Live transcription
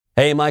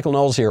Hey, Michael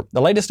Knowles here.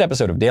 The latest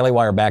episode of Daily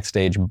Wire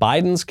Backstage,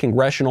 Biden's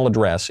congressional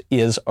address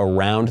is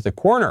around the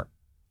corner.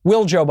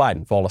 Will Joe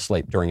Biden fall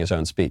asleep during his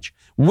own speech?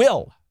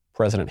 Will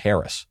President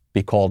Harris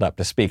be called up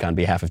to speak on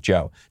behalf of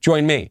Joe?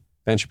 Join me,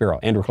 Ben Shapiro,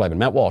 Andrew Klavan,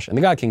 Matt Walsh, and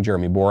the God King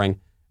Jeremy Boring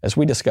as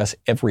we discuss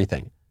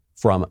everything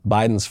from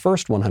Biden's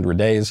first 100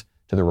 days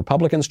to the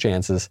Republicans'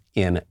 chances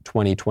in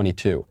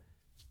 2022.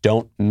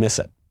 Don't miss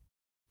it.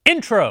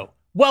 Intro.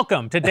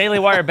 Welcome to Daily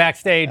Wire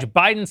Backstage,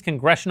 Biden's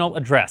congressional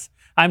address.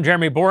 I'm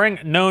Jeremy Boring,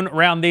 known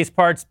around these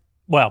parts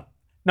by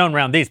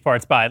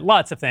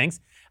lots of things.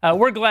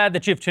 We're glad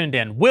that you've tuned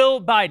in.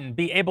 Will Biden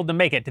be able to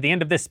make it to the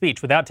end of this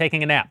speech without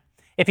taking a nap?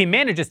 If he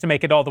manages to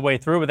make it all the way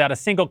through without a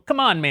single, come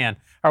on, man,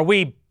 are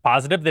we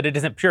positive that it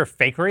isn't pure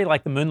fakery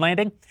like the moon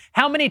landing?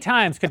 How many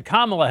times could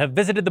Kamala have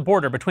visited the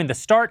border between the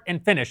start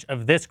and finish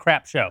of this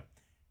crap show?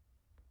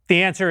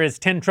 The answer is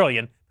 10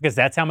 trillion, because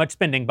that's how much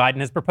spending Biden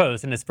has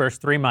proposed in his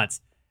first 3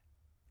 months.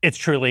 It's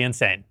truly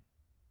insane.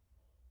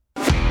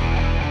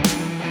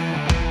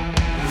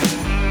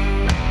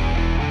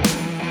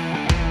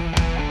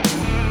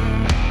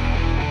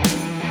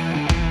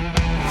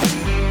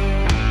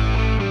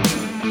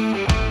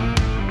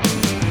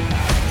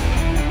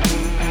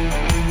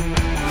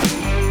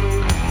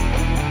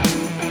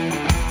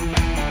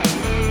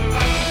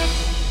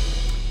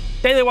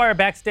 Daily Wire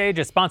Backstage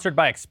is sponsored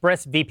by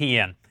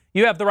ExpressVPN.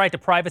 You have the right to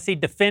privacy.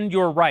 Defend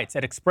your rights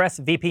at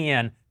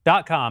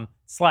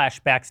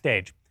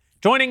expressvpn.com/backstage.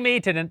 Joining me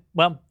to,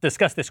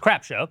 discuss this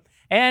crap show,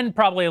 and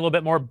probably a little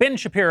bit more, Ben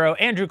Shapiro,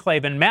 Andrew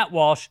Klavan, Matt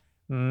Walsh,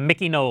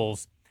 Mickey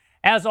Knowles.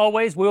 As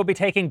always, we will be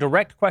taking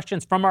direct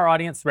questions from our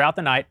audience throughout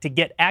the night. To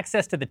get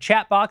access to the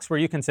chat box where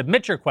you can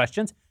submit your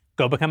questions,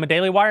 go become a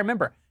Daily Wire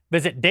member.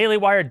 Visit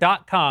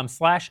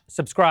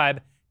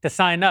dailywire.com/subscribe to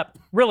sign up.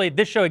 Really,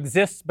 this show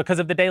exists because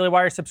of the Daily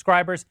Wire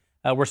subscribers.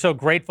 We're so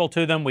grateful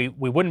to them. We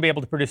wouldn't be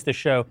able to produce this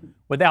show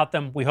without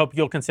them. We hope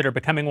you'll consider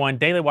becoming one.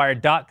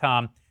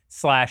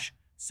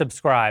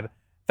 dailywire.com/subscribe.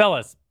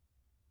 Fellas,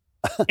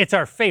 it's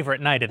our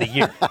favorite night of the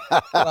year.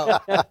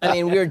 Well, I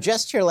mean, we were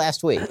just here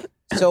last week.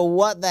 So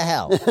what the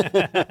hell?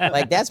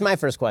 Like, that's my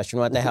first question.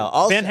 What the hell?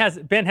 Also,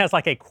 Ben has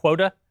like a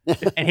quota,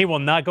 and he will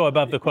not go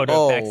above the quota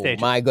of Backstage.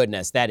 Oh, my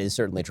goodness. That is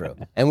certainly true.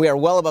 And we are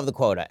well above the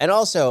quota. And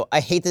also, I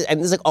hate this. I mean,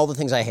 this is like all the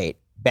things I hate.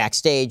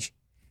 Backstage,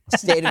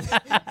 State of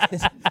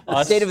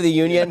the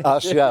Union,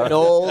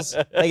 Knowles.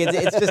 Like,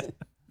 it's just...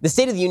 The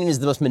State of the Union is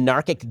the most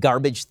monarchic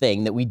garbage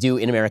thing that we do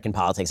in American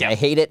politics. Yep. I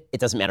hate it. It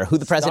doesn't matter who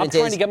the president is.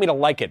 Stop trying to get me to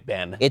like it,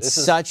 Ben. It's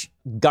such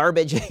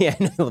garbage. Yeah,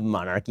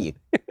 monarchy.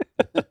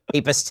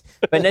 Apist.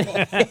 But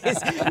anyways,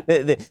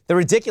 the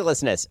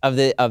ridiculousness of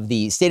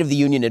the State of the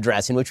Union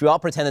address, in which we all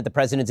pretend that the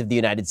President of the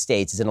United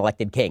States is an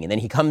elected king. And then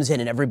he comes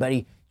in and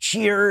everybody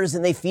cheers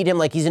and they feed him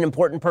like he's an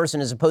important person,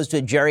 as opposed to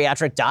a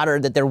geriatric daughter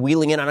that they're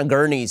wheeling in on a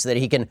gurney so that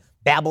he can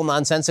babble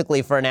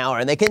nonsensically for an hour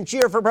and they can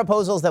cheer for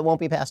proposals that won't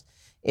be passed.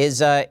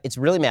 It's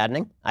really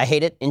maddening. I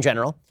hate it in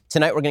general.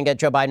 Tonight we're going to get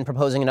Joe Biden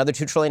proposing another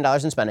 $2 trillion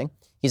in spending.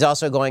 He's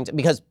also going to,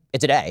 because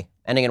it's a day,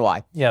 ending in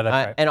Y. Yeah,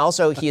 that's right. And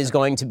also he is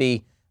going to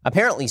be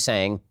apparently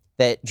saying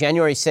that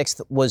January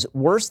 6th was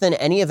worse than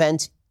any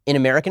event in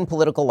American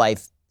political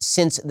life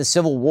since the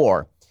Civil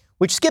War,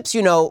 which skips,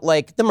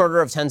 like the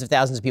murder of tens of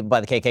thousands of people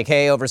by the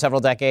KKK over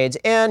several decades,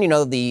 and,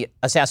 the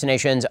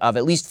assassinations of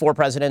at least 4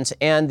 presidents,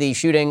 and the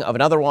shooting of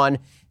another one,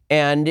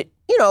 and,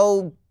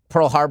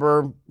 Pearl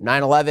Harbor,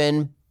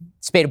 9/11,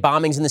 spate of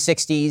bombings in the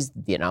 60s,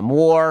 the Vietnam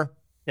War.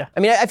 Yeah. I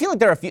mean, I feel like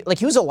there are a few, like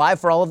he was alive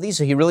for all of these,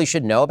 so he really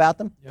should know about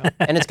them. Yeah.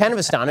 And it's kind of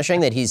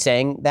astonishing that he's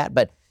saying that,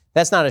 but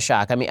that's not a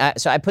shock. I mean,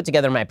 so I put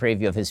together my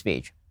preview of his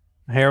speech.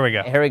 Here we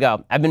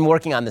go. I've been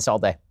working on this all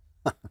day.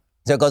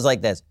 So it goes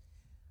like this.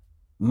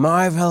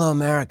 My fellow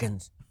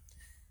Americans,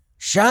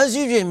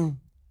 Shazujim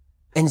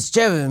and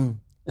Stevim,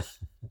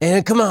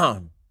 and come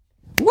on.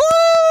 Woo!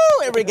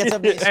 Everybody gets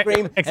up and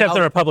scream. Except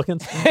the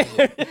Republicans.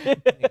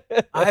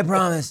 I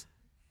promise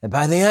that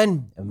by the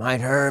end of my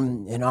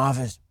term in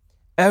office,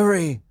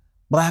 every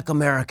black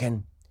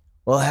American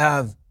will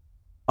have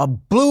a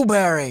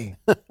blueberry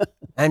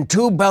and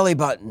 2 belly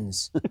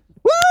buttons.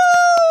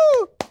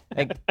 Woo!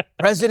 Like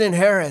President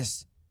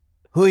Harris,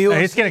 who you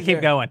He's going to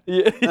keep going.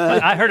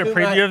 I heard a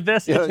preview of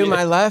this. To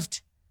my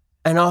left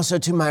and also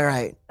to my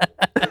right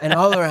and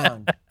all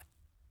around.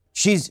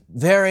 She's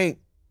very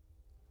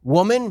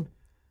woman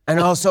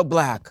and also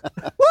black.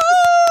 Woo!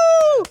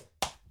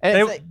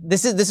 And like,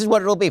 this is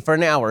what it'll be for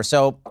an hour.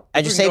 So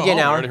I just saved you an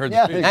hour.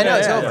 I know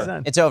it's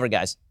over. It's over,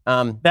 guys.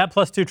 That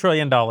plus $2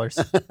 trillion.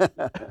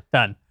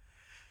 Done.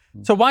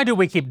 So why do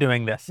we keep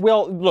doing this?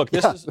 Well, look,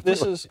 this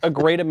is a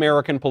great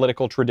American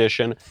political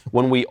tradition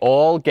when we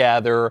all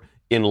gather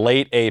in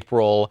late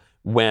April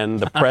when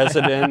the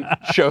president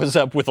shows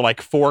up with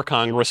like 4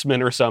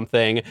 congressmen or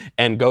something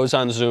and goes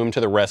on Zoom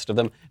to the rest of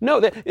them. No,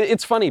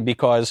 it's funny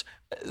because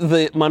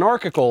the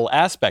monarchical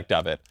aspect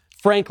of it,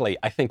 frankly,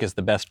 I think is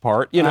the best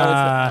part. The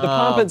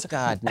pomp and...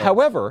 God, no.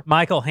 However...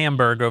 Michael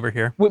Hamburg over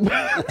here. But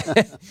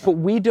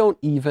we don't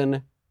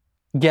even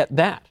get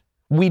that.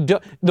 We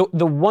don't...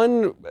 The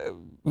one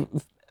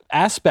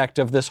aspect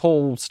of this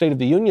whole State of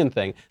the Union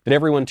thing that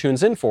everyone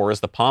tunes in for is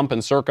the pomp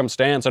and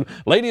circumstance and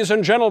ladies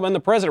and gentlemen, the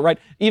president, right?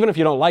 Even if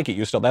you don't like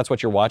it, that's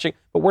what you're watching.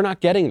 But we're not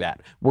getting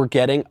that. We're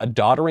getting a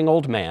doddering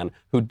old man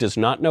who does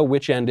not know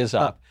which end is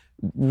up,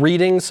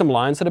 reading some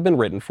lines that have been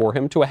written for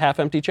him to a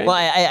half-empty chamber.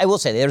 Well, I will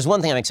say there's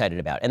one thing I'm excited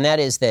about, and that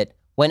is that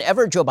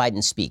whenever Joe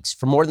Biden speaks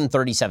for more than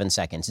 37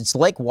 seconds, it's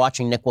like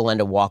watching Nick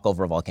Wallenda walk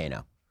over a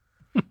volcano.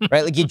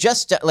 Right? Like you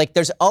just,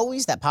 there's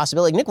always that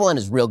possibility. Nick Wallenda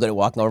is real good at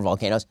walking over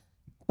volcanoes.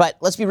 But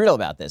let's be real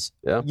about this.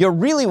 Yeah. You're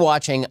really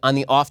watching on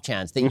the off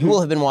chance that you will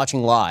have been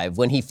watching live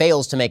when he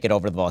fails to make it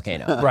over the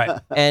volcano. Right.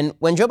 And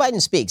when Joe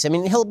Biden speaks, I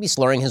mean, he'll be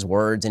slurring his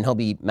words and he'll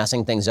be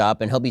messing things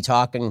up and he'll be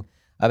talking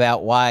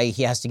about why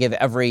he has to give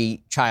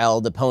every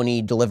child a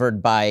pony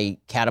delivered by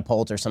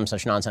catapult or some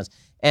such nonsense.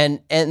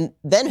 And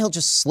then he'll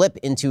just slip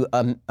into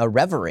a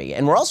reverie.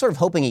 And we're all sort of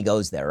hoping he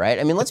goes there, right?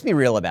 I mean, let's be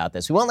real about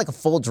this. We want like a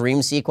full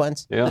dream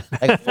sequence. Yeah.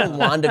 Like a full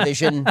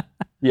WandaVision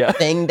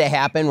thing to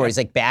happen where he's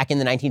like back in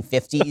the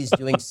 1950s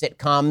doing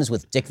sitcoms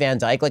with Dick Van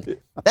Dyke. Like,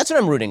 that's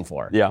what I'm rooting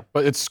for. Yeah.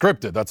 But it's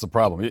scripted. That's the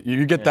problem.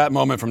 You get that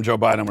moment from Joe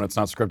Biden when it's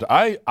not scripted.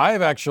 I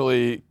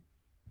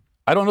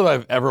don't know that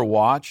I've ever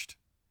watched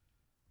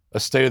a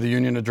State of the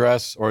Union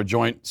address or a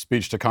joint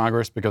speech to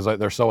Congress because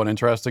they're so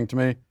uninteresting to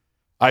me.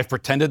 I've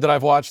pretended that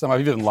I've watched them. I've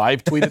even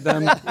live tweeted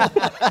them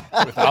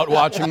without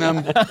watching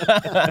them.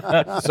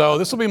 So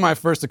this will be my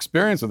first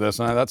experience with this,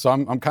 and so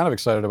I'm kind of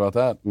excited about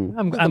that.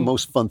 The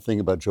most fun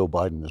thing about Joe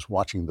Biden is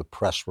watching the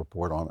press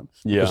report on him.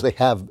 Yeah. Because they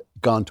have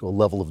gone to a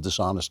level of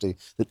dishonesty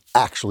that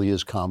actually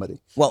is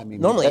comedy. Well,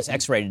 normally it's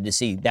X-rated to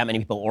see that many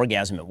people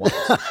orgasm at once,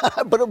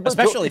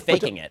 especially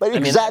faking it. But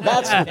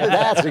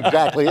that's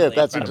exactly it.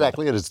 That's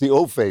exactly it. It's the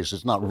O-face.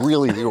 It's not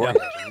really the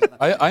orgasm.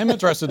 I am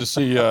interested to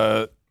see.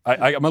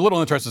 I'm a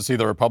little interested to see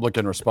the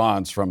Republican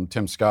response from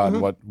Tim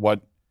Scott. What?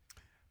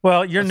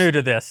 Well, you're new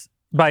to this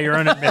by your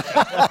own admission.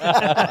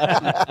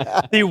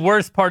 The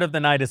worst part of the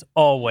night is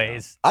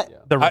always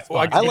the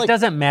response. It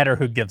doesn't matter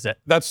who gives it.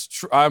 That's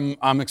true.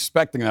 I'm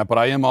expecting that, but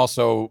I am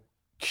also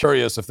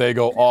curious if they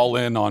go all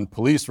in on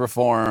police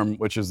reform,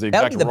 which is the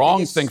exact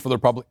wrong thing for the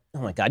Republicans.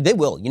 Oh my God, they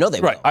will. You know they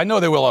will. Right, I know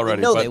they will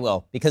already. They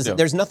will because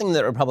there's nothing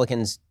that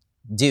Republicans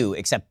do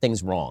except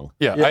things wrong.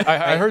 Yeah,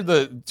 I heard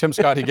that Tim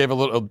Scott, he gave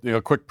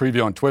a quick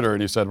preview on Twitter,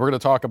 and he said, we're going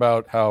to talk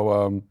about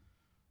how,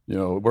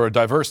 we're a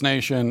diverse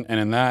nation, and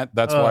in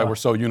that's why we're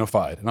so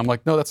unified. And I'm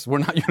like, no, we're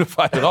not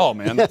unified at all,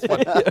 man. That's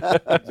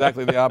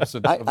exactly the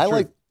opposite of the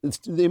truth.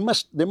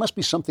 There must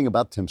be something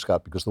about Tim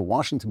Scott because the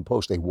Washington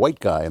Post, a white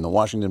guy in the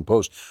Washington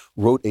Post,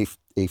 wrote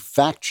a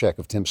fact check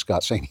of Tim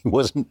Scott saying he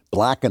wasn't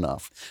black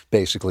enough,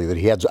 basically,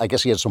 that I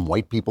guess he had some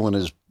white people in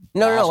his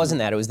No, it wasn't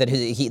that. It was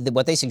that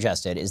what they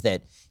suggested is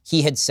that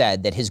he had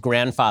said that his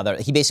grandfather,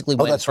 he basically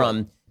went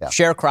from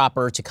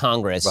sharecropper to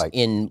Congress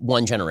in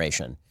one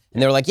generation.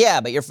 And they were like,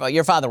 yeah, but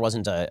your father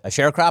wasn't a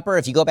sharecropper.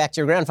 If you go back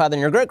to your grandfather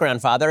and your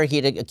great-grandfather, he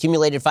had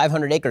accumulated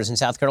 500 acres in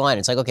South Carolina.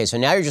 It's like, okay, so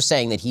now you're just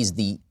saying that he's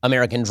the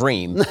American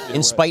dream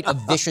in spite of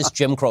vicious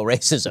Jim Crow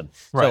racism.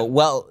 Right. So,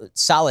 well,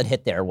 solid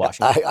hit there,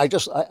 Washington.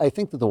 I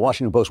think that the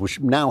Washington Post, which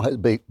now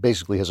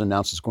basically has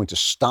announced it's going to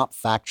stop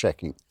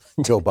fact-checking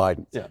Joe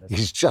Biden.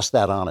 He's just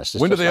that honest.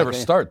 When do they ever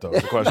start, though,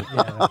 is the question.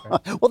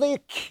 Well, they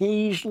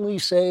occasionally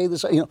say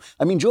this.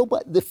 I mean, Joe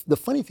Biden, the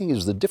funny thing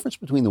is the difference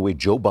between the way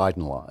Joe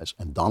Biden lies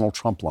and Donald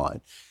Trump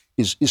lied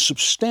is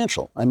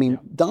substantial. I mean,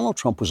 Donald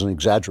Trump was an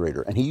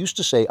exaggerator, and he used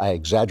to say, I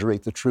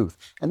exaggerate the truth.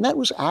 And that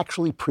was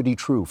actually pretty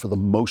true for the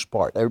most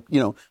part.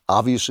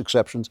 Obvious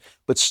exceptions,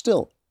 but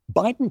still,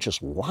 Biden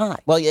just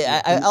lied. Well,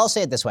 I'll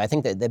say it this way. I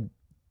think that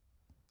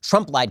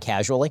Trump lied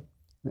casually.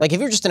 Like,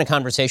 if you're just in a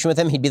conversation with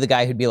him, he'd be the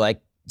guy who'd be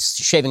like,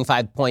 shaving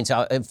 5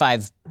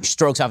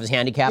 strokes off his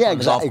handicap on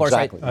the golf course,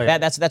 exactly. Right?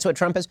 That's what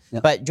Trump is. Yeah.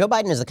 But Joe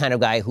Biden is the kind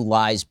of guy who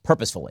lies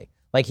purposefully.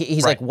 Like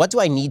he's like, what do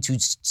I need to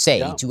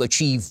say to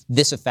achieve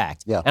this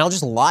effect? Yeah. And I'll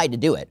just lie to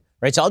do it,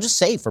 right? So I'll just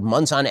say for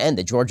months on end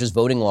that Georgia's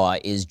voting law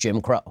is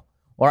Jim Crow.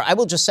 Or I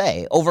will just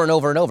say over and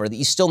over and over that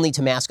you still need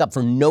to mask up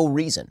for no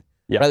reason,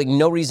 right? Like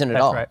no reason at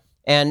all. Right.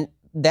 And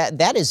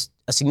that is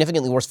a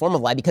significantly worse form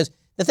of lie because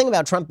the thing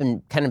about Trump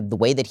and kind of the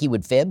way that he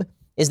would fib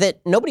is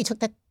that nobody took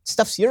that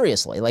stuff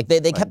seriously. Like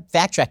they kept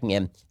fact-checking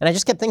him. And I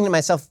just kept thinking to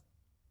myself,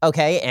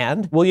 okay,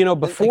 and? Well,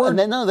 before... And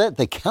then none of that,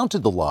 they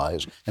counted the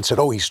lies and said,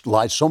 he's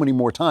lied so many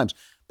more times.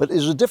 But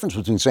there's a difference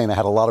between saying I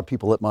had a lot of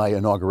people at my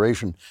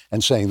inauguration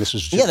and saying this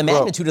is Jim Crow.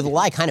 Magnitude of the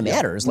lie kind of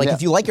matters. Like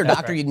if you like your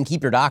doctor, you can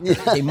keep your doctor.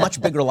 It's a much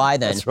bigger lie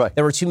than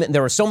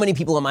there were so many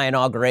people at my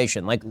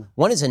inauguration. Like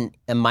one is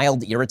a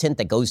mild irritant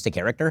that goes to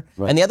character,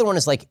 and the other one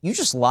is like you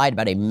just lied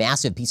about a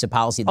massive piece of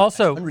policy that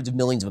affects hundreds of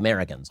millions of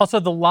Americans. Also,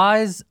 the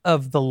lies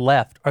of the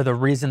left are the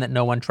reason that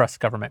no one trusts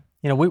government.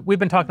 We've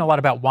been talking a lot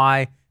about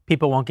why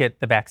people won't get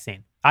the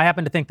vaccine. I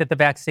happen to think that the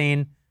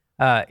vaccine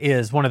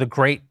is one of the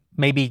great,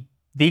 maybe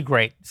the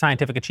great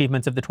scientific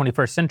achievements of the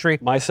 21st century.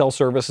 My cell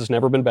service has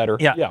never been better.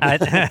 Yeah.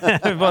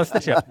 Well, it's the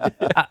show.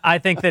 I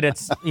think that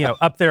it's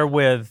up there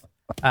with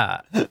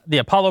the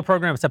Apollo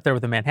program. It's up there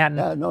with the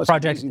Manhattan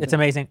Project. It's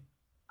amazing.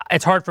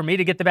 It's hard for me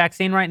to get the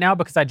vaccine right now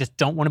because I just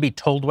don't want to be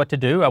told what to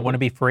do. I want to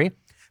be free.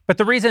 But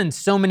the reason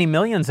so many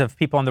millions of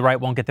people on the right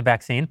won't get the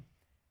vaccine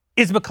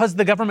is because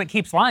the government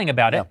keeps lying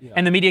about it,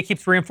 and the media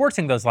keeps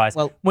reinforcing those lies.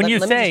 Well, when let you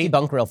me say, just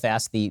debunk real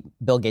fast the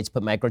Bill Gates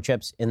put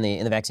microchips in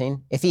the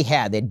vaccine. If he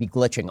had, they'd be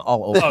glitching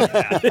all over. oh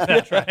yeah,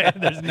 that's right.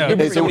 There's no.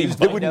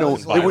 They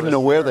wouldn't know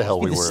where the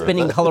hell we the were.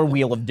 spinning color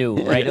wheel of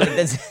doom, right? Like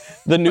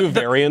that's- The new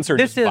variants are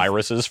this just is-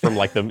 viruses from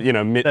like the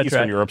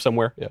Eastern right. Europe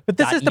somewhere. Yeah. But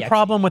this Not is the yet.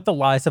 problem with the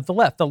lies of the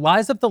left. The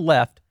lies of the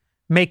left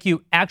make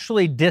you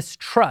actually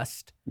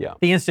distrust Yeah.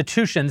 the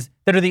institutions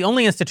that are the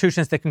only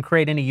institutions that can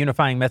create any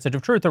unifying message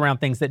of truth around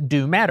things that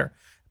do matter.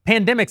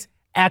 Pandemics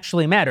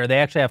actually matter. They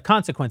actually have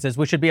consequences.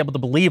 We should be able to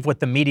believe what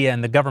the media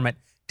and the government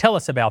tell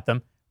us about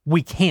them.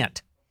 We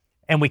can't.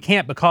 And we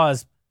can't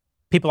because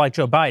people like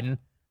Joe Biden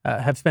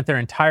have spent their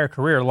entire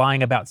career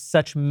lying about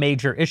such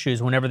major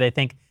issues whenever they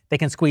think they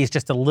can squeeze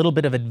just a little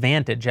bit of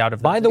advantage out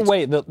of them. By the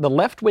way, the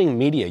left-wing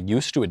media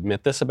used to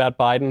admit this about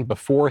Biden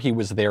before he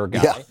was their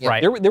guy. Yeah.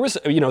 Right. There was,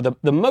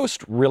 the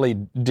most really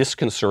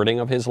disconcerting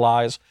of his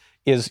lies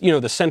is,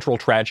 the central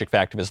tragic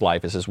fact of his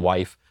life is his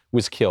wife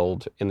was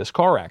killed in this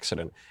car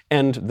accident.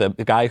 And the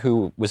guy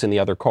who was in the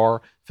other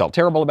car felt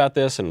terrible about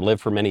this and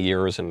lived for many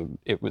years, and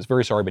it was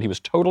very sorry, but he was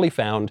totally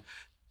found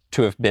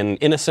to have been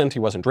innocent. He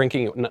wasn't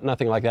drinking,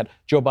 nothing like that.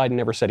 Joe Biden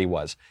never said he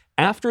was.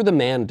 After the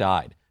man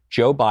died,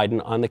 Joe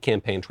Biden on the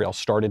campaign trail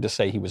started to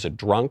say he was a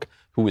drunk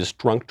who was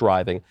drunk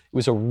driving. It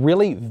was a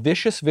really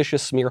vicious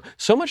smear,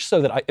 so much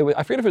so that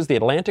I forget if it was the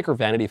Atlantic or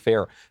Vanity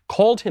Fair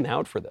called him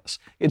out for this.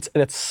 It's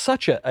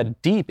such a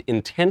deep,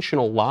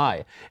 intentional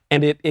lie.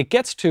 And it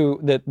gets to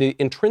the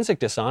intrinsic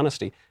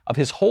dishonesty of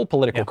his whole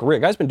political career.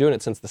 The guy's been doing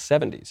it since the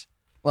 70s.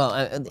 Well,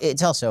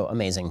 it's also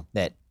amazing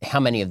that how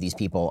many of these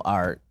people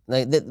are,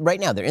 right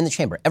now, they're in the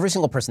chamber. Every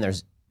single person there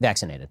is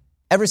vaccinated.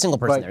 Every single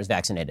person there is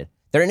vaccinated.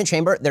 They're in a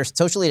chamber, they're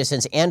socially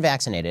distanced and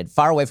vaccinated,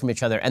 far away from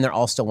each other, and they're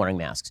all still wearing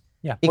masks.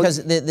 Yeah.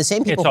 Because the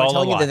same people It's who are all a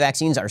telling you lie. the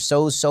vaccines are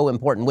so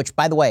important, which,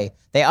 by the way,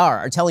 they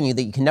are telling you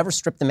that you can never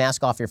strip the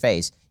mask off your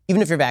face,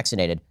 even if you're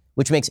vaccinated,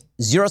 which makes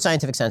zero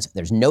scientific sense.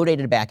 There's no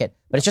data to back it,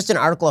 but it's just an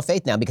article of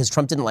faith now because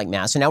Trump didn't like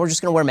masks, and now we're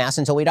just going to wear masks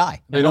until we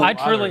die. They don't, I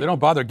bother, truly- they don't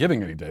bother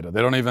giving any data.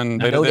 They don't even.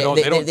 They No,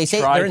 don't they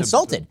say try they're to-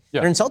 insulted.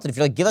 Yeah. They're insulted. If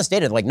you're like, give us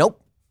data, they're like,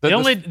 nope. The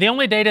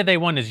only data they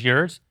want is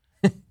yours,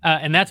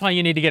 and that's why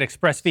you need to get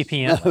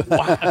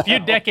ExpressVPN. A few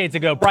decades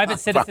ago, private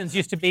citizens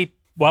used to be,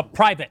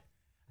 private.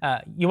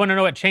 You want to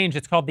know what changed?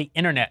 It's called the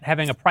internet.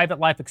 Having a private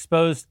life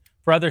exposed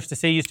for others to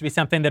see used to be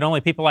something that only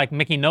people like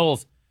Mickey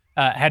Knowles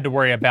had to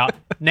worry about.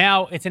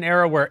 Now it's an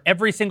era where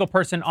every single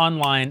person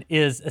online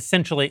is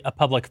essentially a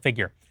public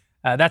figure.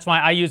 That's why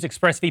I use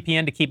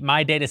ExpressVPN to keep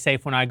my data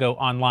safe when I go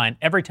online.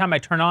 Every time I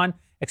turn on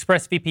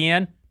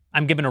ExpressVPN,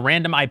 I'm given a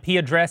random IP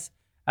address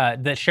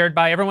that's shared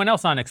by everyone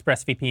else on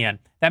ExpressVPN.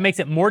 That makes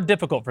it more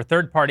difficult for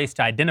third parties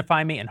to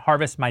identify me and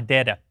harvest my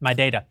data.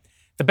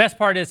 The best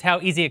part is how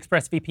easy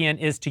ExpressVPN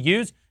is to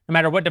use. No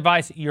matter what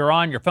device you're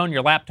on, your phone,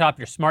 your laptop,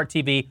 your smart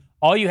TV,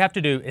 all you have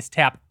to do is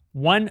tap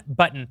one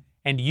button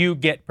and you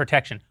get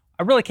protection.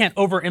 I really can't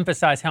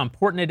overemphasize how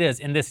important it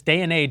is in this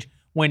day and age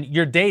when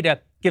your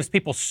data gives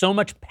people so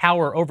much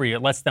power over you.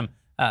 It lets them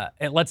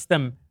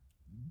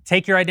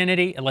take your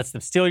identity. It lets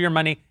them steal your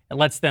money. It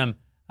lets them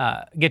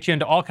get you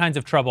into all kinds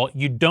of trouble.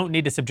 You don't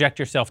need to subject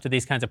yourself to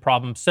these kinds of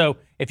problems. So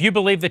if you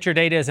believe that your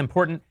data is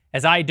important,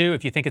 as I do,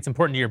 if you think it's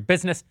important to your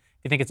business,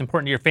 if you think it's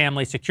important to your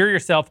family, secure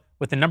yourself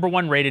with the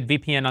 #1 rated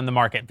VPN on the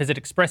market. Visit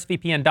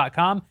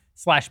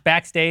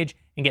expressvpn.com/backstage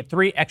and get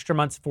 3 extra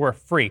months for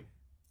free.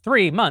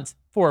 3 months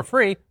for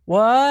free?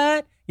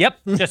 What? Yep.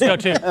 Just go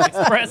to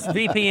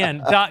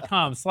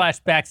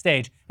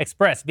expressvpn.com/backstage.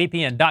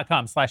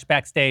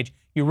 expressvpn.com/backstage.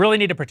 You really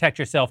need to protect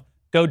yourself.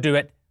 Go do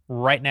it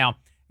right now.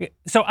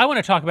 So I want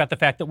to talk about the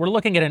fact that we're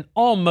looking at an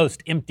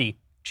almost empty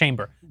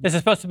chamber. This is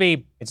supposed to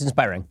be It's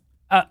inspiring.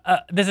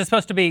 this is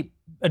supposed to be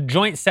a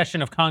joint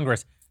session of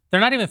Congress. They're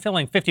not even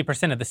filling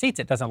 50% of the seats,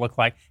 it doesn't look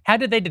like. How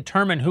did they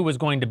determine who was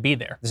going to be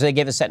there? So they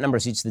gave a set number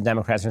of seats to the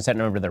Democrats and a set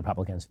number to the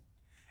Republicans.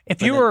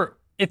 If you were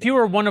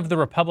one of the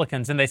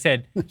Republicans and they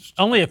said,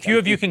 only a few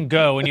of you can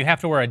go and you have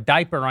to wear a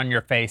diaper on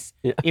your face,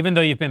 even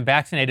though you've been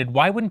vaccinated,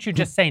 why wouldn't you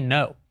just say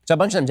no? So a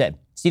bunch of them did.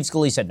 Steve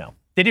Scalise said no.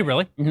 Did he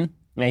really? Yeah,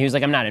 he was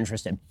like, I'm not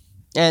interested.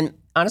 And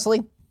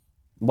honestly,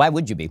 why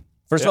would you be?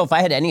 First of all, if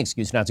I had any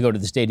excuse not to go to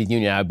the State of the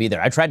Union, I would be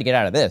there. I tried to get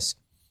out of this.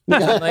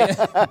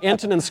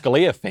 Antonin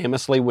Scalia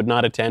famously would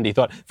not attend. He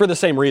thought, for the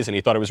same reason,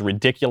 he thought it was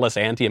ridiculous,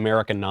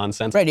 anti-American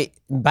nonsense. Right.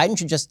 Biden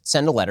should just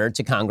send a letter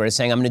to Congress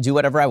saying, I'm going to do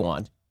whatever I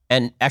want.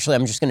 And actually,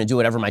 I'm just going to do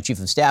whatever my chief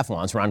of staff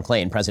wants, Ron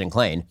Klain, President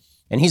Klain.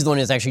 And he's the one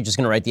who's actually just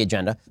going to write the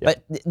agenda.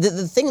 But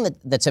the thing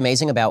that's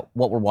amazing about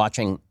what we're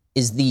watching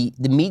is the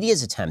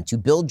media's attempt to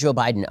build Joe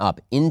Biden up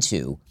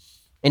into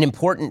an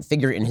important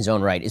figure in his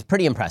own right is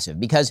pretty impressive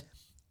because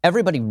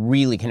everybody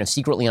really kind of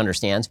secretly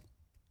understands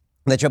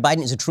that Joe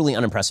Biden is a truly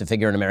unimpressive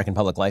figure in American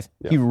public life.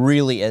 He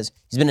really is.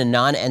 He's been a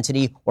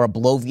non-entity or a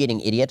bloviating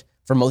idiot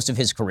for most of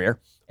his career.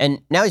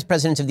 And now he's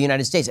president of the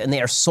United States, and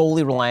they are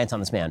solely reliant on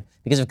this man.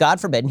 Because if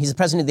God forbid, he's the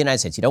president of the United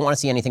States, you don't want to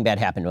see anything bad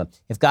happen to him.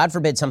 If God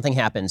forbid something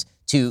happens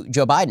to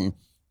Joe Biden,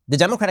 The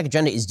Democratic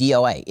agenda is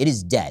DOA. It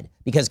is dead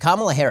because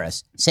Kamala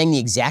Harris saying the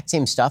exact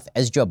same stuff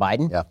as Joe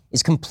Biden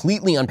is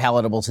completely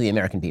unpalatable to the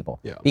American people.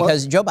 Yeah.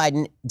 Because Joe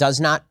Biden does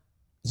not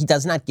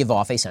give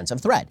off a sense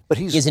of threat. But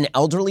he's an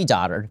elderly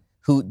dotard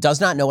who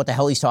does not know what the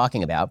hell he's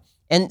talking about.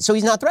 And so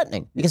he's not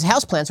threatening because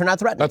houseplants are not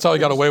threatening. That's how he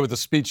got away with the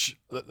speech.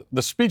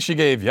 The speech he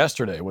gave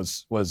yesterday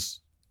was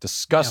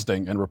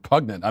disgusting and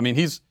repugnant. I mean,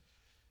 he's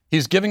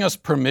giving us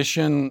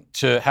permission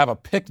to have a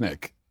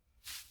picnic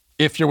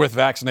if you're with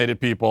vaccinated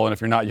people, and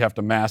if you're not, you have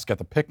to mask at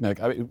the picnic.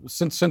 I mean,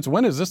 since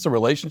when is this the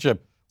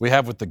relationship we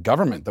have with the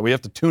government, that we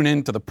have to tune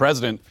in to the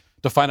president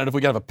to find out if we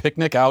can have a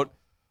picnic out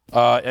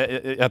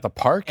at the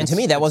park? And to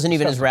me, that wasn't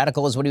even as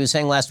radical as what he was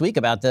saying last week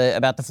about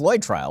the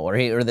Floyd trial,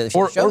 or the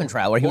Chauvin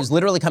trial, where he was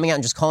literally coming out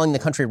and just calling the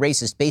country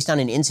racist based on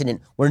an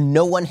incident where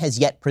no one has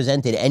yet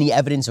presented any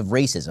evidence of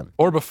racism.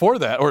 Or before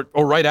that,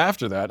 or right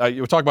after that.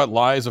 You talk about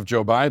lies of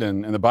Joe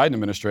Biden and the Biden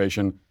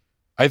administration.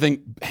 I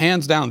think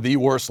hands down the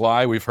worst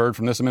lie we've heard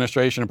from this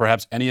administration, and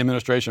perhaps any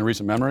administration in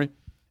recent memory,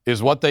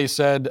 is what they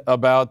said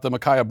about the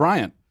Ma'Khia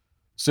Bryant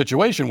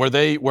situation,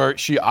 where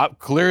she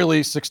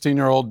clearly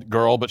 16-year-old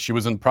girl, but she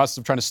was in the process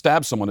of trying to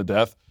stab someone to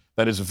death.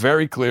 That is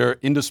very clear,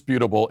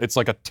 indisputable. It's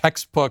like a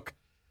textbook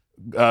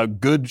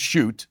good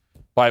shoot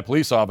by a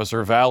police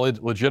officer,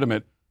 valid,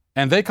 legitimate,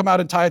 and they come out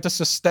and tie it to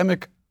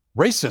systemic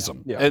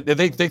racism. Yeah.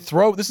 They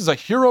throw, this is a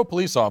hero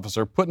police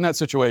officer put in that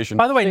situation.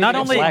 By the way, not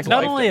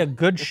only a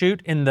good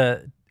shoot in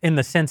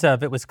the sense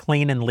of it was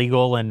clean and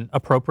legal and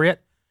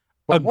appropriate,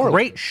 but a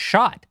great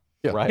shot.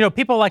 Yeah. Right. You know,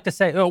 people like to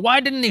say, "Oh,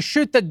 why didn't he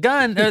shoot the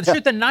gun,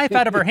 shoot the knife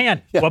out of her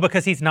hand?" Yeah. Well,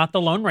 because he's not the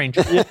Lone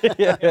Ranger.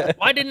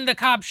 Why didn't the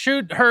cop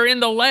shoot her in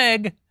the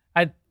leg?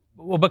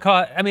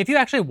 Because if you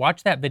actually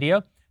watch that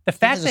video, the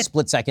fact that a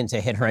split second to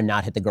hit her and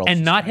not hit the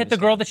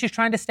girl, that she's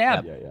trying to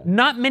stab.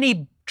 Not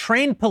many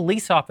trained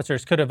police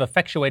officers could have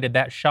effectuated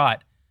that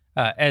shot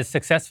as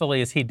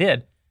successfully as he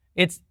did.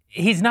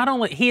 He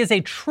is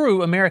a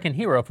true American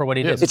hero for what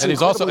he did.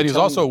 He's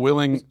also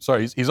willing.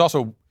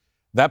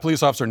 That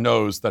police officer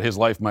knows that his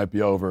life might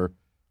be over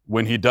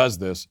when he does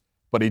this,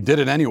 but he did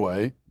it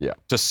anyway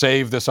to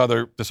save this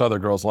other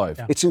girl's life.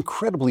 Yeah. It's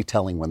incredibly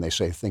telling when they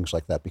say things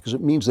like that, because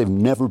it means they've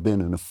never been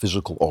in a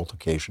physical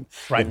altercation.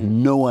 Right. They have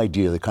no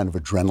idea the kind of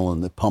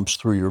adrenaline that pumps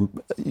through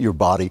your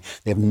body.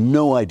 They have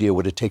no idea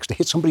what it takes to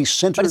hit somebody's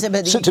center. Here's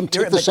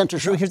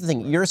the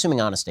thing. You're assuming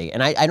honesty,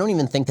 and I don't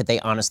even think that they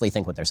honestly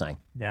think what they're saying.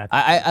 Yeah.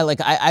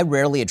 I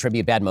rarely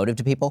attribute bad motive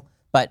to people,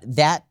 but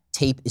that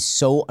tape is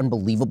so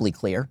unbelievably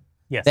clear.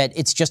 Yes. That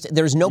it's just,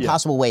 there's no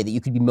possible way that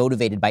you could be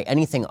motivated by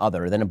anything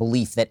other than a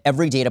belief that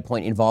every data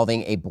point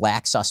involving a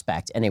black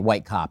suspect and a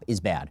white cop is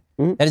bad.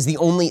 Mm-hmm. That is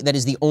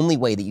the only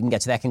way that you can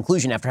get to that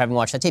conclusion after having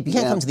watched that tape. You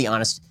can't come to the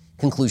honest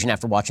conclusion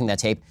after watching that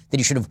tape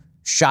that he should have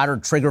shot her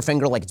trigger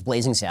finger like it's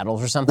Blazing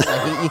Saddles or something.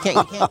 Like, you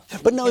can't.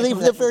 But no,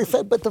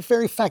 the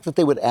very fact that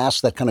they would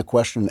ask that kind of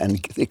question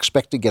and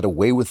expect to get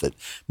away with it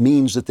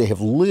means that they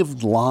have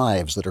lived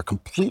lives that are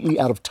completely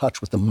out of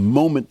touch with the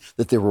moment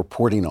that they're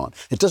reporting on.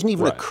 It doesn't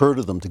even occur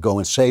to them to go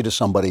and say to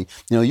somebody,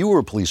 you were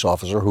a police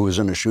officer who was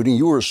in a shooting,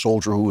 you were a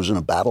soldier who was in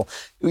a battle.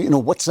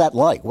 What's that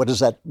like?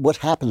 What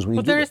happens when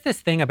you do that? There is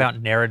this thing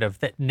about narrative,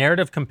 that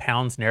narrative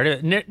compounds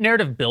narrative.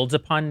 Narrative builds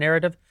upon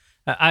narrative.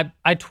 I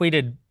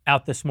tweeted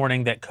out this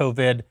morning that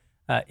COVID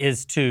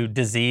is to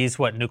disease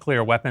what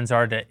nuclear weapons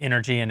are to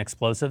energy and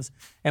explosives.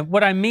 And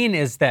what I mean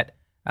is that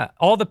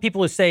all the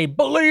people who say,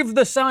 believe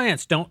the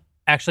science, don't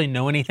actually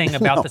know anything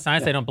about the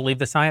science. They don't believe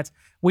the science.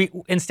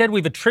 Instead,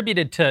 we've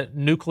attributed to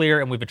nuclear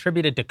and we've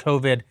attributed to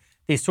COVID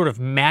these sort of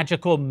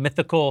magical,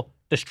 mythical,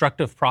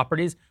 destructive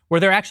properties where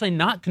they're actually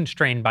not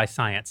constrained by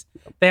science.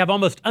 They have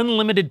almost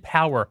unlimited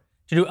power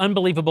to do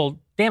unbelievable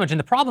damage. And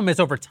the problem is,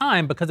 over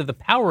time, because of the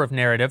power of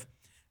narrative,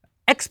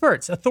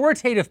 experts,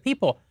 authoritative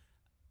people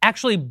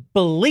actually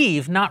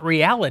believe not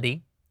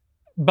reality,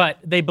 but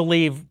they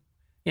believe,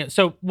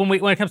 so when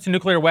it comes to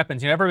nuclear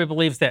weapons, everybody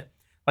believes that,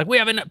 like, we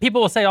have enough,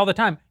 people will say all the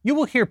time, you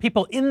will hear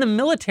people in the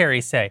military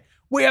say,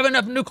 we have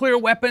enough nuclear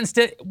weapons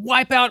to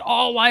wipe out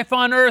all life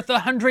on Earth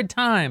 100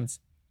 times.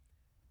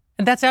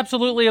 And that's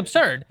absolutely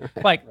absurd.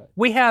 Like,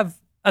 we have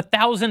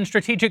 1,000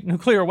 strategic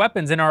nuclear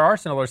weapons in our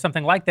arsenal or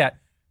something like that.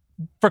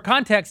 For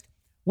context,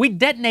 we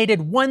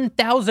detonated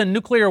 1,000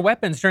 nuclear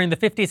weapons during the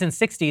 50s and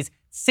 60s,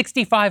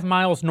 65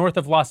 miles north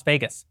of Las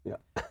Vegas. Yeah.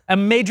 A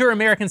major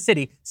American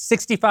city,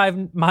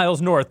 65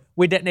 miles north,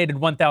 we detonated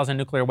 1,000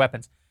 nuclear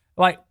weapons.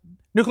 Like,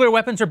 nuclear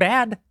weapons are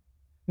bad.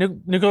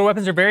 Nuclear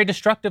weapons are very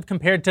destructive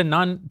compared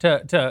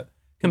to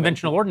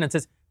conventional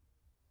ordinances.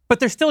 But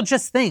they're still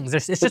just things.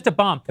 It's just a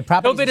bomb.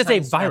 COVID is a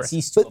virus.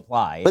 Cease to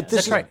apply. But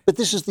this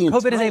is the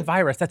COVID is a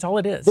virus. That's all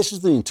it is. This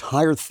is the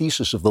entire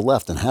thesis of the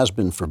left, and has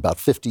been for about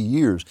 50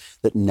 years,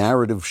 that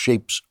narrative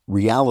shapes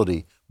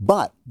reality.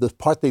 But the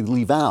part they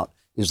leave out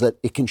is that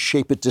it can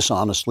shape it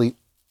dishonestly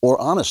or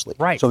honestly.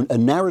 Right. So a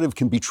narrative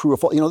can be true or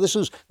false. This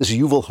is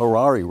Yuval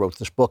Harari wrote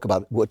this book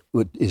about what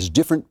is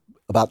different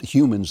about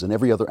humans than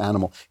every other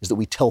animal, is that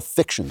we tell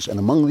fictions. And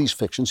among these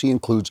fictions, he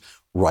includes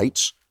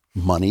rights,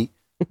 money,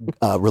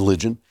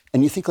 religion.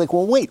 And you think like,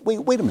 well, wait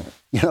a minute.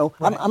 You know,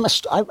 Right.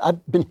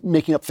 I've been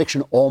making up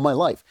fiction all my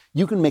life.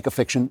 You can make a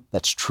fiction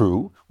that's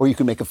true, or you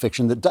can make a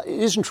fiction that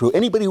isn't true.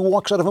 Anybody who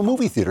walks out of a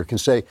movie theater can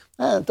say,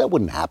 that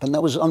wouldn't happen.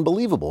 That was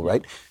unbelievable,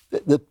 right?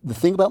 The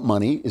thing about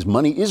money is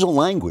a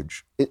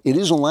language. It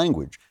is a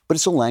language, but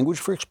it's a language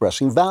for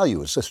expressing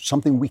value. It's just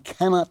something we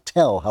cannot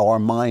tell how our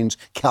minds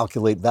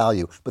calculate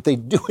value, but they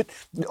do it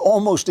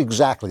almost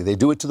exactly. They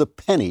do it to the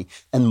penny,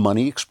 and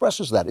money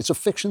expresses that. It's a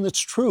fiction that's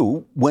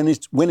true when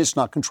it's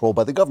not controlled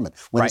by the government,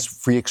 when it's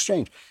free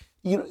exchange.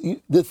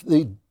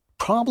 The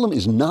problem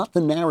is not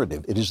the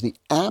narrative. It is the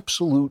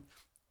absolute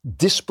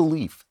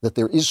disbelief that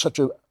there is such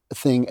a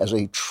thing as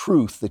a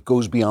truth that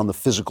goes beyond the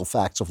physical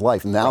facts of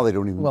life. And now they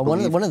don't even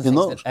believe one of the in things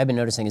those. that I've been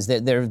noticing is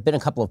that there have been a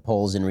couple of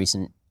polls in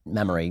recent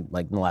memory,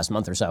 like in the last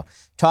month or so,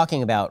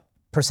 talking about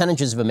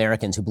percentages of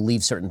Americans who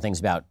believe certain things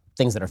about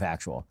things that are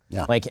factual.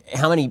 Yeah. Like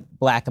how many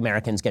black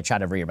Americans get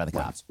shot every year by the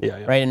cops.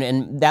 Yeah. Right?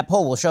 And that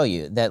poll will show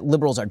you that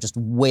liberals are just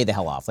way the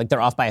hell off. Like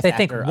they're off by a They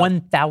factor. think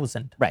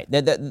 1,000. Right.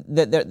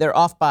 They're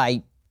off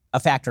by a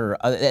factor,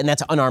 and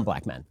that's unarmed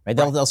black men. Right.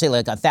 They'll say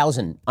like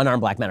 1,000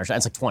 unarmed black men are shot.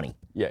 It's like 20.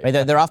 Yeah. Right?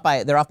 They're off by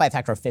a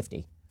factor of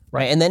 50.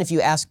 Right. And then if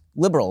you ask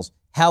liberals,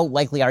 how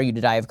likely are you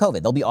to die of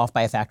COVID? They'll be off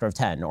by a factor of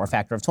 10 or a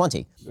factor of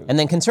 20. And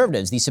then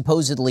conservatives, these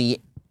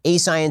supposedly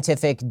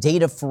ascientific,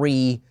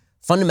 data-free,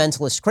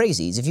 fundamentalist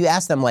crazies, if you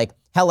ask them like,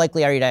 how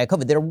likely are you to die of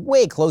COVID? They're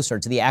way closer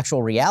to the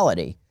actual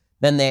reality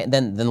than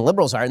the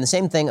liberals are. And the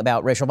same thing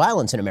about racial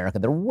violence in America.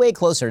 They're way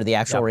closer to the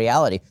actual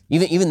reality.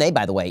 Even they,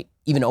 by the way,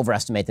 even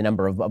overestimate the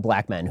number of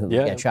black men who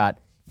get shot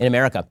in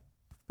America.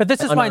 But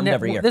this is why Unarmed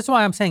every year. this is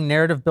why I'm saying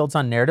narrative builds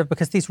on narrative,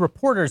 because these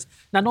reporters,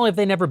 not only have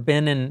they never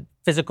been in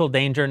physical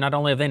danger, not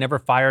only have they never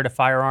fired a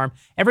firearm,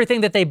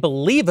 everything that they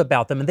believe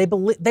about them, and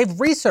they've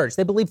researched,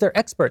 they believe they're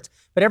experts,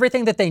 but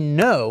everything that they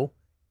know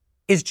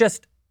is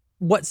just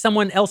what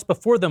someone else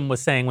before them was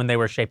saying when they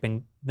were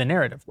shaping the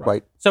narrative.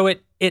 Right. So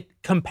it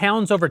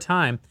compounds over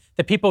time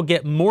that people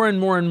get more and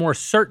more and more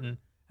certain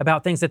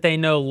about things that they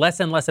know less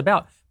and less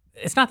about.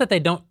 It's not that they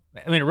don't,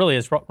 I mean, it really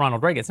is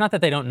Ronald Reagan. It's not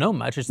that they don't know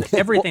much. It's that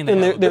everything they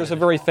know. There's a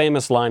very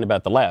famous line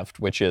about the left,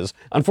 which is,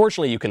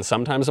 unfortunately, you can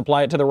sometimes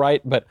apply it to the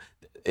right, but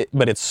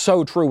it's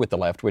so true with the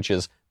left, which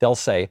is they'll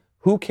say,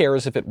 who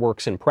cares if it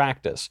works in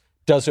practice?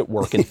 Does it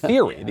work in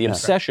theory? The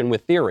obsession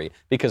with theory,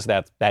 because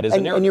that is a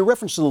narrative. And your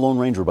reference to the Lone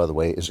Ranger, by the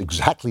way, is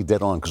exactly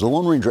dead on, because the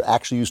Lone Ranger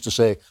actually used to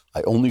say,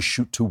 I only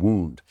shoot to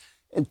wound.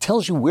 It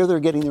tells you where they're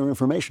getting their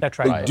information. That's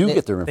right. They do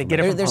get their information. get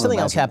it from There's something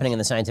else happening in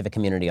the scientific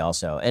community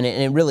also, and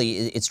it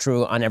really it's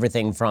true on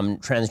everything from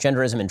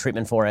transgenderism and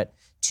treatment for it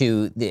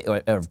to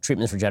or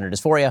treatments for gender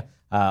dysphoria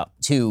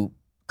to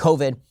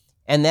COVID,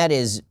 and that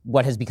is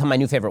what has become my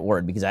new favorite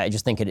word, because I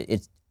just think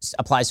it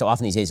applies so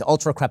often these days.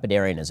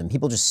 Ultra-crepidarianism,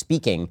 people just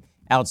speaking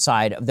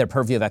outside of their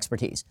purview of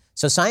expertise.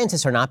 So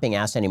scientists are not being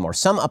asked anymore,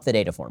 sum up the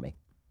data for me.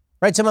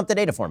 Right, sum up the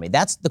data for me.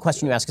 That's the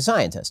question you ask a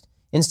scientist.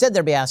 Instead,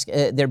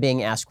 they're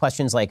being asked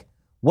questions like,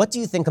 what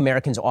do you think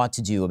Americans ought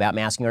to do about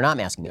masking or not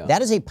masking? Yeah.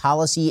 That is a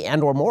policy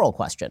and or moral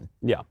question.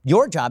 Yeah.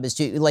 Your job is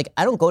to, like,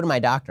 I don't go to my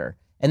doctor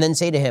and then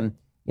say to him,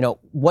 you know,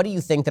 what do you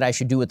think that I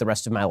should do with the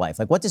rest of my life?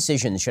 Like, what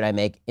decisions should I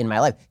make in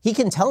my life? He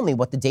can tell me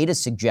what the data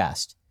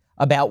suggest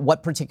about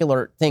what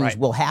particular things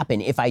will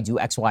happen if I do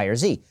X, Y, or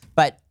Z.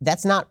 But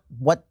that's not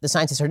what the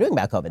scientists are doing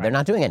about COVID. They're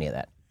not doing any of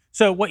that.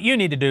 So what you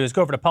need to do is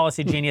go over to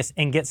Policy Genius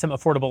and get some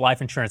affordable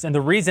life insurance. And the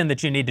reason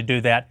that you need to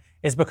do that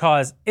is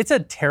because it's a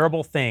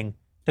terrible thing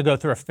to go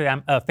through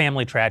a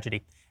family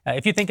tragedy.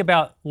 If you think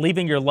about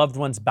leaving your loved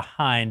ones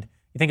behind,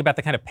 you think about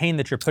the kind of pain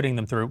that you're putting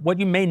them through. What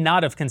you may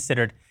not have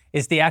considered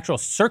is the actual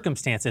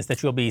circumstances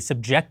that you'll be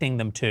subjecting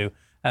them to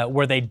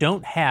where they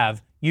don't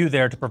have you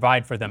there to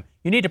provide for them.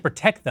 You need to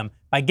protect them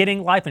by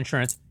getting life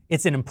insurance.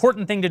 It's an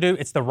important thing to do.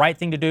 It's the right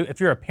thing to do. If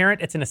you're a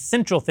parent, it's an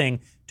essential thing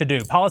to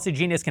do. Policy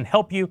Genius can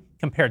help you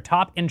compare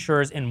top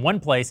insurers in one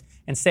place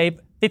and save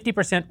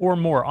 50% or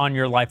more on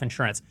your life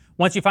insurance.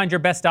 Once you find your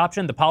best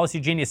option, the Policy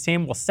Genius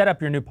team will set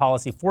up your new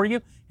policy for you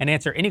and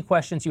answer any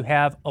questions you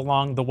have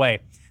along the way.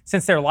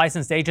 Since their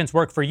licensed agents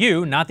work for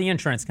you, not the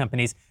insurance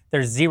companies,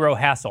 there's zero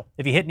hassle.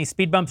 If you hit any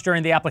speed bumps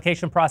during the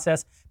application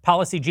process,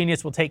 Policy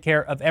Genius will take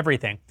care of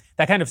everything.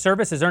 That kind of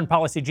service has earned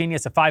Policy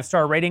Genius a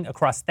 5-star rating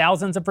across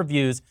thousands of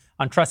reviews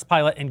on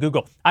Trustpilot and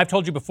Google. I've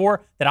told you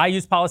before that I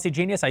use Policy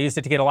Genius. I used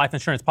it to get a life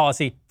insurance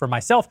policy for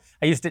myself.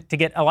 I used it to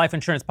get a life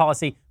insurance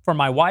policy for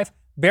my wife.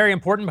 Very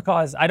important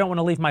because I don't want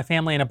to leave my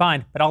family in a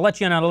bind. But I'll let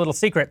you in on a little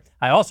secret.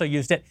 I also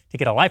used it to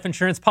get a life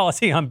insurance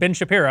policy on Ben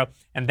Shapiro.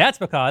 And that's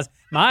because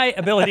my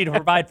ability to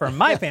provide for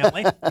my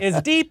family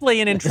is deeply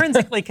and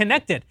intrinsically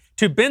connected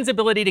to Ben's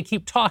ability to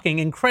keep talking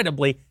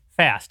incredibly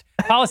fast.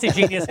 Policy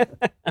Genius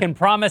can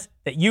promise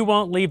that you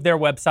won't leave their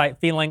website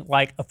feeling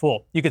like a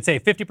fool. You could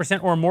save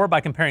 50% or more by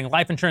comparing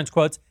life insurance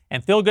quotes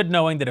and feel good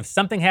knowing that if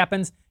something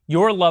happens,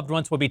 your loved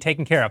ones will be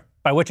taken care of,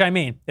 by which I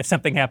mean if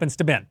something happens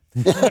to Ben.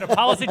 Go to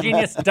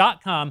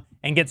PolicyGenius.com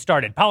and get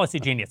started. Policy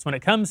Genius. When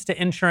it comes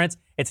to insurance,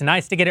 it's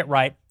nice to get it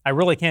right. I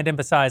really can't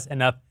emphasize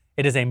enough.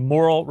 It is a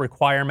moral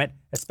requirement,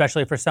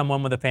 especially for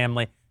someone with a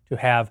family, to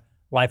have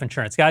life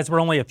insurance. Guys, we're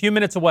only a few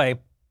minutes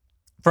away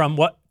from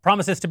what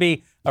promises to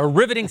be a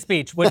riveting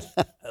speech, which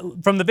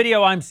from the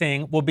video I'm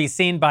seeing will be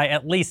seen by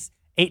at least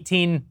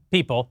 18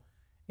 people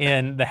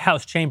in the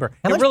House chamber.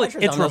 How much pressure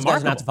is on those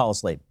guys not to fall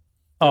asleep?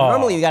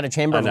 Normally, you got a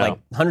chamber of like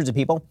hundreds of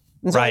people.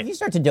 And so Right. if you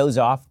start to doze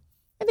off,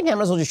 I think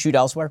cameras will just shoot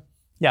elsewhere.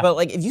 Yeah. But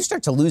like if you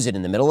start to lose it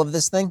in the middle of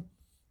this thing,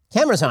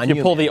 cameras on you.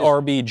 You pull the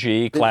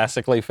RBG,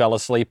 classically fell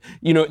asleep.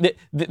 You know,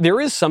 there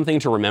is something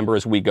to remember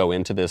as we go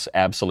into this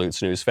absolute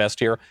snooze fest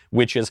here,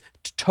 which is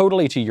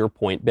totally to your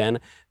point, Ben,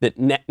 that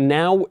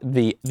now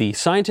the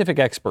scientific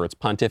experts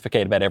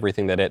pontificate about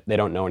everything that they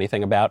don't know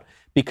anything about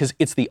because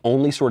it's the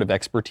only sort of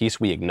expertise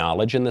we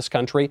acknowledge in this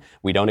country.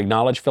 We don't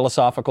acknowledge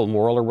philosophical,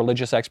 moral, or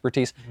religious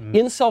expertise.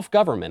 In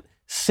self-government,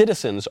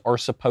 citizens are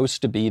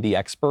supposed to be the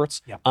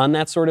experts on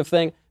that sort of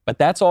thing. But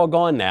that's all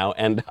gone now,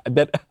 and I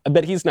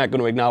bet he's not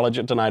going to acknowledge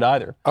it tonight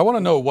either. I want to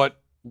know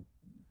what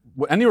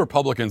any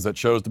Republicans that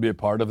chose to be a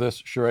part of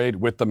this charade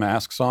with the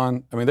masks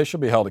on. I mean, they should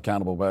be held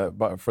accountable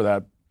for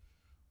that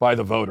by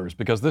the voters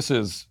because this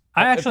is.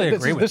 I actually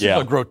agree with this. This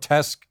is a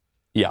grotesque.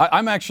 Yeah,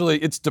 I'm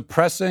actually. It's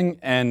depressing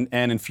and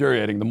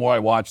infuriating the more I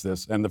watch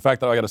this, and the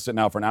fact that I got to sit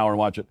now for an hour and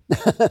watch it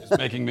is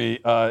making me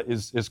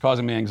is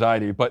causing me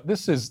anxiety. But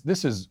this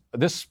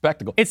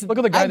spectacle. Look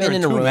at the guy there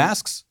in two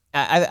masks.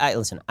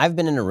 Listen, I've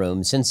been in a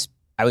room since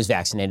I was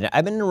vaccinated.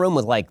 I've been in a room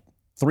with like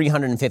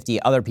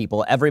 350 other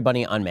people,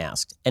 everybody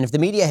unmasked. And if the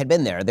media had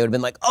been there, they would have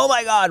been like, oh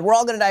my God, we're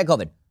all going to die of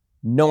COVID.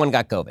 No one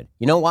got COVID.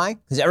 You know why?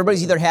 Because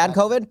everybody's either had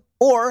COVID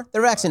or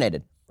they're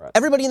vaccinated. Right.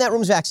 Everybody in that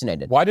room is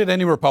vaccinated. Why did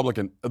every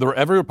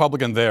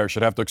Republican there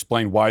should have to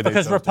explain why they?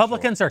 Because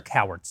Republicans are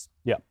cowards.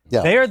 Yeah.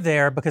 They are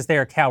there because they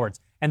are cowards.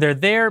 And they're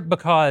there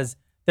because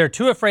they're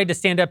too afraid to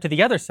stand up to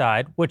the other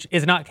side, which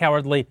is not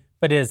cowardly,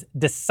 but is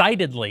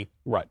decidedly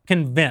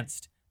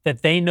convinced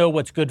that they know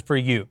what's good for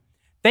you.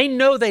 They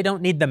know they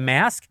don't need the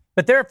mask,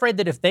 but they're afraid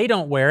that if they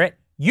don't wear it,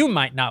 you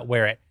might not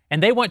wear it.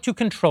 And they want to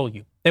control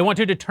you. They want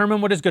to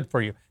determine what is good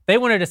for you. They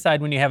want to decide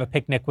when you have a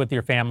picnic with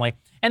your family.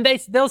 And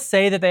they'll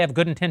say that they have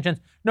good intentions.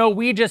 No,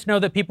 we just know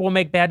that people will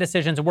make bad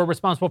decisions and we're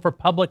responsible for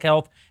public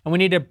health and we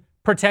need to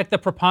protect the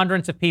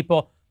preponderance of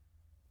people.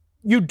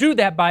 You do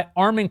that by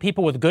arming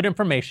people with good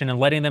information and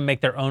letting them make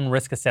their own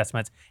risk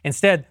assessments.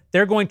 Instead,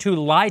 they're going to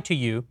lie to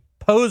you,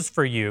 pose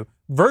for you,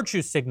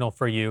 virtue signal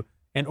for you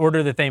in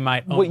order that they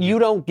might own What you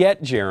don't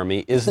get,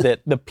 Jeremy, is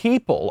that the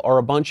people are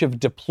a bunch of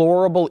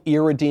deplorable,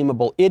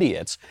 irredeemable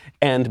idiots,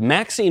 and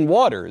Maxine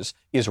Waters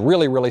is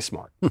really, really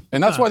smart.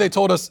 And that's why they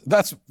told us,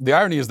 the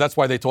irony is that's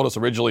why they told us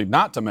originally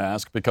not to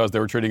mask, because they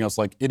were treating us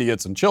like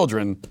idiots and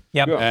children.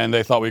 Yep. And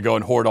they thought we'd go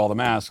and hoard all the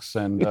masks.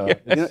 And I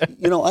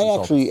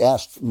actually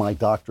asked my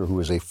doctor, who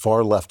is a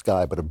far left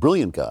guy, but a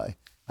brilliant guy,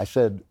 I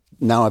said,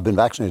 now I've been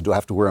vaccinated, do I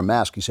have to wear a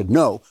mask? He said,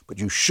 no, but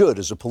you should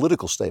as a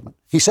political statement.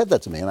 He said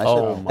that to me, and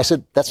I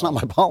said, that's not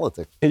my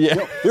politics. Yeah. You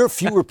know, there are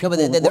fewer people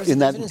in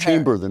that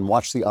chamber than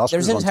watch the Oscars.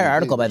 There's an entire on TV.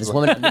 article by this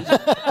woman.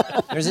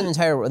 There's an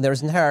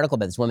entire article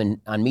by this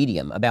woman on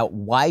Medium about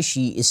why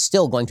she is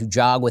still going to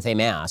jog with a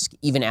mask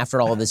even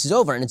after all of this is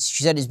over. And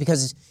she said it's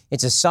because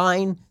it's a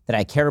sign that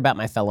I care about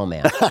my fellow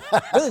man.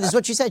 Really, this is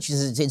what she said. She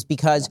says it's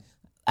because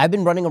I've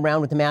been running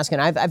around with the mask,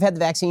 and I've had the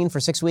vaccine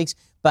for 6 weeks,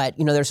 but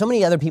there's so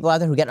many other people out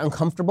there who get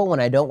uncomfortable when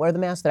I don't wear the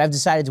mask that I've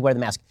decided to wear the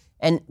mask.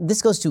 And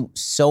this goes to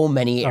so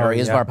many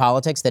areas of our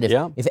politics that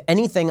if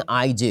anything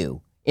I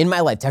do in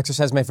my life to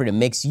exercise my freedom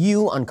makes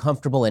you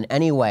uncomfortable in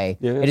any way,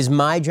 it is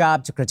my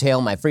job to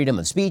curtail my freedom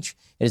of speech.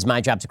 It is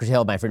my job to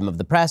curtail my freedom of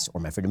the press, or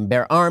my freedom to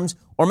bear arms,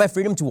 or my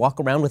freedom to walk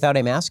around without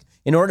a mask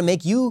in order to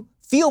make you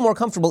feel more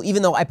comfortable,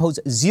 even though I pose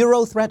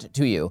zero threat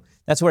to you.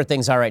 That's where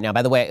things are right now.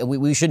 By the way,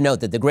 we should note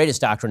that the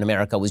greatest doctor in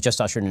America was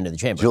just ushered into the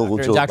chamber.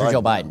 Dr.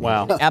 Joe Biden.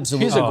 Wow.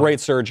 Absolutely. She's a great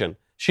surgeon.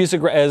 She's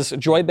as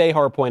Joy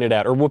Behar pointed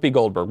out, or Whoopi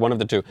Goldberg, one of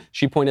the two,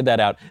 she pointed that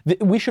out.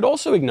 We should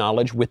also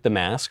acknowledge with the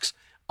masks,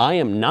 I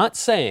am not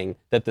saying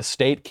that the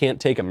state can't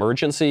take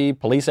emergency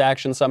police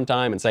action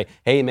sometime and say,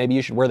 hey, maybe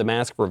you should wear the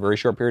mask for a very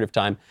short period of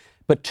time.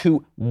 But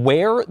to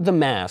wear the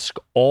mask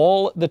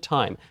all the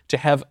time, to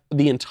have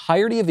the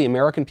entirety of the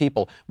American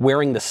people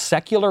wearing the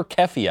secular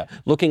keffiyeh,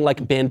 looking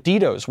like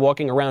banditos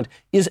walking around,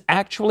 is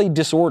actually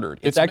disordered.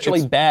 It's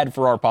actually bad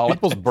for our politics.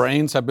 People's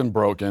brains have been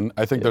broken.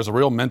 I think there's a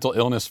real mental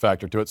illness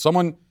factor to it.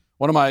 One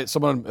of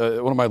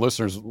my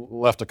listeners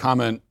left a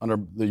comment under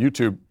the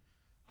YouTube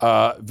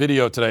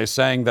video today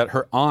saying that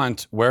her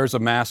aunt wears a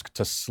mask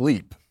to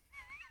sleep,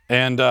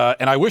 and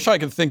I wish I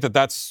could think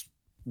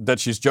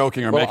that she's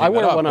joking or making that up. I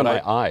wear one on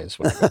my eyes.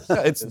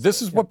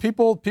 This is what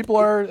people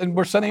are, and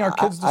we're sending our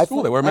kids to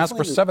school. They wear masks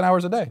for 7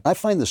 hours a day. I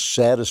find the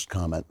saddest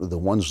comment, the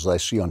ones that I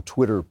see on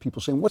Twitter,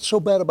 people saying, what's so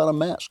bad about a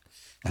mask?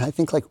 And I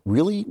think, like,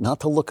 really? Not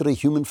to look at a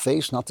human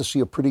face, not to see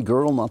a pretty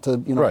girl, not to,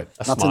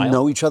 not to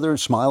know each other and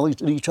smile at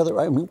each other?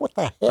 I mean, what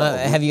the hell?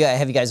 Have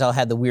you guys all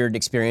had the weird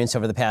experience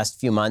over the past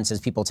few months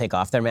as people take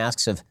off their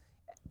masks of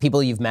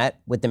people you've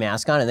met with the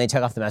mask on, and they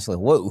take off the mask like,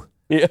 whoa.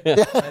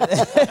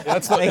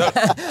 That's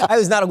the, I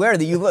was not aware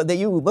that you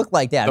look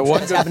like that.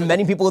 It's happened to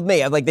many people with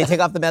me. I'm like, they take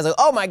off the mask, like,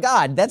 oh my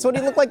God, that's what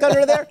he looked like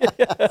under there?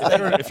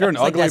 if you're an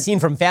Like ugly that scene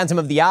from Phantom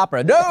of the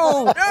Opera.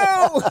 No!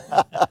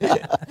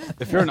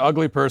 if you're an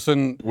ugly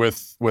person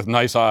with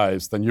nice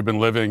eyes, then you've been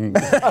living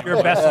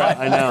Your best life.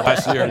 I know.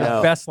 last year.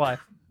 Your best life.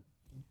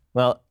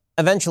 Well,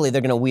 eventually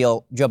they're going to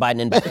wheel Joe Biden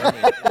into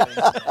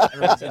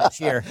everybody's going to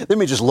cheer. They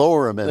may just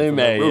lower him in. They from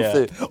may, the roof. yeah.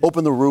 They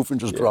open the roof and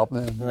just drop him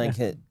in. Like,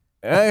 here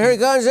he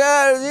comes.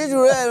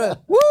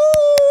 Woo!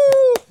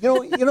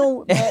 You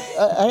know, Matt,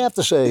 I have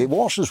to say,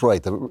 Walsh is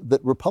right. That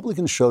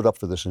Republicans showed up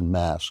for this in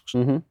masks.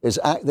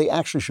 They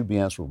actually should be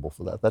answerable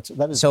for that.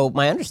 That is. So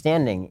my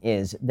understanding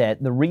is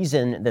that the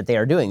reason that they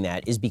are doing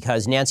that is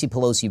because Nancy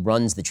Pelosi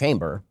runs the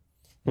chamber,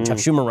 and Chuck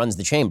Schumer runs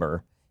the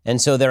chamber, and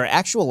so there are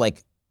actual,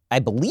 I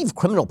believe,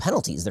 criminal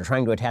penalties they're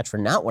trying to attach for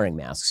not wearing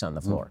masks on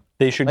the floor.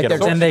 They should Like get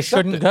they're- And they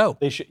shouldn't go.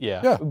 They should,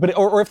 yeah. But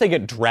or if they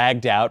get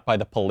dragged out by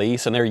the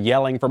police and they're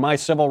yelling for my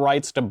civil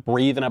rights to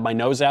breathe and have my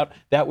nose out,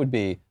 that would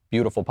be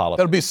beautiful politics.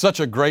 That would be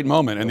such a great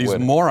moment, and these would.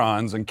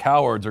 morons and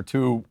cowards are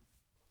too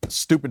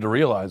stupid to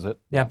realize it.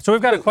 Yeah. So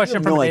we've got a question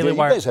have from no Daily idea.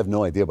 Wire. You guys have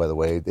no idea, by the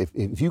way.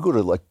 If you go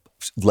to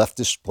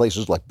leftist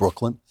places like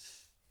Brooklyn,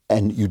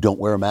 and you don't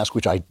wear a mask,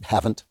 which I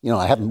haven't.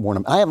 I haven't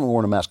worn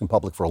a mask in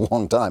public for a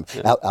long time,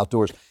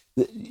 outdoors.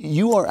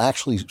 You are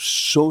actually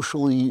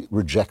socially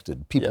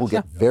rejected. People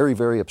get very,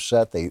 very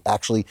upset. They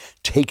actually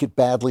take it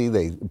badly.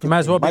 You might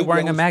as well be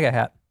wearing a MAGA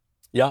hat.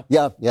 Yeah.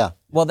 Yeah.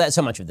 Well,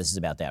 so much of this is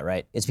about that,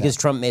 right? It's because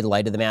Trump made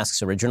light of the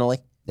masks originally,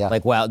 Yeah.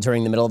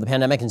 during the middle of the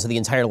pandemic, and so the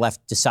entire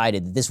left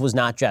decided that this was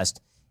not just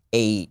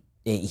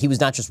he was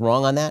not just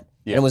wrong on that,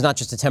 and it was not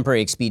just a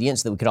temporary expedient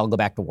so that we could all go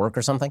back to work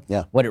or something.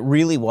 Yeah. What it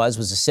really was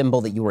a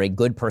symbol that you were a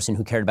good person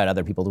who cared about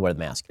other people to wear the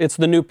mask. It's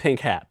the new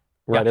pink hat,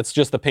 right? It's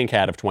just the pink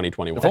hat of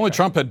 2021. If only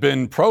Trump had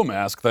been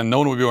pro-mask, then no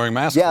one would be wearing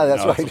masks. Yeah,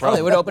 that's now. right. Well,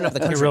 they would open up the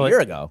country a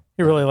year ago.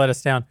 He really let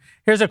us down.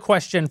 Here's a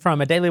question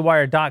from a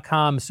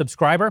DailyWire.com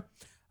subscriber.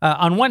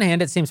 On one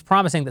hand, it seems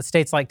promising that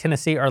states like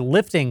Tennessee are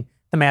lifting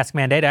the mask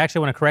mandate. I actually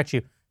want to correct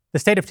you. The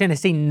state of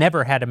Tennessee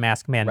never had a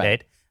mask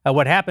mandate.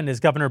 What happened is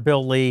Governor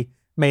Bill Lee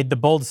made the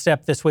bold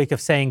step this week of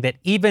saying that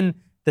even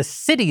the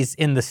cities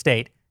in the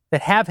state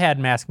that have had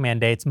mask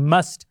mandates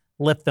must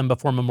lift them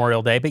before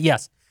Memorial Day. But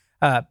yes,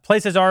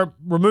 places are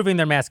removing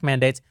their mask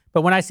mandates.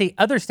 But when I see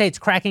other states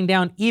cracking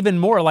down even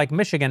more, like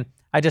Michigan,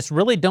 I just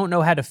really don't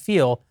know how to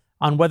feel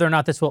on whether or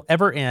not this will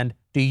ever end.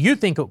 Do you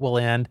think it will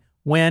end?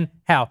 When?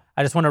 How?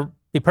 I just want to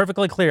be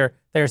perfectly clear.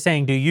 They're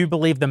saying, do you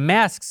believe the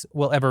masks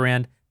will ever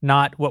end?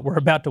 Not what we're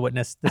about to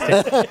witness. The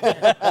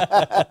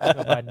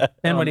state.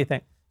 Ben, what do you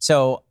think?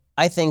 So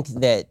I think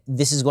that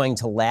this is going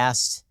to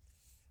last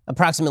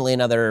approximately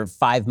another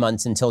 5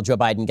 months until Joe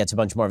Biden gets a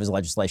bunch more of his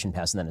legislation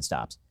passed, and then it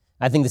stops.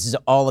 I think this is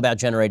all about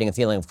generating a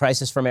feeling of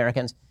crisis for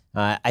Americans.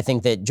 I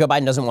think that Joe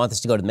Biden doesn't want this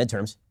to go to the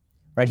midterms,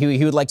 right?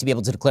 He would like to be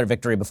able to declare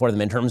victory before the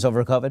midterms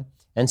over COVID.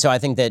 And so I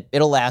think that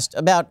it'll last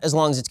about as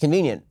long as it's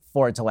convenient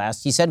for it to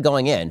last. He said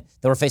going in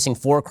that we're facing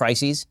 4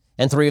 crises,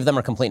 and 3 of them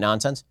are complete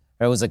nonsense.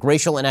 It was like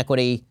racial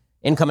inequity,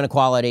 income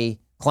inequality,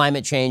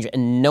 climate change,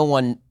 and no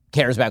one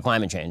cares about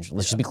climate change.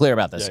 Let's just be clear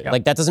about this.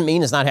 Like, that doesn't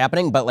mean it's not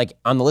happening, but like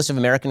on the list of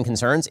American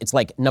concerns, it's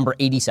like number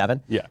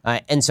 87.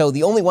 And so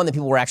the only one that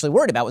people were actually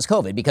worried about was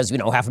COVID because,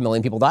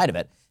 500,000 people died of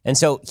it. And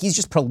so he's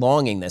just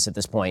prolonging this at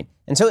this point.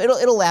 And so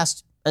it'll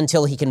last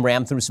until he can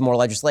ram through some more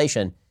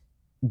legislation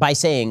by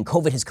saying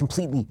COVID has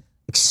completely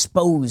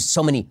exposed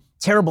so many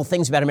terrible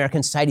things about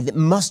American society that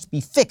must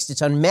be fixed.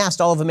 It's unmasked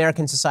all of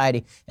American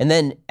society. And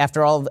then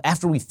after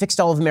we fixed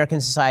all of American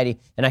society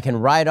and I can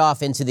ride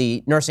off into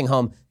the nursing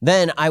home,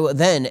 then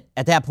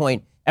at that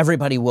point,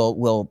 everybody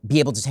will be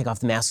able to take off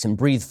the masks and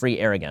breathe free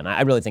air again.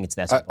 I really think it's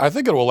that simple. I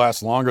think it will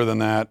last longer than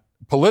that.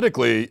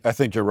 Politically, I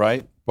think you're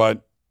right.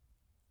 But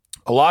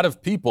a lot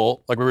of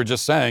people, like we were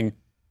just saying,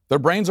 their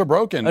brains are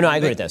broken. Oh, no, I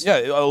agree with this. Yeah,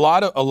 a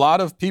lot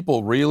of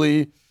people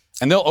really,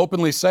 and they'll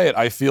openly say it,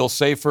 I feel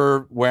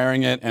safer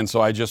wearing it, and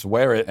so I just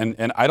wear it.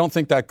 And I don't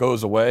think that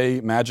goes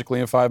away magically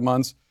in 5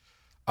 months.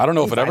 I don't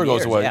know if it ever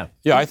goes away.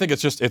 Yeah. I think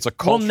it's a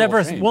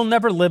cultural change. We'll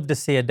never live to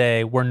see a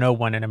day where no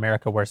one in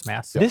America wears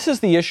masks. This is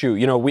the issue.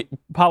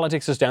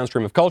 Politics is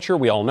downstream of culture.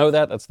 We all know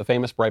that. That's the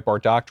famous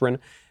Breitbart doctrine.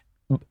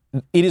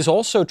 It is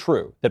also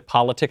true that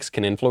politics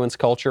can influence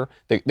culture.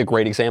 The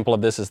great example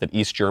of this is that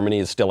East Germany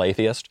is still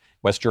atheist.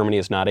 West Germany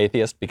is not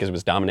atheist because it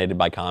was dominated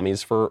by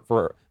commies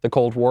for the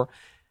Cold War.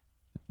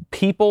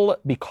 People,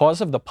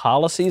 because of the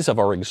policies of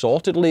our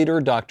exalted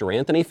leader, Dr.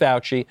 Anthony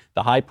Fauci,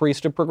 the high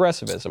priest of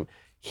progressivism,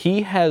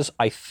 he has,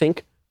 I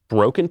think,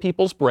 broken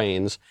people's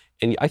brains.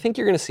 And I think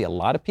you're going to see a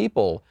lot of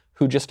people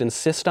who just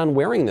insist on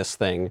wearing this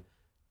thing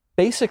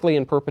basically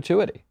in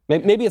perpetuity.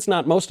 Maybe it's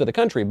not most of the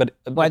country, but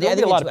Well, I there'll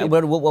be think a lot of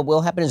people. what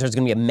will happen is there's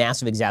going to be a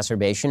massive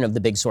exacerbation of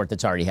the big sort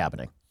that's already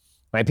happening.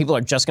 Right? People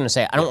are just going to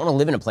say, I don't want to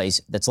live in a place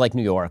that's like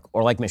New York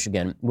or like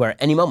Michigan, where at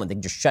any moment they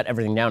can just shut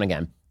everything down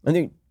again.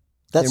 And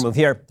They're going to move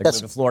here. They're going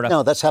to move to Florida.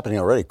 No, that's happening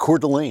already. Coeur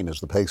d'Alene is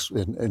the place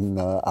in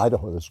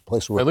Idaho. There's a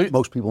place where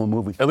most people are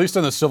moving. At least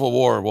in the Civil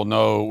War, we'll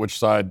know which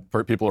side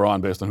people are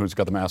on based on who's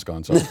got the mask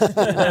on. So.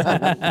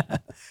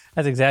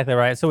 That's exactly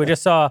right. So we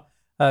just saw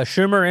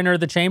Schumer enter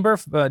the chamber,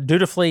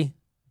 dutifully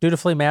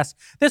masked.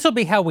 This will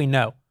be how we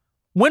know.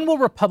 When will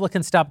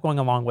Republicans stop going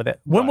along with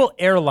it? When will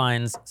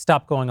airlines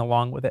stop going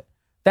along with it?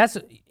 That's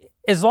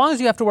as long as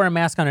you have to wear a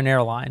mask on an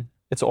airline.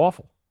 It's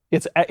awful.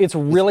 It's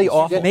really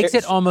awful. It makes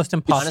it almost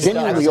impossible.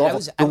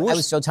 Honestly, I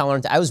was so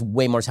tolerant. I was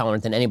way more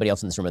tolerant than anybody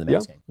else in this room of the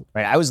mask game.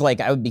 Right? I was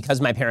like,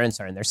 because my parents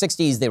are in their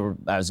 60s,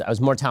 I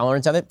was more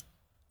tolerant of it.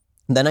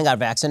 Then I got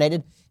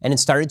vaccinated, and it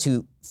started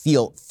to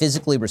feel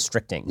physically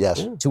restricting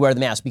to wear the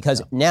mask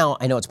because now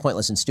I know it's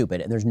pointless and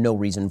stupid, and there's no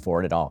reason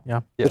for it at all.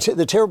 Yeah.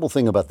 The terrible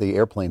thing about the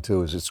airplane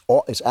too is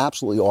it's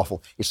absolutely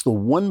awful. It's the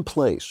one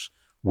place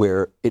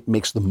where it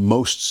makes the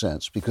most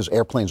sense because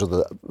airplanes are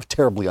the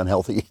terribly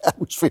unhealthy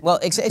atmosphere. Well,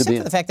 except for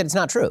the fact that it's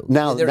not true.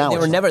 Now they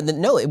were never.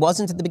 No, it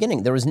wasn't at the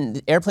beginning.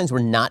 Airplanes were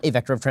not a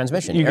vector of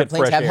transmission.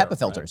 Airplanes have HEPA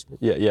filters.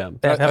 Right? Yeah.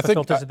 They have HEPA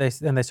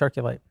filters and they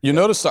circulate. You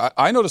notice,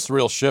 I noticed a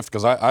real shift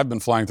because I've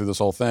been flying through this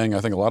whole thing. I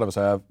think a lot of us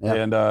have. Yeah.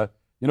 And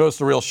you noticed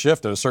a real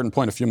shift at a certain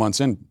point a few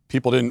months in.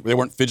 People they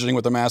weren't fidgeting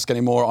with the mask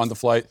anymore on the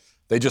flight.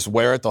 They just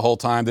wear it the whole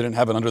time. They didn't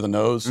have it under the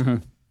nose.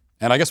 Mm-hmm.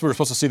 And I guess we were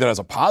supposed to see that as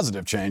a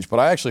positive change, but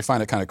I actually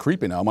find it kind of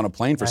creepy now. I'm on a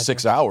plane for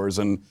 6 hours,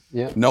 and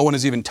no one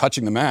is even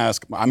touching the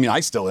mask. I mean,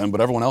 I still am,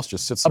 but everyone else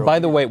just sits there. By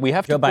the way, we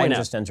have to point out. Joe Biden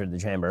just entered the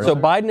chamber. So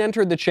Biden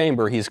entered the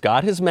chamber. He's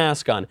got his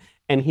mask on,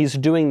 and he's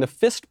doing the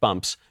fist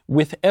bumps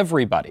with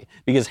everybody.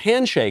 Because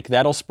handshake,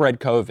 that'll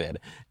spread COVID.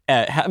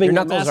 Having your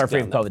knuckles are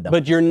free of COVID, though.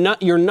 But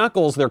your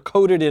knuckles, they're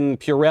coated in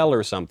Purell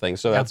or something,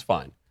 so that's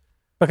fine.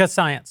 Because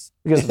science.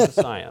 Because of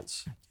the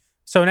science.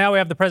 So now we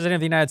have the President of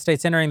the United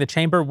States entering the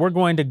chamber. We're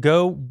going to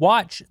go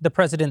watch the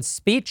President's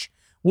speech.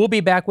 We'll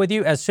be back with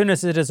you as soon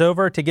as it is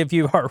over to give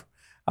you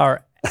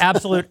our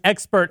absolute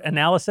expert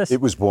analysis.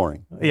 It was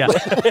boring. Yeah.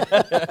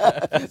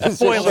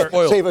 Spoiler.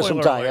 Save us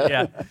some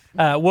time.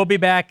 Yeah. We'll be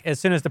back as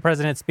soon as the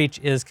President's speech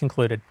is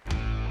concluded.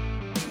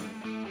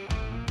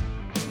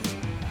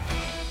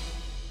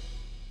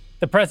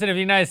 The President of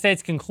the United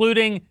States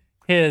concluding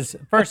his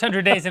first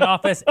 100 days in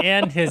office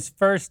and his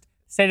first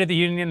State of the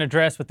Union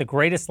address with the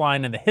greatest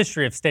line in the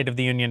history of State of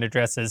the Union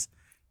addresses.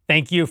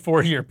 Thank you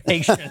for your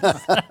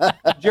patience.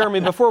 Jeremy,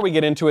 before we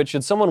get into it,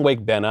 should someone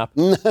wake Ben up?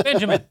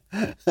 Benjamin.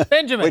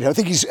 Wait, I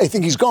think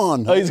he's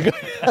gone. Oh, he's good.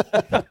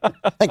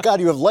 Thank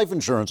God you have life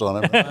insurance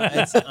on him.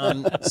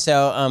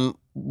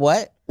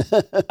 What?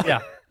 Yeah.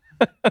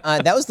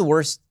 That was the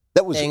worst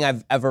thing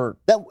I've ever.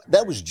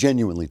 That was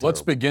genuinely terrible.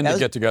 Let's begin to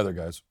get together,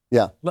 guys.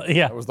 Yeah.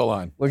 That was the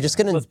line. We're just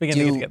going to begin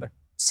to get together.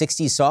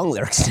 60s song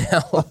lyrics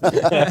now.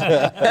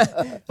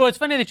 Well, it's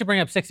funny that you bring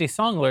up 60s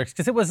song lyrics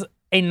because it was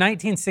a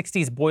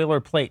 1960s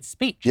boilerplate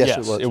speech. Yes,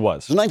 it it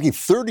was. It was a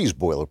 1930s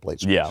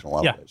boilerplate speech in a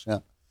lot of ways. Yeah.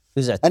 It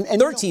was a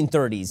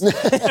 1330s.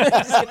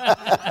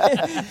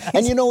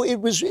 And it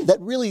was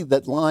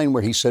that line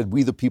where he said,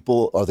 "We the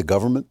people are the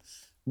government,"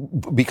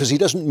 because he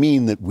doesn't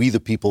mean that we the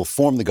people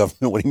form the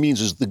government. What he means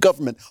is the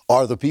government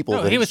are the people.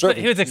 No, he was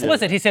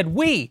explicit. He said,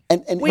 "We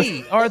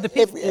are the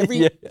people."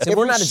 So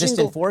we're not a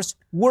distant force.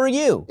 We're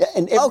you.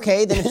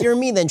 Okay, then if you're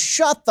me, then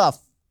shut the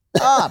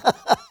up.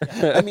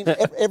 I mean,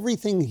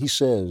 everything he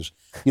says.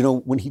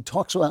 When he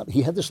talks about,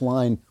 he had this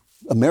line: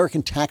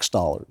 American tax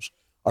dollars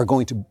are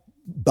going to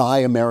buy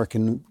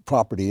American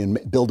property and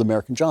build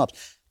American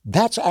jobs.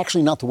 That's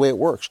actually not the way it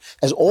works.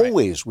 As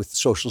always with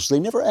socialists, they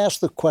never ask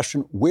the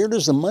question, where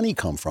does the money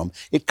come from?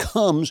 It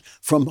comes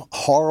from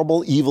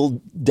horrible, evil,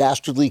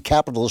 dastardly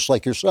capitalists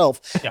like yourself,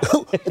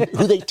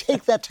 who they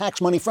take that tax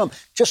money from.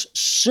 Just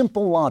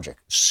simple logic.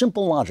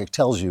 Simple logic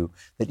tells you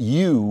that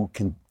you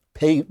can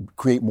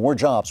create more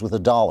jobs with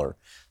 $1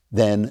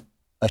 than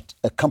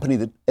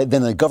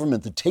a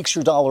government that takes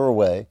your dollar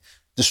away,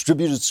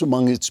 distributes it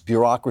among its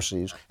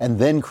bureaucracies, and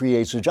then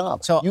creates a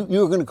job. So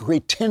you're going to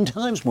create 10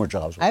 times more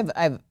jobs. I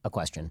have a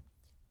question.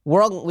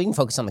 We can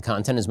focus on the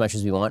content as much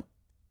as we want.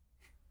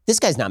 This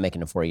guy's not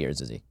making it 4 years,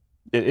 is he?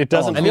 It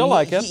doesn't feel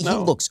like it. He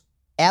looks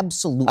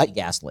absolutely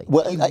ghastly.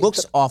 He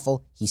looks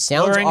awful. He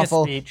sounds slurring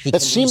awful. his speech.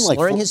 That seemed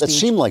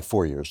like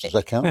 4 years. Does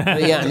that count?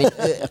 Yeah, I mean,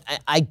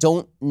 I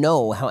don't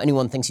know how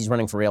anyone thinks he's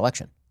running for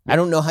re-election. I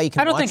don't know how you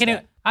can.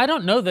 I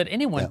don't know that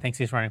anyone thinks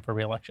he's running for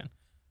re-election.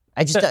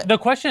 The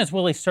question is,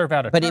 will he serve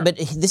out a term? But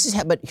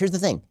here's the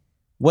thing.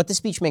 What the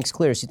speech makes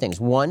clear is two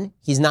things. One,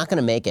 he's not going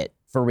to make it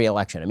for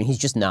re-election. I mean, he's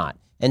just not.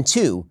 And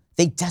two,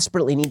 they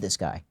desperately need this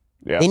guy.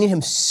 Yeah. They need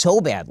him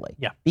so badly.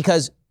 Yeah.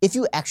 Because if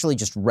you actually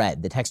just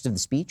read the text of the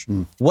speech,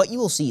 what you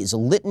will see is a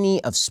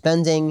litany of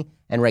spending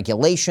and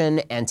regulation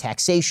and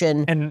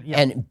taxation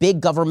and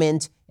big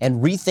government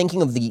and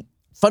rethinking of the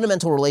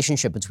fundamental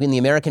relationship between the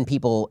American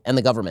people and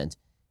the government.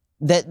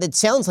 That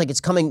sounds like it's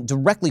coming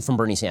directly from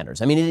Bernie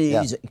Sanders. I mean,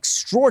 it is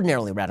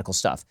extraordinarily radical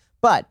stuff.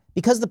 But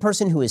because the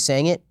person who is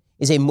saying it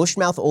is a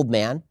mush-mouth old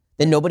man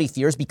that nobody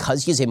fears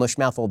because he is a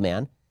mush-mouth old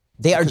man,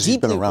 they are deeply... He's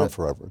been around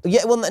forever.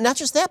 Yeah, well, not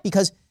just that,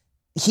 because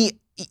he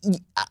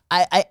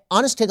I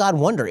honest to God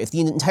wonder if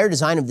the entire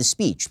design of the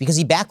speech, because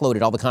he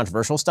backloaded all the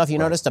controversial stuff you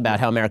noticed about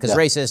how America's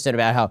racist and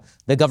about how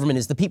the government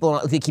is the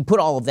people. He put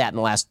all of that in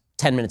the last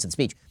 10 minutes of the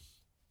speech.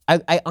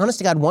 I honest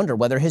to God wonder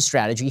whether his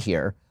strategy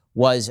here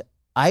was,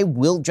 I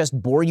will just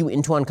bore you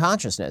into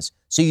unconsciousness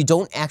so you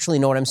don't actually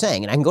know what I'm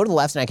saying. And I can go to the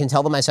left and I can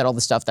tell them I said all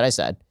the stuff that I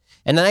said.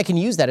 And then I can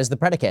use that as the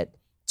predicate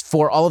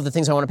for all of the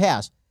things I want to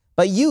pass.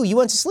 But you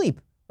went to sleep,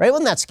 right?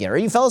 Wasn't that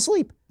scary? You fell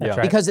asleep. That's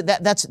right. Because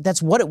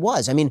that's what it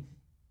was. I mean,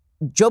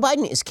 Joe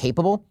Biden is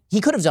capable. He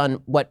could have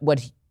done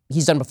what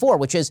he's done before,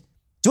 which is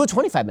do a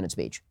 25-minute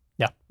speech.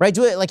 Yeah. Right?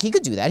 Do it like he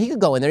could do that. He could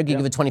go in there, give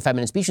a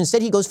 25-minute speech.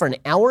 Instead, he goes for an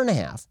hour and a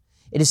half.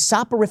 It is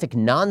soporific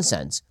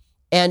nonsense.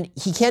 And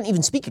he can't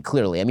even speak it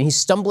clearly. I mean, he's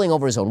stumbling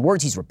over his own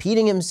words. He's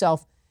repeating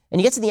himself.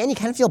 And you get to the end, you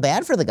kind of feel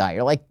bad for the guy.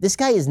 You're like, this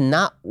guy is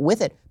not with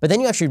it. But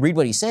then you actually read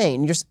what he's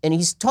saying, and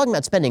he's talking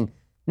about spending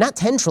not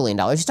 $10 trillion.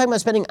 He's talking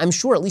about spending, I'm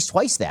sure, at least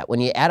twice that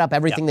when you add up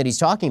everything that he's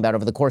talking about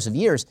over the course of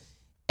years.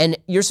 And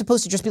you're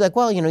supposed to just be like,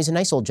 well, he's a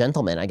nice old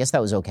gentleman. I guess that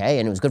was okay,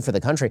 and it was good for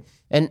the country.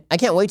 And I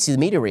can't wait to see the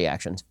media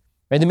reactions.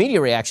 Right? The media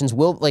reactions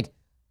will,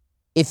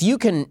 if you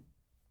can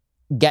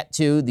get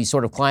to the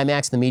sort of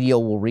climax the media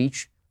will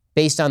reach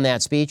based on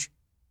that speech,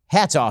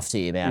 hats off to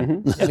you,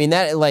 man. I mean,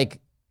 that,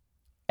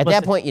 at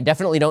that point, you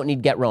definitely don't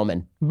need Get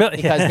Roman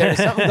because there's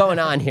something going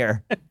on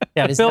here.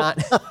 Yeah, it's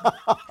not.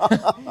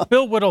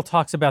 Bill Whittle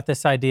talks about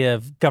this idea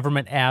of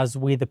government as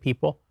we the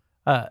people,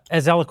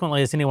 as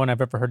eloquently as anyone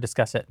I've ever heard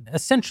discuss it.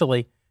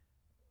 Essentially,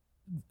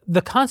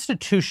 the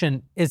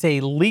Constitution is a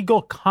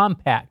legal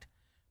compact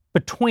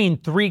between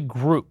three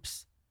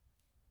groups.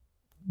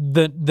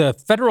 The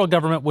federal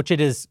government, which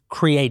it is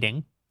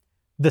creating,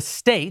 the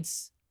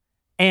states,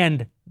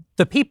 and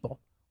the people.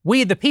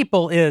 We the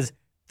people is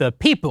the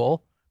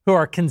people who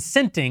are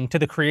consenting to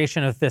the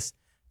creation of this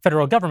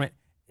federal government.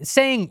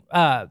 Saying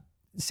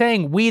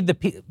we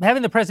the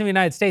having the President of the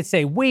United States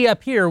say, we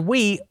up here,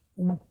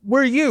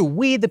 we're you,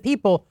 we the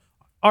people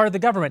are the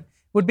government,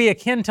 would be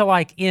akin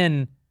to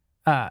in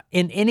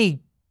any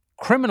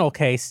criminal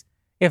case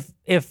if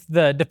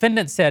the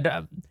defendant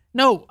said,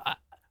 no,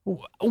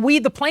 we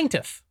the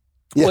plaintiff.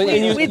 Yeah. Well,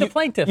 and we the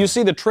plaintiff. You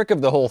see, the trick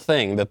of the whole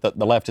thing that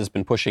the left has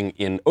been pushing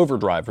in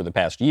overdrive for the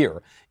past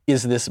year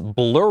is this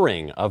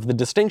blurring of the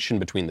distinction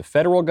between the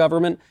federal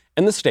government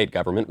and the state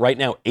government. Right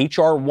now,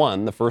 H.R.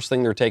 1, the first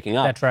thing they're taking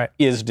up, That's right.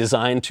 is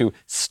designed to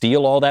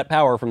steal all that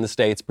power from the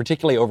states,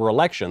 particularly over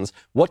elections.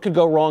 What could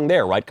go wrong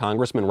there, right?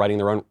 Congressmen writing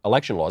their own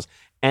election laws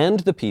and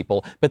the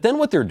people. But then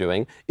what they're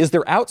doing is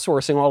they're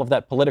outsourcing all of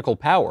that political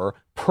power,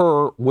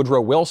 per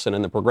Woodrow Wilson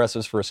and the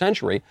progressives for a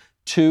century,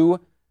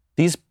 to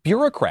these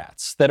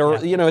bureaucrats that are,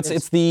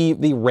 it's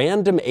the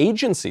random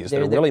agencies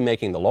that are really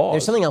making the laws.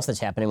 There's something else that's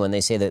happening when they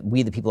say that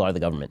we the people are the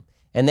government.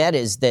 And that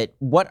is that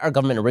what our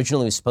government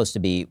originally was supposed to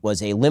be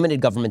was a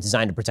limited government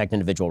designed to protect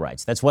individual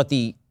rights. That's what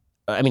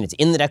it's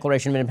in the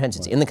Declaration of Independence,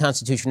 it's in the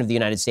Constitution of the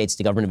United States,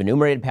 the government of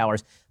enumerated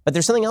powers. But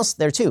there's something else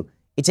there too.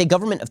 It's a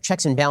government of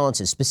checks and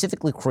balances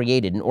specifically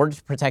created in order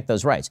to protect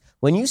those rights.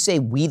 When you say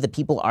we the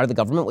people are the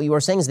government, what you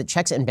are saying is that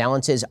checks and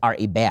balances are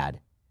a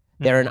bad.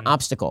 They're an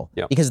obstacle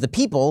because the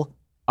people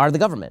are the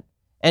government.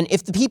 And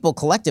if the people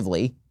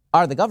collectively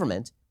are the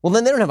government, well,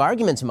 then they don't have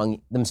arguments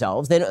among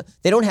themselves. They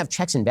don't have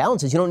checks and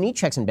balances. You don't need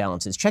checks and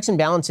balances. Checks and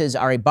balances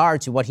are a bar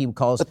to what he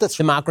calls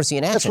democracy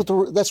in action.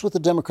 That's what the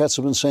Democrats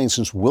have been saying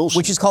since Wilson.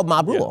 Which is called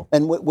mob rule.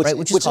 And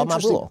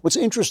what's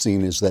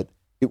interesting is that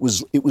it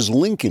was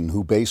Lincoln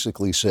who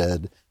basically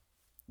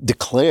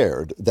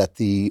declared that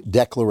the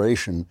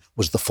Declaration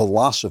was the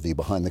philosophy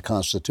behind the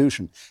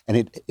Constitution.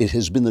 And it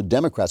has been the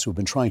Democrats who have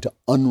been trying to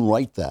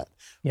unwrite that.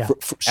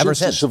 Ever since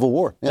the Civil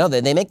War. No,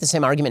 they make the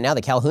same argument now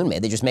that Calhoun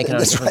made. They just make it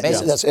on a different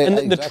basis.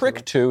 The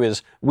trick, too,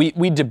 is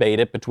we debate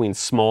it between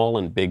small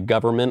and big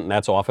government, and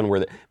that's often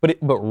where but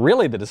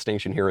really the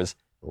distinction here is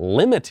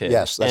limited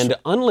and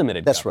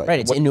unlimited That's government. Right.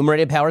 It's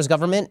enumerated powers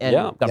government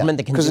and government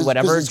that can do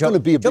whatever. Joe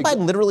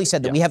Biden literally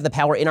said that we have the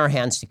power in our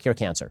hands to cure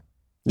cancer.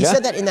 He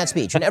said that in that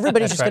speech. And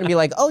everybody's just going to be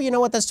like, oh, you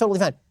know what? That's totally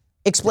fine.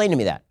 Explain to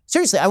me that.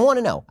 Seriously, I want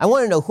to know. I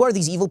want to know who are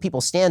these evil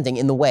people standing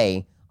in the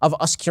way of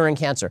us curing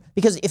cancer.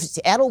 Because if it's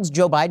adult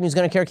Joe Biden who's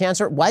going to cure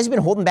cancer, why has he been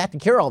holding back to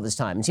cure all this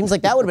time? It seems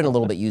like that would have been a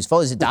little bit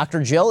useful. Is it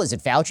Dr. Jill? Is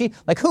it Fauci?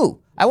 Like who?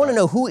 I want to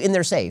know who in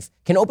their safe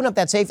can open up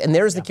that safe and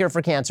there's the cure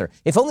for cancer.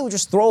 If only we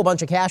just throw a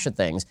bunch of cash at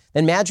things,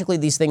 then magically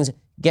these things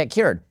get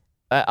cured.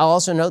 I'll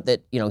also note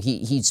that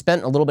he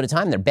spent a little bit of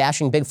time there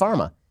bashing Big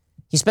Pharma.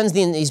 He spends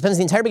the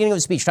entire beginning of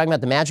his speech talking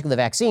about the magic of the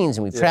vaccines,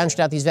 and we've tranched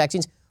out these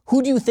vaccines.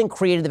 Who do you think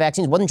created the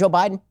vaccines? Wasn't Joe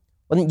Biden?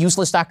 Wasn't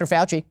useless Dr.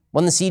 Fauci?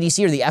 Wasn't the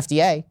CDC or the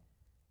FDA?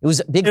 It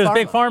was Big Pharma.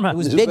 Big Pharma. It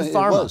was Big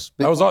Pharma.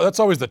 That's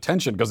always the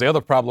tension, because the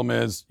other problem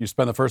is you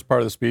spend the first part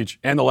of the speech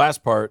and the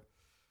last part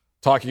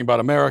talking about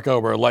America,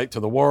 we're a light to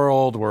the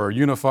world, we're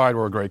unified,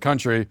 we're a great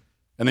country,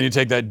 and then you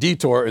take that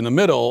detour in the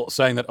middle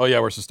saying that, oh yeah,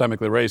 we're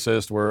systemically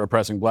racist, we're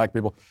oppressing black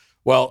people.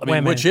 Well, I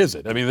mean, which is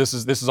it? I mean, this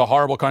is a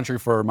horrible country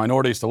for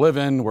minorities to live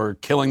in. We're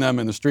killing them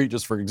in the street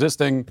just for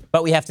existing.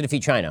 But we have to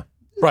defeat China.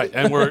 Right,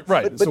 and we're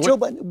right. But Joe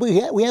Biden,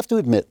 we have to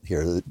admit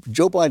here that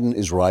Joe Biden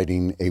is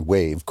riding a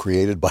wave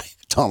created by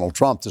Donald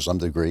Trump to some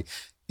degree.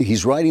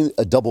 He's riding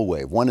a double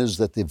wave. One is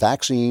that the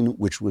vaccine,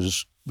 which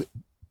was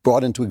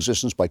brought into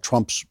existence by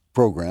Trump's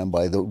program,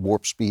 by the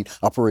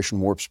Operation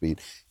Warp Speed,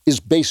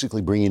 is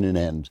basically bringing an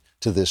end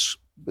to this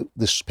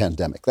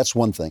pandemic. That's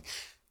one thing.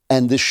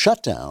 And this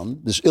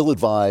shutdown, this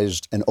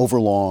ill-advised and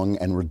overlong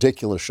and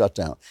ridiculous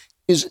shutdown,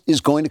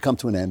 is going to come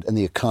to an end, and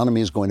the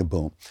economy is going to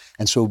boom.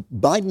 And so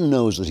Biden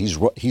knows that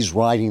he's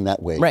riding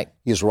that wave. Right.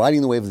 He is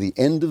riding the wave of the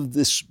end of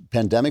this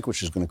pandemic,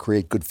 which is going to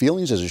create good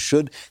feelings, as it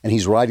should, and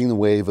he's riding the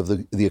wave of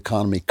the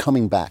economy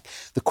coming back.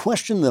 The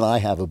question that I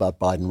have about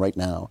Biden right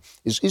now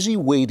is he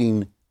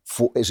waiting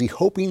for, is he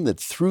hoping that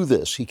through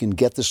this he can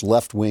get this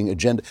left-wing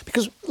agenda?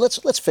 Because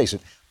let's face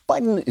it,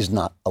 Biden is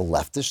not a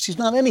leftist. He's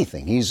not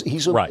anything. He's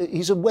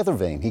a weather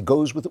vane. He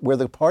goes with where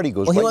the party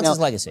goes. Well, he wants his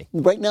legacy.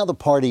 Right now, the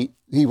party,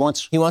 he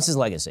wants his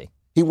legacy.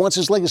 He wants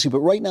his legacy. But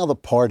right now, the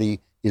party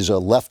is a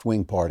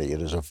left-wing party.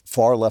 It is a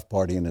far-left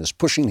party, and it is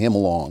pushing him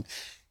along.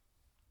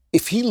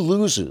 If he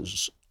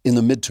loses in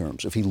the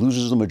midterms, if he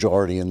loses the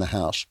majority in the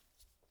House,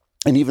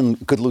 and even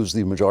could lose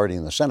the majority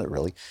in the Senate,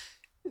 really,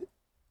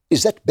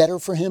 is that better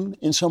for him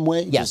in some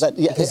way? Yes,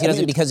 because he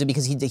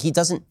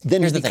doesn't.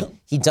 Here's the thing: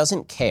 he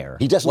doesn't care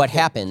what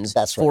happens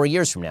 4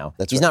 years from now.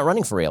 He's not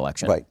running for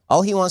re-election. Right.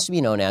 All he wants to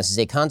be known as is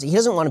he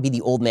doesn't want to be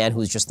the old man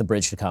who's just the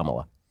bridge to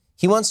Kamala.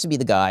 He wants to be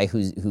the guy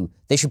who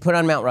they should put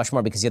on Mount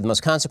Rushmore because he had the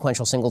most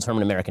consequential single term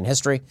in American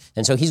history,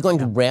 and so he's going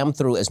to ram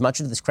through as much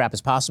of this crap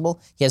as possible.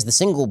 He has the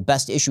single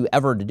best issue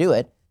ever to do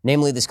it,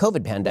 namely this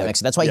COVID pandemic. Right.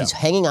 So that's why he's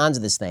hanging on to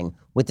this thing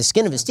with the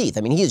skin of his teeth.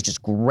 I mean, he is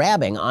just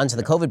grabbing onto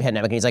the COVID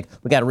pandemic, and he's like,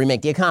 we got to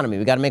remake the economy.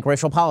 We got to make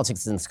racial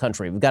politics in this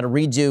country. We've got to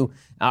redo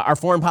our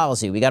foreign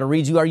policy. We got to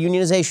redo our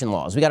unionization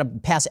laws. We got to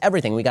pass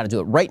everything. We got to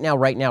do it right now,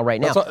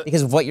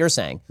 because of what you're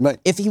saying. Right.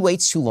 If he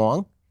waits too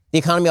long, the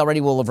economy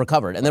already will have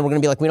recovered, and then we're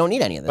going to be like, we don't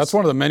need any of this. That's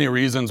one of the many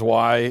reasons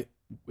why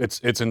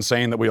it's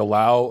insane that we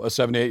allow a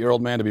 78-year-old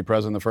man to be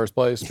president in the first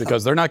place,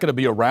 because they're not going to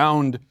be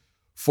around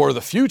for the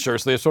future,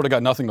 so they've sort of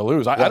got nothing to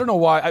lose. I don't know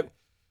why.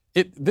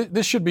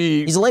 This should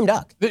be... He's a lame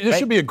duck. There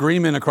should be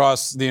agreement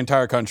across the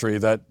entire country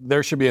that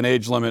there should be an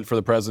age limit for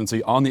the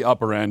presidency on the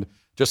upper end,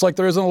 just like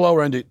there is on the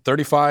lower end.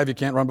 35, you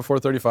can't run before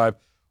 35.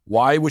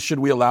 Why should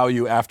we allow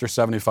you after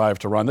 75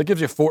 to run? That gives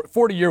you a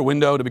 40-year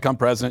window to become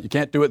president. You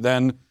can't do it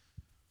then.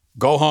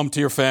 Go home to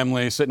your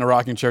family, sit in a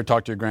rocking chair,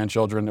 talk to your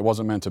grandchildren. It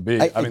wasn't meant to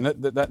be.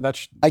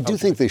 I do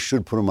think they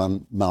should put him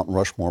on Mount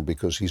Rushmore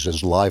because he's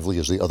as lively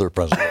as the other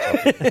presidents.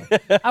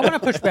 I want to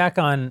push back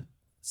on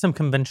some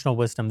conventional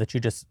wisdom that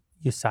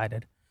you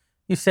cited.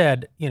 You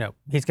said,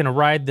 he's going to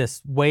ride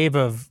this wave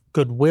of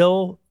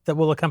goodwill that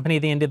will accompany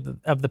the end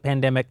of the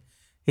pandemic.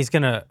 He's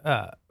going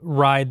to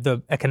ride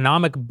the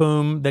economic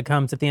boom that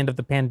comes at the end of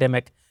the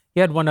pandemic.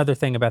 You had one other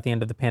thing about the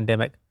end of the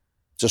pandemic.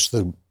 Just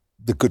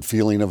the good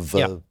feeling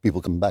of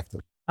people coming back to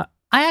it.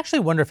 I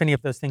actually wonder if any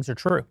of those things are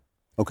true.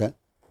 Okay.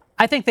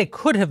 I think they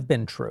could have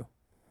been true.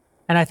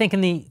 And I think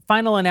in the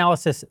final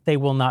analysis, they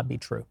will not be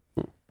true.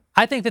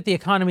 I think that the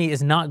economy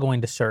is not going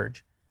to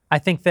surge. I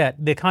think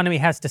that the economy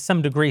has to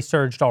some degree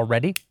surged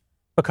already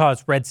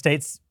because red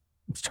states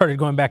started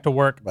going back to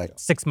work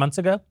 6 months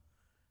ago.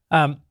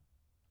 But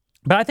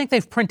I think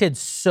they've printed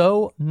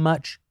so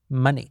much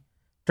money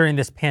during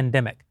this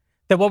pandemic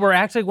that what we're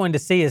actually going to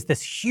see is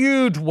this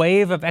huge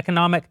wave of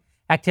economic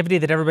activity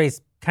that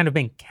everybody's kind of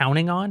been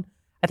counting on.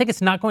 I think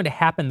it's not going to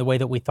happen the way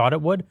that we thought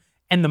it would.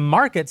 And the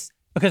markets,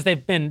 because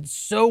they've been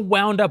so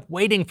wound up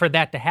waiting for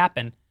that to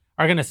happen,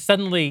 are going to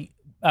suddenly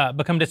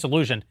become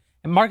disillusioned.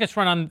 And markets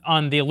run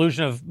on the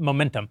illusion of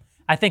momentum.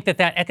 I think that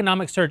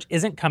economic surge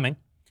isn't coming.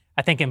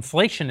 I think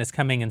inflation is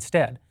coming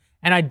instead.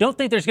 And I don't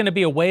think there's going to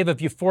be a wave of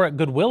euphoric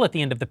goodwill at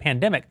the end of the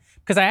pandemic,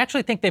 because I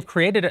actually think they've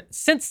created it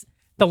since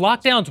the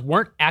lockdowns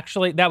weren't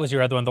actually, that was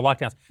your other one, the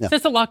lockdowns. Yeah.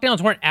 Since the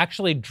lockdowns weren't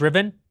actually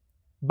driven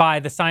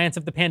by the science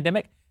of the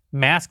pandemic,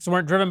 masks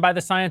weren't driven by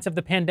the science of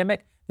the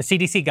pandemic, the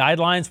CDC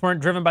guidelines weren't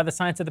driven by the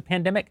science of the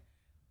pandemic,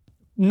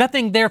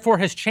 nothing therefore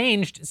has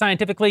changed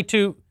scientifically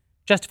to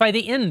justify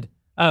the end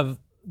of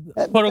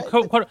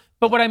quote.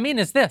 But what I mean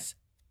is this.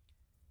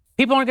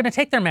 People aren't going to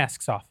take their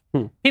masks off.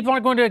 People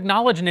aren't going to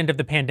acknowledge an end of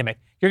the pandemic.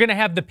 You're going to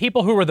have the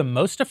people who were the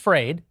most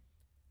afraid,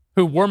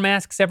 who wore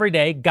masks every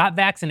day, got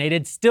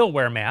vaccinated, still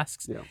wear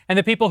masks. Yeah. And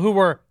the people who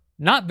were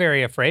not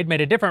very afraid, made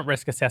a different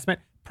risk assessment,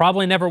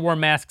 probably never wore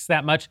masks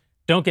that much,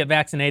 don't get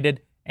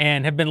vaccinated,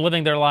 and have been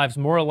living their lives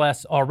more or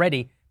less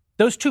already.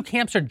 Those two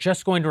camps are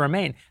just going to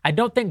remain. I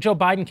don't think Joe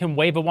Biden can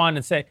wave a wand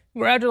and say,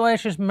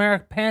 congratulations,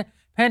 America,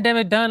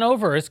 pandemic done,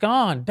 over, it's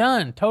gone,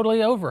 done,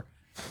 totally over.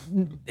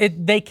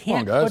 They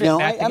can't put it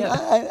back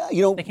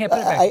together. They can't put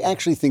it back together.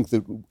 Actually think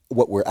that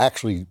what we're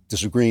actually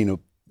disagreeing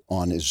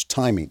on is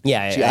timing.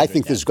 Yeah, I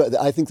think there's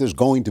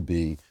going to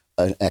be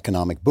an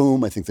economic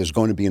boom. I think there's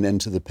going to be an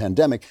end to the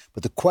pandemic.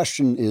 But the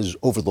question is,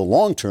 over the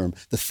long term,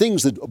 the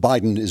things that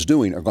Biden is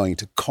doing are going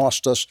to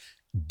cost us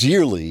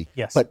dearly,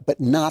 but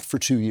not for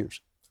 2 years.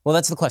 Well,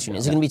 that's the question.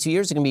 Is it going to be 2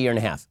 years? Or is it going to be a year and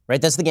a half? Right?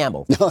 That's the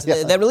gamble.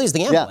 That really is the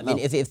gamble. Yeah, I mean,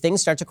 if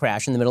things start to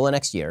crash in the middle of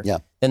next year, Yeah.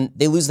 then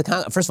they lose the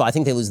First of all, I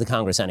think they lose the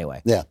Congress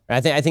anyway. Yeah.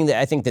 I think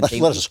that they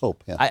Let us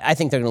hope. Yeah. I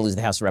think they're going to lose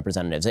the House of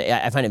Representatives.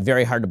 I find it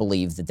very hard to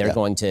believe that they're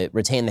going to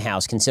retain the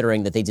House,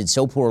 considering that they did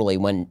so poorly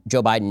when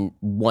Joe Biden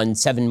won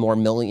 7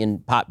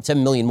 million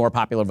more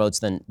popular votes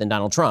than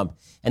Donald Trump,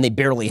 and they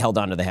barely held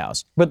on to the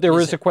House. But there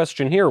is a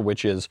question here,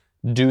 which is,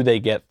 do they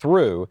get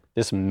through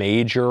this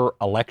major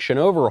election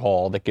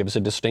overhaul that gives a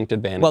distinct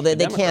advantage? Well, to they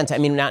Democrats? can't. I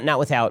mean, not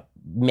without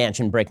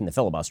Manchin breaking the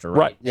filibuster, right?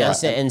 Right. Yeah.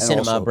 And Sinema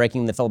also-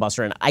 breaking the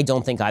filibuster, and I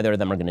don't think either of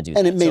them are going to do that.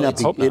 And it may So not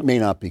it's- be. It may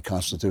not be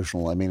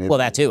constitutional. I mean, Well,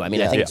 that too. I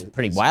mean, I think Yeah. it's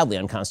pretty wildly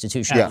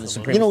unconstitutional in the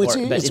Supreme You know,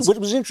 Court. But what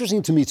was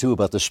interesting to me, too,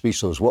 about the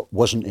speech, though, is what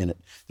wasn't in it.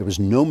 There was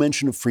no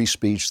mention of free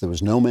speech. There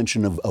was no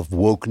mention of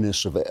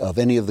wokeness, of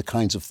any of the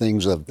kinds of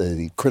things, of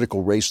the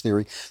critical race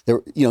theory.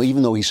 There,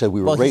 even though he said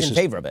we were Well, racist. he's in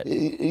favor of it.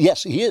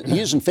 Yes, he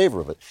is in favor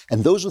of it.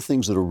 And those are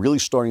things that are really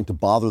starting to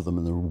bother them.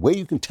 And the way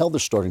you can tell they're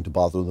starting to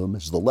bother them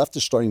is the left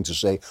is starting to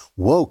say,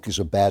 woke is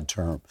a bad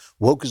term.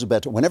 Woke is a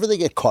bad term. Whenever they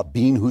get caught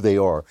being who they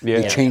are,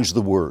 they change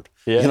the word.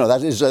 Yeah.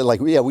 That is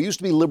we used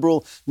to be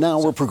liberal, now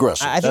we're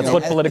progressive. That's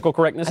what political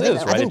correctness is,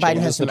 right? I think It Biden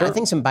changes has the some.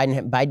 I term.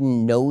 think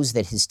Biden knows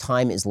that his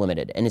time is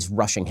limited and it's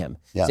rushing him.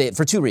 Yeah. So,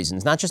 for two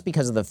reasons, not just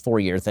because of the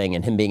 4-year thing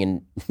and him being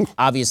in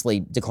obviously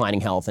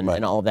declining health and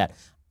all of that.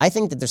 I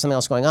think that there's something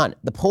else going on.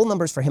 The poll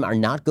numbers for him are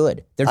not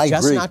good. They're I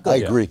just agree. not good. I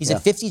agree. He's Yeah.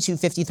 at 52,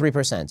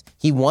 53%.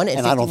 He won at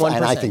And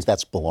 51%. I think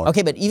that's baloney.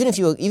 Okay, but even if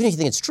you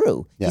think it's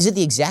true, he's at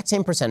the exact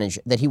same percentage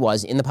that he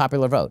was in the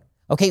popular vote.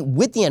 Okay,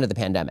 with the end of the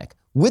pandemic,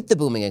 with the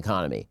booming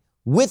economy,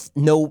 with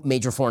no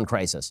major foreign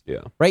crisis. Yeah.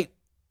 Right?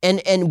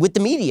 And with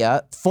the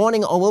media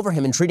fawning all over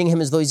him and treating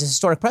him as though he's a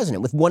historic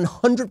president with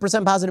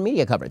 100% positive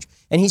media coverage.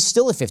 And he's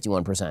still at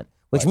 51%,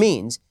 which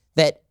means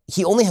that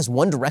he only has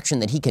one direction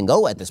that he can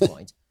go at this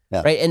point.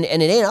 Yeah. Right? And it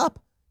ain't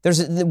up.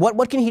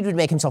 What can he do to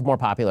make himself more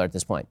popular at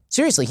this point?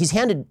 Seriously, he's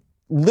handed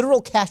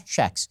literal cash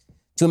checks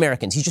to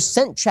Americans. He's just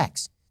sent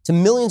checks to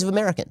millions of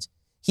Americans.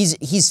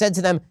 He's said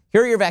to them,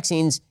 here are your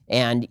vaccines,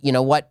 and you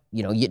know what?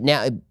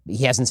 Now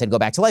he hasn't said go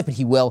back to life, but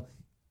he will.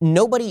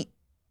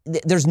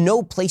 There's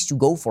no place to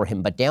go for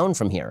him but down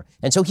from here.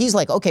 And so he's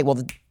like, okay,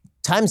 well,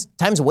 time's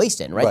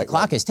wasting, right? The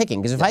clock is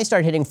ticking, because if I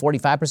start hitting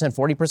 45%,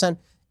 40%,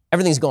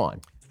 everything's gone.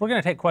 We're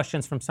going to take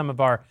questions from some of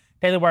our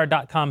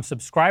DailyWire.com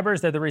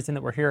subscribers. They're the reason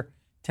that we're here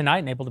tonight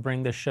and able to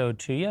bring this show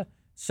to you.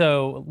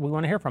 So we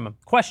want to hear from them.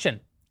 Question: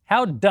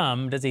 how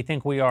dumb does he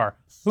think we are?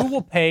 Who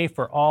will pay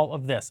for all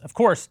of this? Of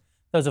course,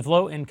 those of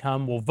low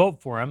income will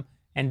vote for him,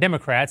 and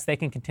Democrats, they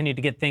can continue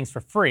to get things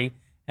for free,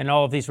 and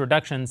all of these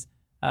reductions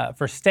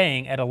for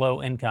staying at a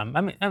low income.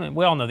 I mean,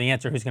 we all know the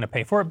answer. Who's going to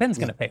pay for it? Ben's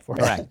going to pay for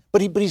it. Right.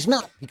 But he's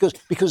not,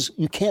 because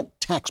you can't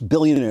tax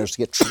billionaires to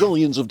get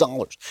trillions of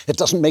dollars. It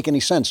doesn't make any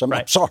sense. I'm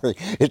sorry.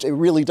 It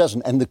really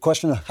doesn't. And the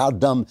question of how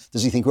dumb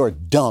does he think we are?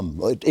 Dumb.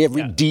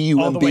 Every all the way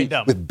D-U-M-B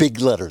dumb. with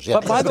big letters. Yeah.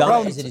 But by the Dumb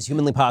problem, as it is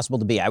humanly possible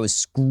to be. I was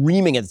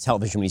screaming at the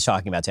television when he's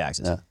talking about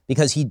taxes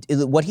because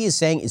what he is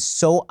saying is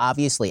so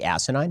obviously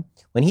asinine.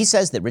 When he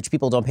says that rich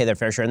people don't pay their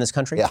fair share in this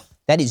country,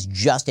 that is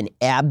just an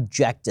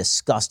abject,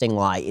 disgusting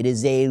lie. It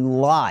is a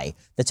lie.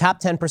 The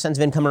top 10% of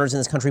income earners in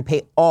this country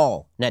pay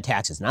all net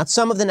taxes, not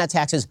some of the net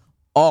taxes,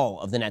 all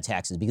of the net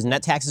taxes, because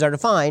net taxes are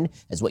defined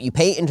as what you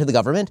pay into the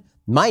government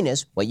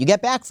minus what you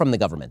get back from the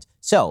government.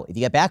 So if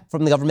you get back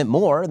from the government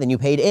more than you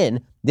paid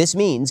in, this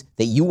means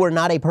that you were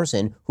not a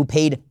person who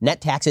paid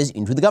net taxes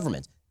into the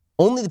government.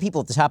 Only the people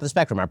at the top of the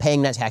spectrum are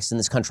paying net taxes in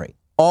this country.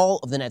 All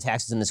of the net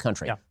taxes in this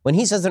country. Yeah. When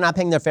he says they're not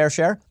paying their fair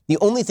share, the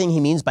only thing he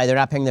means by they're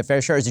not paying their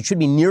fair share is it should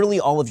be nearly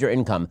all of your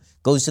income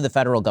goes to the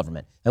federal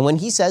government. And when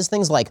he says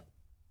things like,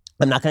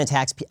 I'm not going to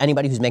tax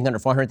anybody who's making under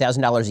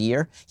 $400,000 a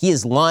year, he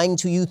is lying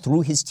to you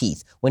through his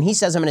teeth. When he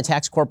says I'm going to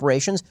tax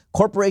corporations,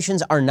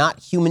 corporations are not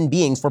human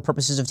beings for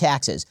purposes of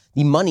taxes.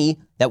 The money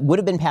that would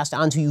have been passed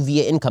on to you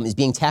via income is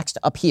being taxed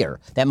up here.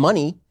 That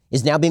money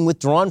is now being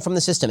withdrawn from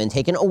the system and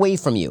taken away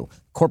from you.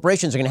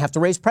 Corporations are going to have to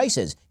raise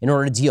prices in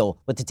order to deal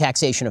with the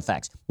taxation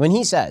effects. When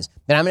he says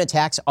that I'm going to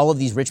tax all of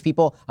these rich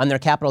people on their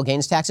capital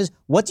gains taxes,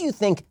 what do you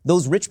think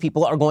those rich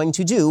people are going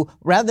to do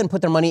rather than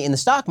put their money in the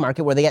stock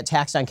market where they get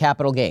taxed on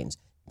capital gains?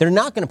 They're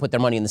not going to put their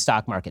money in the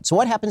stock market. So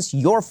what happens to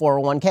your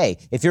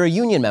 401k if you're a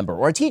union member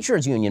or a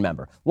teacher's union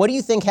member? What do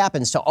you think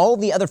happens to all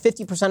the other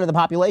 50% of the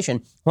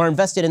population who are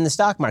invested in the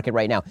stock market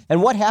right now?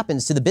 And what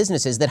happens to the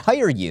businesses that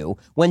hired you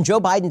when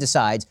Joe Biden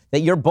decides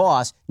that your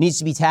boss needs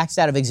to be taxed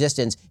out of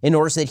existence in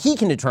order so that he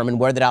can determine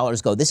where the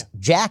dollars go? This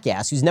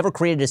jackass who's never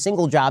created a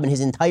single job in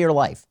his entire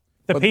life.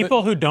 The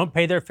people who don't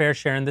pay their fair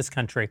share in this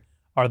country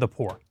are the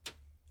poor.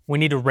 We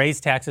need to raise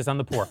taxes on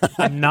the poor.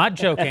 I'm not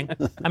joking.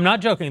 I'm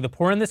not joking. The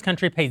poor in this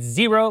country pay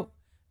zero.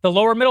 The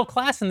lower middle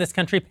class in this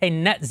country pay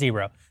net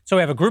zero. So we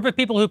have a group of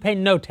people who pay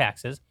no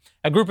taxes,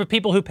 a group of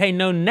people who pay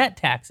no net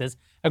taxes,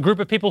 a group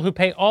of people who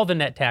pay all the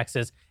net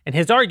taxes. And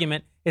his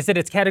argument is that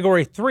it's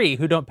category 3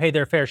 who don't pay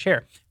their fair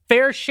share.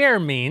 Fair share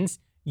means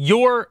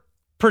your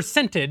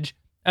percentage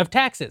of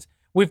taxes.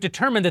 We've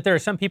determined that there are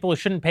some people who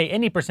shouldn't pay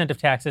any percent of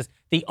taxes.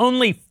 The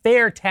only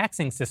fair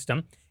taxing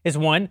system is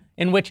one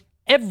in which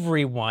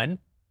everyone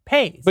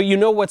pays. But you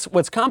know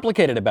what's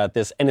complicated about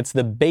this, and it's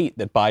the bait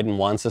that Biden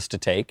wants us to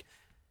take,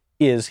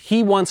 is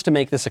he wants to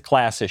make this a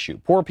class issue.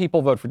 Poor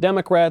people vote for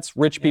Democrats,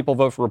 rich people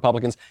vote for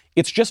Republicans.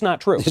 It's just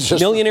not true.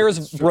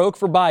 Millionaires broke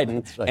for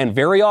Biden, and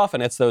very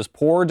often it's those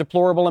poor,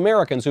 deplorable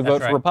Americans who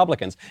vote for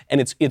Republicans.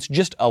 And it's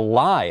just a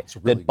lie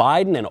that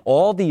Biden and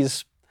all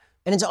these...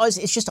 And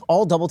it's just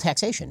all double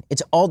taxation.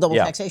 It's all double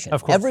taxation.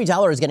 Of course. Every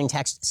dollar is getting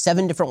taxed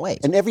 7 different ways.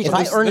 And if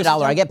I earn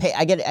 $1,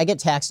 I get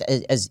taxed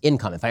as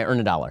income if I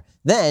earn $1.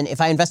 Then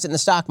if I invest it in the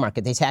stock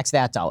market, they tax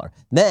that dollar.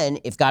 Then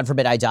if God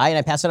forbid I die and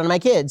I pass it on to my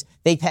kids,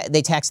 they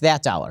tax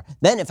that dollar.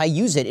 Then if I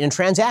use it in a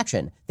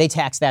transaction, they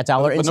tax that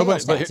dollar in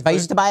sales tax. If I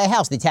use it to buy a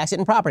house, they tax it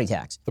in property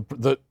tax.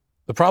 The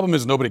problem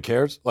is nobody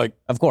cares. Like,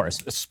 of course,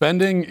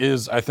 spending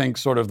is, I think,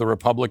 sort of the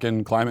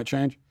Republican climate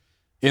change.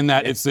 In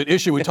that it's the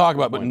issue we talk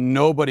about, but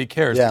nobody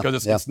cares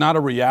because it's not a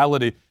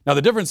reality. Now,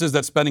 the difference is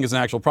that spending is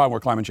an actual problem where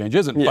climate change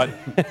isn't.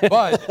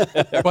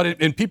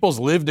 But in people's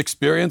lived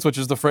experience, which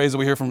is the phrase that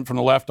we hear from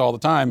the left all the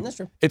time,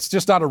 it's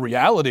just not a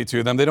reality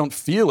to them. They don't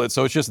feel it.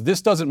 So it's just,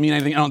 this doesn't mean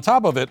anything. And on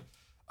top of it,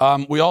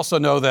 we also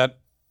know that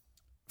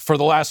for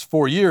the last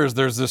 4 years,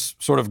 there's this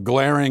sort of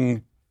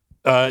glaring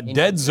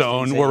dead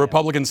zone where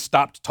Republicans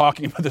stopped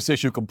talking about this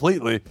issue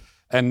completely.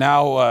 And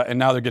now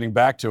they're getting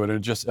back to it.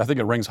 And I think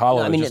it rings hollow.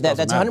 No, I mean, that's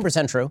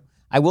 100% true.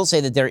 I will say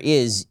that there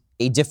is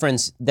a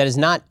difference that is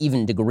not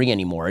even degree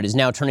anymore. It is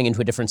now turning into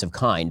a difference of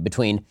kind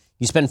between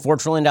you spend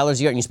 $4 trillion a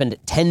year and you spend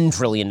 $10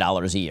 trillion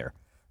a year,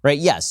 right?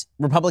 Yes,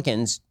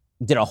 Republicans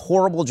did a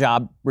horrible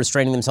job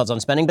restraining themselves on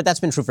spending, but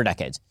that's been true for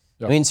decades.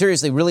 Yep. I mean,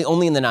 seriously, really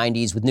only in the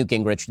 90s with Newt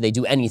Gingrich did they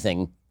do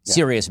anything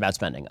serious about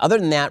spending. Other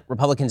than that,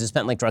 Republicans have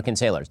spent like drunken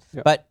sailors.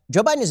 Yep. But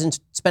Joe Biden isn't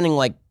spending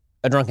like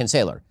a drunken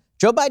sailor.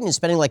 Joe Biden is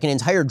spending like an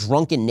entire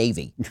drunken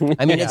Navy.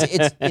 I mean,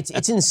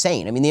 it's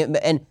insane. I mean,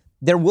 and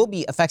there will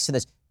be effects to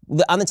this.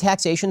 On the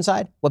taxation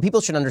side, what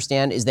people should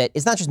understand is that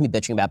it's not just me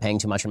bitching about paying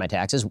too much in my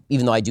taxes,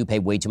 even though I do pay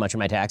way too much in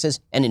my taxes.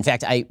 And in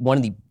fact, one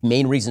of the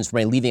main reasons for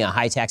my leaving a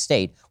high tax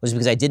state was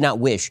because I did not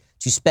wish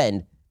to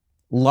spend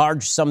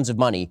large sums of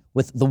money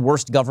with the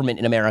worst government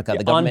in America,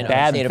 the government of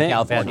the state of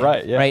California,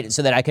 right?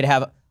 So that I could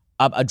have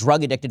a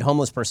drug-addicted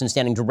homeless person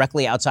standing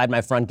directly outside my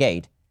front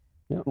gate,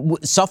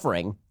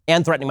 suffering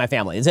and threatening my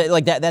family. It's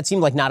like that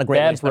seemed like not a great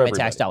way to spend my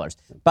tax dollars.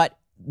 But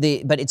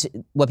it's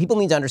what people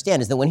need to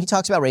understand is that when he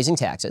talks about raising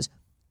taxes,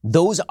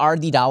 those are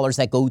the dollars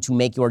that go to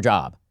make your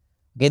job.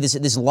 Okay,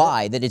 this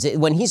lie that it's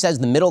when he says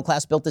the middle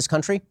class built this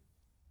country,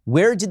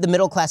 where did the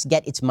middle class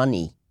get its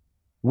money?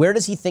 Where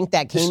does he think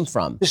that came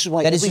from? This is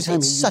why that is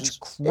just such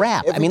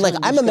crap. I mean, like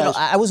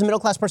I was a middle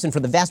class person for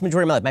the vast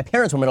majority of my life. My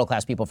parents were middle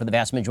class people for the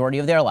vast majority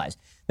of their lives.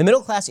 The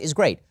middle class is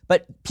great,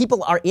 but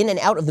people are in and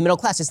out of the middle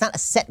class. It's not a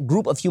set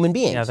group of human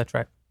beings. Yeah, that's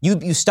right.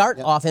 You start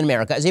off in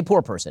America as a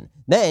poor person.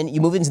 Then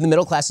you move into the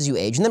middle class as you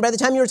age. And then by the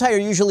time you retire,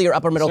 usually you're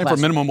upper middle class.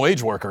 For minimum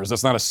wage workers,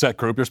 that's not a set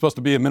group. You're supposed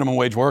to be a minimum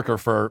wage worker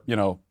for,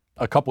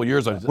 a couple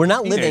years. We're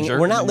not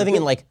living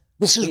in like,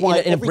 this is why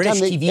in a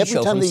British TV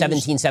show from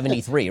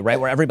 1773, right,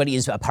 where everybody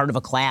is a part of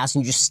a class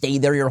and you just stay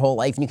there your whole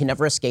life and you can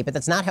never escape it.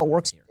 That's not how it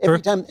works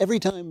here. Every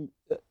time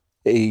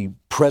a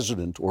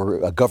president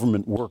or a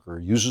government worker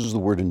uses the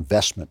word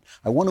investment,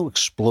 I want to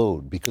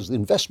explode, because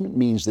investment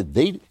means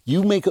that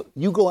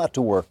you go out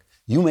to work,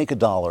 you make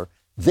 $1,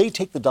 they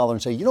take the dollar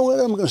and say, you know what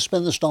I'm going to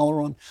spend this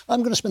dollar on? I'm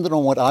going to spend it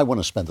on what I want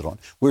to spend it on.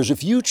 Whereas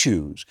if you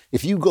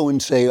go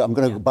and say, I'm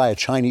going to buy a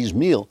Chinese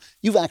meal,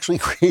 you've actually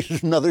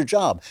created another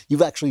job.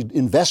 You've actually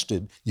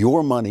invested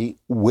your money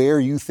where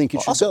you think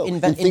it should go.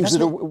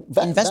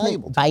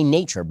 Investment by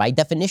nature, by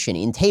definition,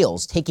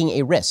 entails taking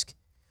a risk.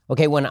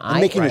 Okay, when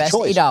I invest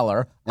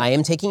 $1, I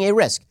am taking a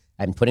risk.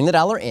 I'm putting the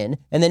dollar in,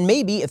 and then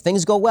maybe if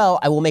things go well,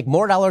 I will make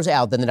more dollars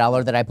out than the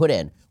dollar that I put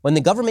in. When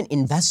the government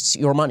invests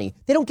your money,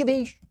 they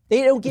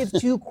don't give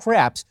two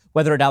craps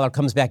whether a dollar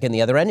comes back in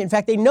the other end. In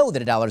fact, they know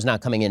that a dollar is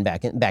not coming in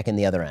back in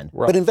the other end.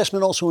 Right. But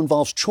investment also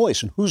involves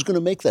choice, and who's going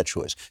to make that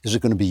choice? Is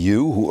it going to be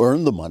you who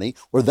earned the money,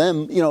 or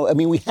them?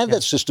 We had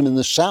that system in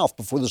the South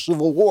before the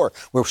Civil War,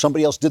 where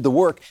somebody else did the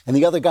work and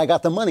the other guy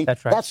got the money.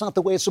 That's right. That's not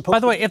the way it's supposed to be. By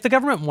the way, if the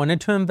government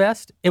wanted to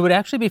invest, it would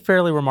actually be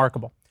fairly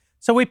remarkable.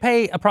 So we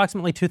pay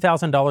approximately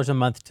 $2,000 a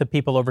month to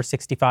people over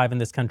 65 in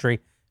this country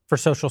for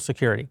Social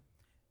Security.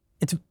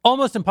 It's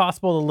almost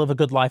impossible to live a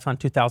good life on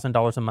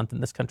 $2,000 a month in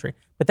this country.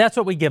 But that's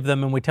what we give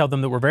them, and we tell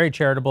them that we're very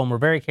charitable and we're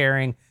very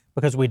caring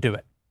because we do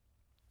it.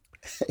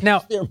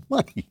 Now, their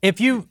money.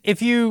 If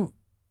you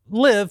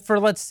live for,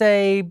 let's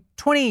say,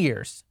 20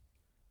 years,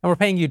 and we're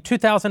paying you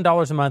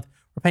 $2,000 a month,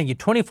 we're paying you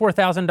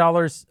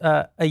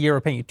 $24,000 a year, we're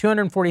paying you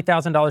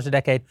 $240,000 a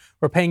decade,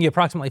 we're paying you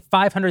approximately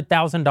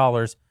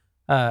 $500,000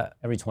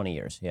 every 20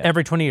 years. Yeah.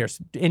 Every 20 years,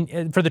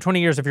 for the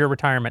 20 years of your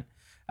retirement.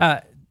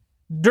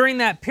 During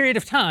that period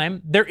of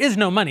time, there is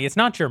no money. It's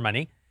not your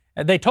money.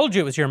 They told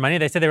you it was your money.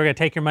 They said they were going to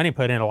take your money,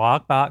 put it in a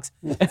lockbox.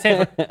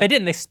 They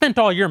didn't. They spent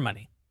all your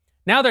money.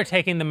 Now they're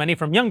taking the money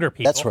from younger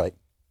people. That's right.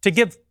 To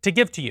give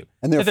to you.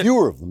 And there are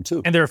fewer of them,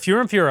 too. And there are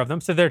fewer and fewer of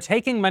them. So they're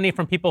taking money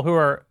from people who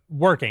are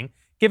working,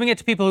 giving it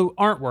to people who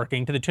aren't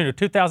working to the tune of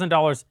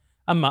 $2,000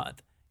 a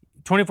month,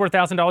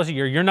 $24,000 a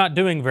year, you're not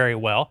doing very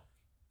well,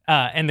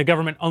 and the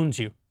government owns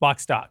you, lock,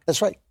 stock.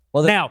 That's right.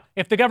 Well, Now,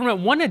 if the government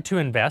wanted to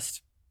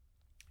invest,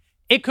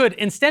 it could,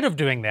 instead of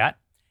doing that,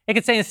 it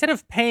could say, instead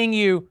of paying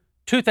you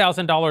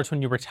 $2,000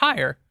 when you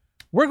retire,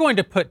 we're going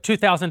to put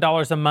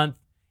 $2,000 a month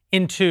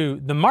into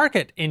the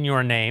market in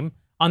your name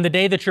on the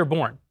day that you're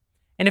born.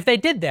 And if they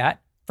did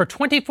that for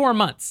 24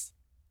 months,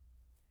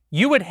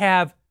 you would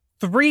have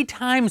 3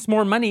 times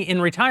more money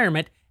in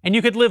retirement, and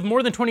you could live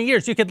more than 20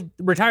 years. You could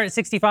retire at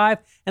 65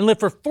 and live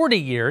for 40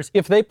 years.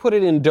 If they put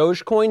it in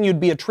Dogecoin, you'd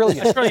be a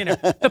trillionaire. A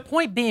trillionaire. The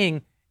point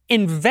being,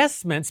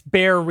 investments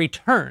bear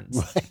returns.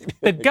 Right.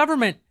 The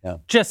government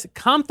just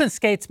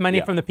confiscates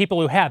money from the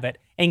people who have it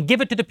and give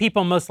it to the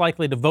people most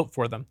likely to vote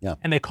for them. Yeah.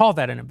 And they call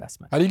that an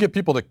investment. How do you get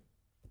people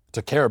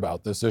to care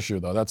about this issue,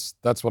 though? That's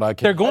what I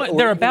can't.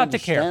 They're about to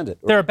care. understand it,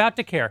 or- They're about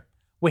to care.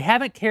 We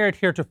haven't cared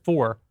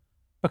heretofore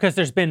because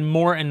there's been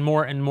more and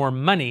more and more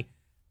money.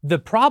 The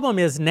problem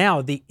is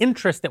now the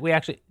interest that we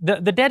actually, the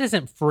debt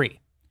isn't free.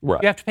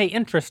 Right. You have to pay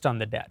interest on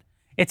the debt.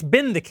 It's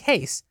been the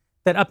case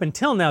that up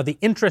until now, the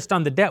interest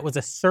on the debt was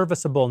a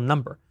serviceable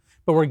number.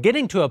 But we're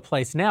getting to a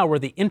place now where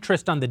the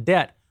interest on the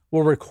debt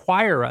will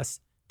require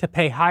us to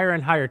pay higher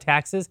and higher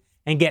taxes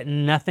and get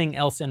nothing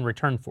else in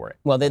return for it.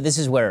 Well, this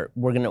is where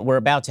we're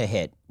about to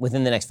hit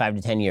within the next 5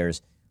 to 10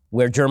 years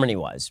where Germany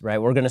was, right?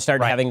 We're going to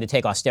start having to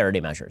take austerity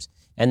measures.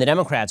 And the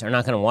Democrats are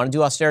not going to want to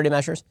do austerity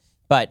measures,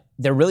 but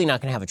they're really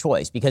not going to have a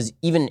choice because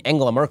even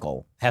Angela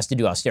Merkel has to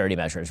do austerity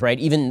measures, right?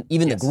 Even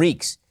the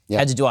Greeks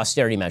had to do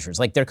austerity measures.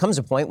 Like there comes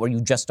a point where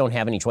you just don't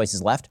have any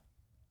choices left.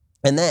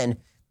 And then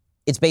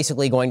it's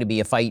basically going to be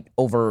a fight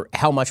over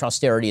how much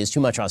austerity is too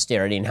much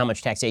austerity and how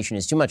much taxation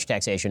is too much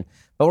taxation.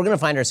 But we're going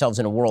to find ourselves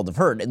in a world of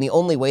hurt. And the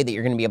only way that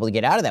you're going to be able to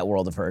get out of that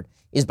world of hurt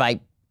is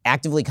by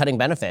actively cutting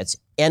benefits.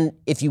 And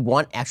if you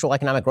want actual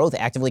economic growth,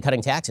 actively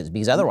cutting taxes.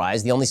 Because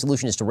otherwise, the only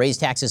solution is to raise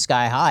taxes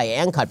sky high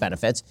and cut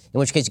benefits, in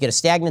which case you get a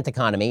stagnant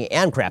economy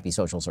and crappy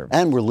social services.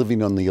 And we're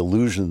living on the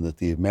illusion that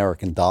the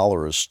American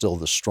dollar is still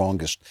the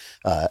strongest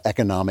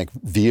economic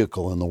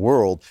vehicle in the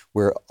world,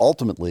 where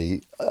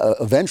ultimately,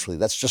 eventually,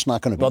 that's just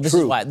not going to be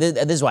true.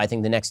 This is why I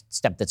think the next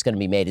step that's going to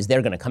be made is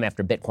they're going to come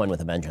after Bitcoin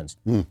with a vengeance.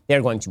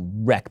 They're going to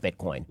wreck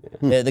Bitcoin.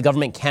 The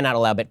government cannot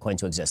allow Bitcoin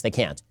to exist. They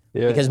can't.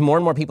 Because more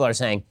and more people are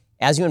saying,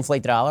 as you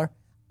inflate the dollar,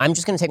 I'm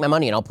just going to take my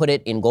money and I'll put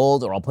it in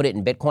gold or I'll put it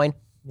in Bitcoin.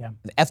 Yeah.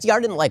 FDR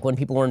didn't like when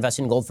people were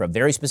investing in gold for a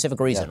very specific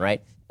reason,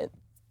 right?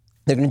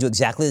 They're going to do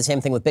exactly the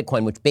same thing with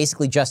Bitcoin, which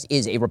basically just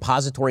is a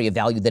repository of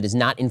value that is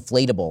not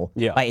inflatable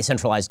by a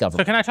centralized So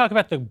government. can I talk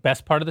about the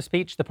best part of the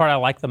speech, the part I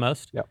like the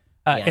most? Yep.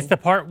 It's the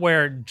part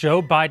where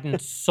Joe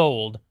Biden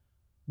sold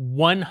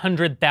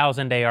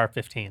 100,000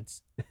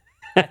 AR-15s.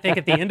 I think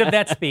at the end of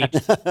that speech,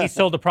 he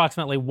sold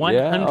approximately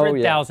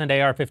 100,000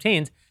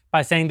 AR-15s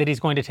by saying that he's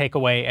going to take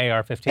away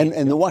AR-15s.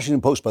 And the Washington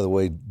Post, by the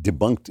way,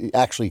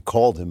 actually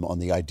called him on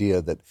the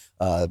idea that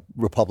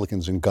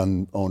Republicans and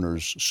gun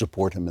owners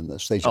support him in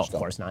this. They just Of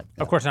course not.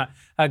 Of course not.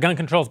 Gun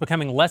control is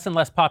becoming less and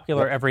less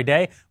popular every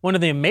day. One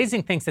of the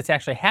amazing things that's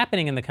actually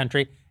happening in the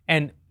country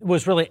and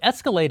was really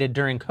escalated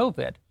during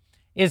COVID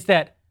is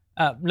that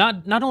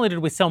not only did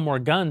we sell more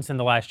guns in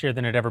the last year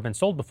than had ever been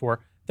sold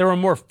before, there were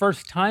more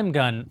first-time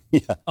gun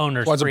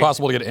owners. Why is it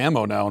possible to get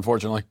ammo now,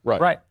 unfortunately?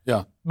 Right.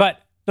 Yeah.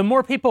 But the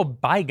more people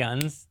buy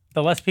guns,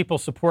 the less people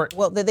support.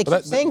 Well, they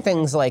keep saying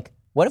things like,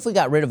 what if we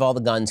got rid of all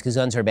the guns because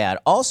guns are bad?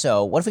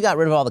 Also, what if we got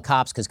rid of all the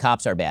cops because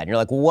cops are bad? And you're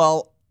like,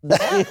 well,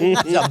 that's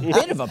a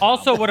bit of a problem.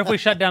 Also, what if we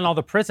shut down all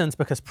the prisons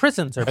because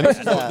prisons are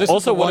bad?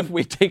 Also, what if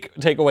we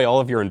take away all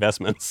of your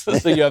investments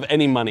so you have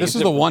any money? This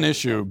is the one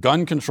issue.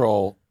 Gun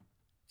control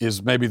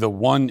is maybe the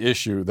one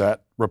issue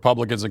that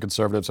Republicans and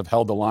conservatives have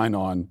held the line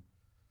on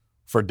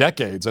for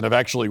decades and have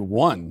actually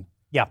won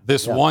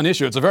this one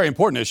issue. It's a very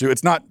important issue.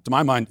 It's not, to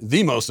my mind,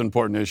 the most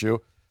important issue,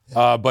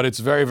 but it's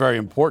very, very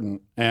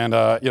important. And,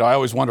 I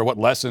always wonder what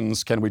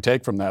lessons can we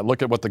take from that?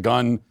 Look at what the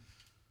gun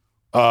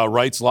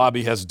rights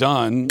lobby has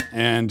done,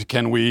 and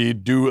can we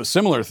do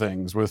similar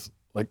things with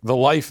like the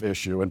life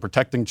issue and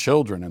protecting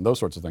children and those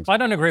sorts of things? Well, I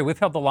don't agree. We've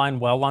held the line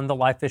well on the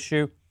life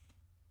issue,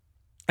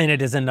 and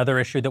it is another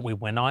issue that we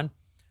win on.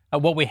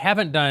 What we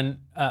haven't done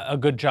a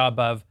good job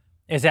of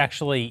is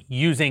actually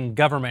using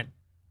government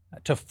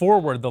to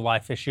forward the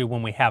life issue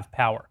when we have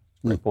power.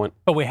 Great point.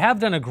 But we have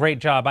done a great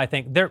job, I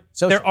think. There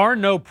are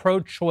no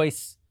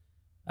pro-choice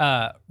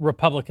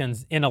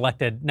Republicans in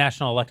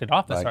national elected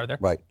office, are there?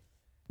 Right.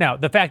 Now,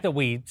 the fact that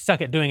we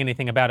suck at doing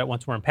anything about it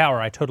once we're in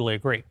power, I totally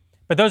agree.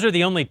 But those are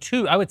the only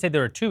two, I would say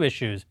there are two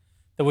issues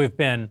that we've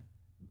been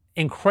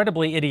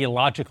incredibly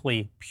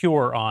ideologically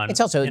pure on in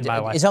my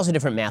life. It's also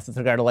different math with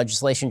regard to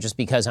legislation, just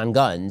because on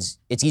guns,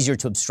 it's easier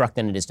to obstruct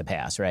than it is to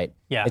pass, right?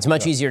 Yeah. It's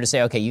much easier to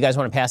say, okay, you guys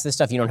want to pass this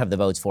stuff, you don't have the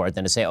votes for it,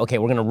 than to say, okay,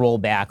 we're going to roll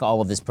back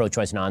all of this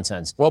pro-choice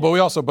nonsense. Well, but we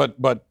also, but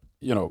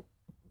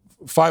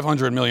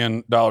 $500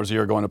 million a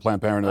year going to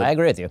Planned Parenthood. I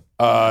agree with you.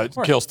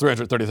 Kills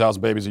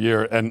 330,000 babies a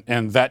year,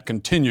 and that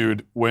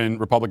continued when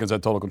Republicans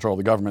had total control of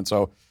the government.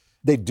 So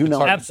They do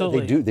not.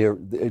 Absolutely. They do.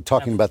 They're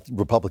talking about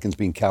Republicans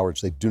being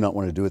cowards. They do not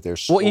want to do it. They're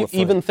so afraid.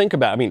 Even think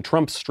about it. I mean,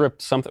 Trump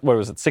stripped something, what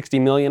was it, 60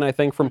 million, I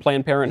think, from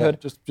Planned Parenthood?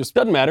 Just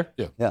doesn't matter.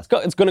 Yeah.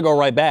 It's going to go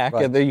right back.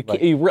 Right,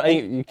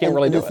 You can't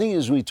really do it. The thing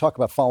is, when we talk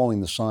about following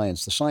the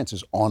science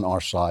is on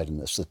our side in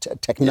this. The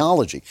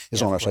technology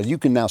is on our side. You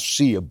can now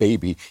see a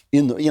baby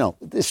in the,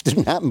 this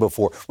didn't happen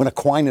before. When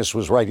Aquinas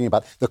was writing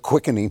about the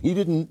quickening, he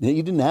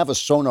didn't have a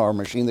sonar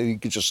machine that you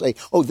could just say,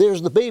 oh,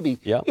 there's the baby.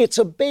 Yeah. It's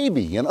a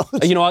baby,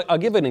 I'll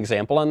give an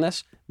example on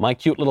this. My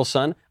cute little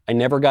son, I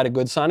never got a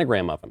good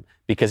sonogram of him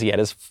because he had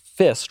his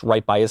fist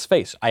right by his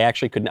face. I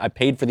actually couldn't. I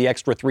paid for the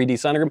extra 3D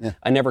sonogram. Yeah.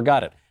 I never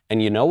got it.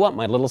 And you know what?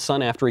 My little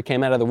son, after he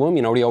came out of the womb,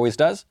 you know what he always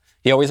does?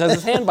 He always has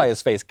his hand by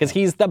his face because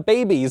he's the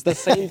baby. He's the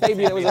same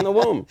baby that was in the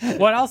womb.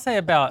 What I'll say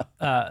about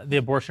the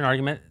abortion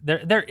argument,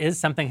 there is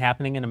something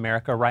happening in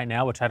America right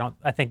now, which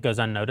I think goes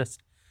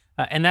unnoticed.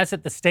 And that's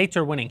that the states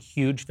are winning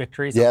huge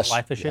victories on the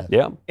life issue.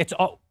 Yeah. It's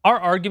our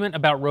argument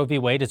about Roe v.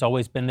 Wade has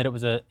always been that it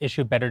was an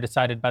issue better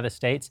decided by the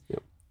states.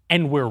 Yep.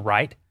 And we're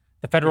right.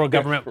 The federal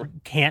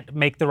government can't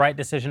make the right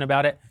decision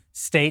about it.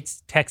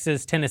 States,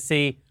 Texas,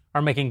 Tennessee,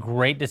 are making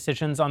great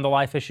decisions on the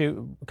life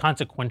issue,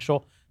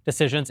 consequential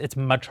decisions. It's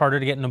much harder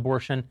to get an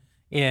abortion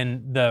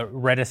in the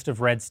reddest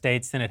of red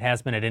states than it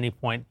has been at any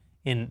point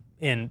in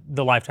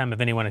the lifetime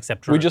of anyone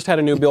except Trump. We just had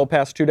a new bill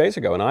passed 2 days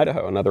ago in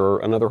Idaho,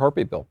 another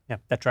heartbeat bill. Yeah,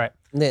 that's right.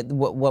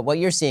 What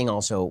you're seeing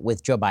also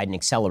with Joe Biden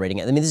accelerating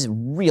it, I mean, this is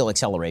real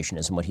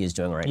accelerationism, what he is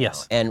doing right now.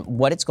 And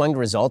what it's going to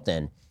result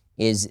in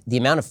is the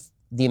amount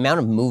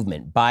of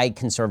movement by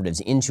conservatives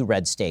into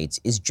red states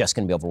is just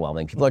going to be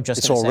overwhelming. People are just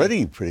It's going to say,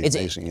 already pretty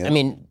amazing. Yeah. I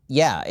mean,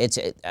 I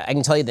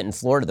can tell you that in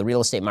Florida, the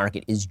real estate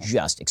market is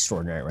just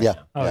extraordinary right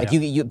now. Oh, like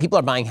people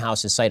are buying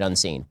houses sight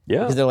unseen. Yeah.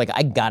 Because they're like,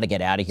 I got to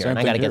get out of here and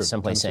I got to get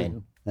someplace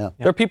sane. Yeah.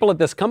 There are people at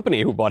this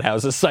company who bought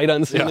houses sight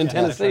unseen in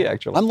Tennessee,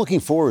 actually. I'm looking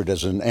forward,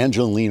 as an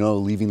Angelino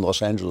leaving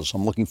Los Angeles,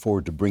 I'm looking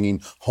forward to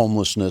bringing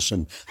homelessness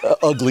and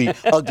ugly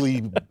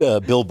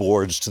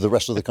billboards to the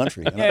rest of the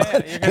country. You're going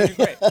to do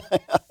great. You're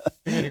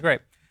going to do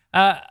great.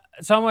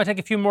 So I'm going to take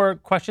a few more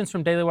questions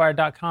from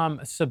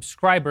DailyWire.com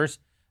subscribers.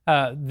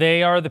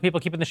 They are the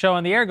people keeping the show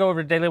on the air. Go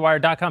over to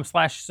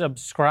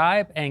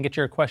DailyWire.com/subscribe and get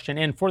your question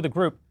in for the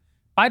group.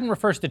 Biden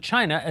refers to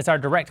China as our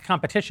direct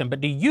competition,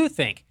 but do you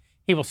think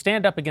he will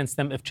stand up against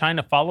them if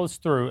China follows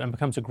through and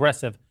becomes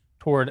aggressive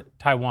toward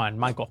Taiwan?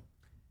 Michael.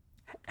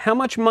 How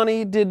much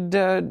money did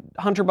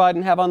Hunter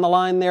Biden have on the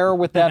line there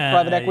with that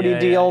private equity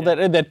deal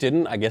that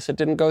didn't? I guess it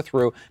didn't go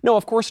through. No,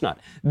 of course not.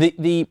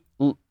 The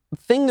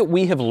thing that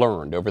we have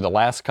learned over the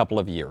last couple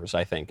of years,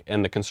 I think,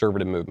 in the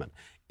conservative movement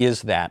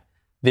is that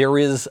there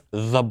is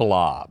the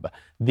blob,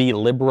 the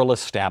liberal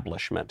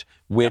establishment,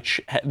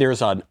 which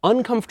there's an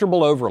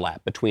uncomfortable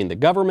overlap between the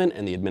government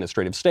and the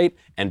administrative state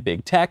and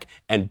big tech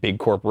and big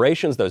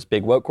corporations, those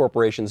big woke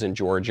corporations in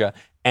Georgia.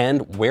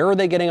 And where are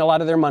they getting a lot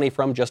of their money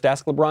from? Just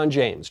ask LeBron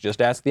James.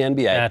 Just ask the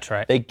NBA. That's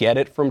right. They get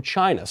it from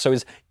China. So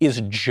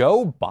is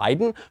Joe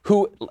Biden,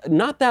 who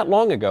not that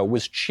long ago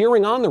was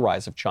cheering on the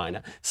rise of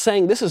China,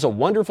 saying this is a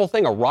wonderful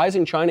thing, a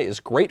rising China is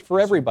great for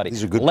everybody.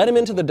 Let him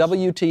into the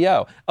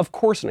WTO. Of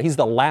course not. He's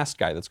the last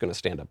guy that's going to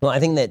stand up. Well,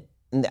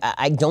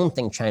 I don't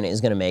think China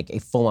is going to make a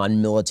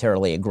full-on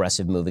militarily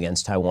aggressive move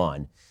against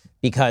Taiwan,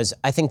 because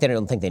I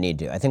don't think they need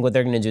to. I think what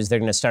they're going to do is they're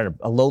going to start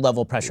a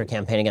low-level pressure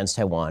campaign against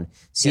Taiwan,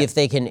 see if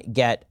they can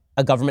get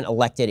a government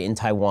elected in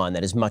Taiwan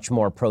that is much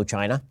more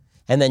pro-China,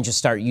 and then just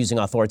start using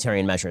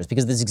authoritarian measures,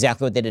 because this is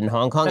exactly what they did in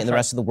Hong Kong, and the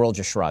rest of the world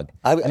just shrugged.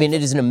 I mean,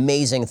 it is an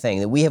amazing thing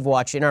that we have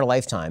watched in our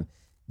lifetime,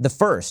 the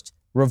first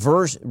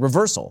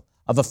reversal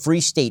of a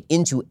free state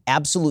into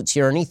absolute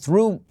tyranny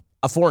through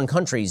a foreign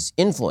country's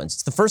influence.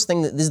 It's the first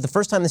thing this is the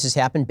first time this has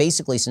happened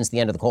basically since the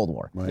end of the Cold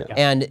War. Right. Yeah.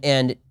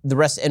 And the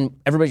rest, and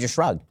everybody just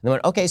shrugged. They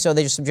went, okay, so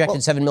they just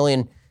subjected 7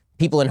 million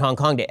people in Hong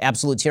Kong to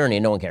absolute tyranny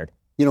and no one cared.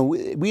 You know,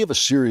 we have a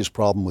serious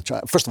problem with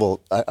China. First of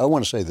all, I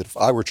want to say that if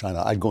I were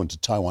China, I'd go into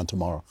Taiwan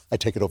tomorrow. I'd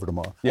take it over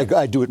tomorrow. Yeah.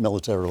 I'd do it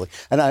militarily.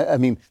 And I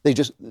mean,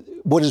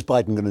 what is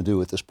Biden going to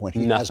do at this point?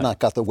 He has not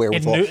got the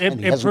wherewithal.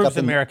 It proves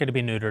America to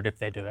be neutered if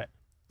they do it.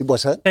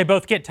 What's that? They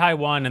both get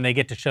Taiwan, and they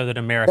get to show that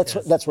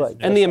America. That's right.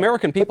 And the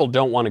American people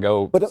don't want to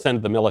go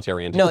send the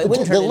military into. No, it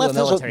wouldn't turn into a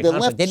military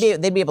conflict.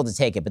 They'd be able to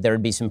take it, but there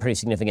would be some pretty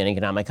significant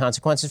economic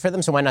consequences for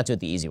them. So why not do it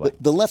the easy way?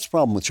 The left's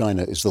problem with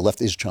China is the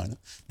left is China.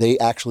 They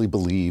actually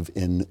believe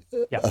in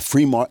a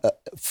free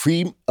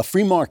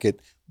market,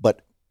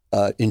 but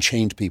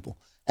enchained people.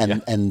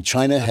 And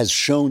China has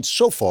shown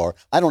so far,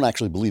 I don't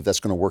actually believe that's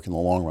going to work in the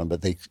long run,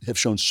 but they have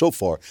shown so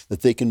far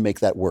that they can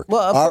make that work.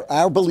 Well,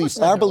 our belief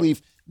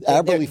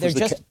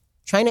is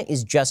China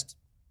is just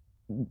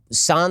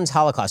sans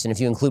Holocaust, and if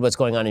you include what's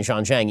going on in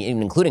Xinjiang,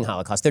 even including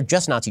Holocaust, they're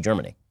just Nazi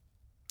Germany.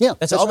 Yeah,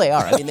 that's all they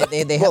are. I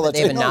mean, they have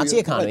a Nazi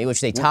economy,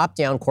 which they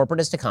top-down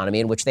corporatist economy,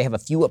 in which they have a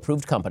few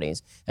approved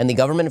companies, and the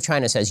government of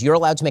China says you're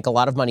allowed to make a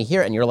lot of money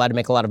here, and you're allowed to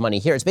make a lot of money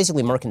here. It's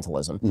basically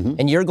mercantilism,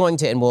 and you're going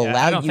to, and will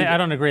allow you. I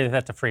don't agree that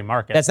that's a free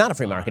market. That's not a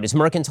free market. It's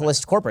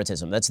mercantilist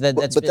corporatism.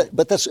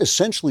 But that's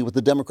essentially what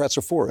the Democrats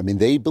are for. I mean,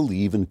 they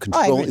believe in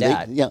controlling.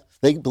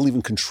 They believe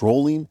in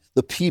controlling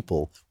the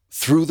people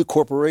through the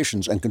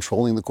corporations and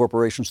controlling the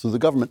corporations through the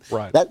government.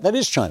 Right. That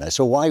is China.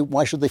 So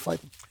why should they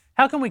fight them?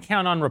 How can we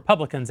count on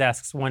Republicans,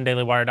 asks one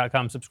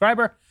DailyWire.com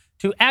subscriber,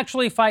 to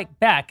actually fight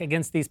back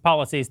against these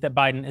policies that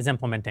Biden is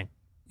implementing?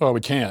 Well,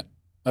 we can't.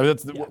 I mean,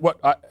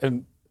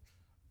 and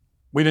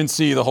we didn't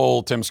see the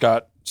whole Tim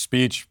Scott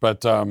speech,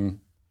 but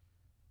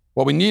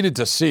what we needed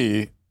to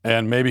see,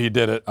 and maybe he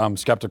did it, I'm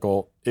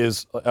skeptical,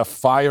 is a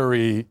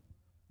fiery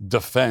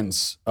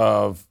defense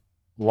of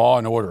law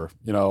and order,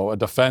 a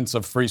defense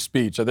of free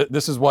speech.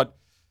 This is what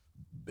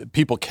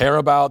people care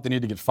about. They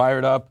need to get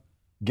fired up.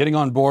 Getting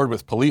on board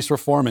with police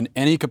reform in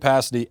any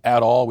capacity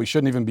at all. We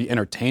shouldn't even be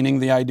entertaining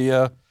the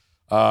idea.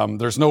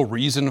 There's no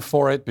reason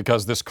for it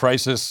because this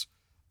crisis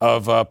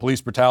of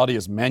police brutality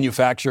is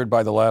manufactured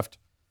by the left.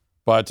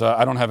 But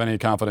I don't have any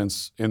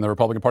confidence in the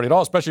Republican Party at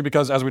all, especially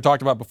because, as we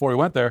talked about before we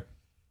went there,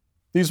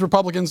 these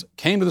Republicans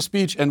came to the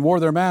speech and wore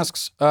their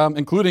masks,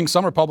 including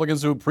some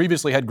Republicans who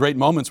previously had great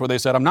moments where they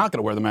said, I'm not going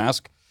to wear the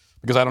mask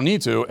because I don't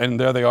need to. And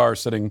there they are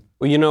sitting.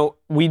 Well,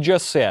 we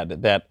just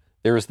said that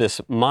there's this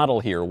model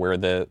here where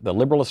the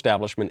liberal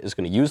establishment is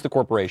going to use the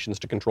corporations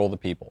to control the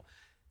people.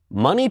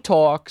 Money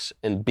talks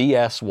and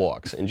BS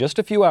walks. And just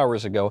a few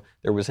hours ago,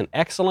 there was an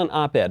excellent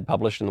op-ed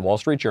published in the Wall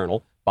Street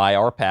Journal by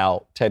our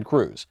pal, Ted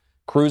Cruz.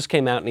 Cruz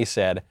came out and he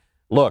said,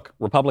 look,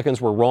 Republicans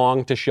were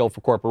wrong to shill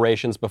for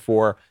corporations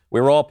before. We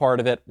were all part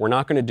of it. We're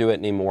not going to do it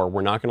anymore.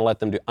 We're not going to let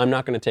them do it. I'm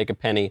not going to take a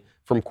penny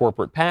from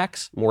corporate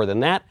PACs. More than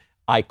that,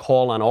 I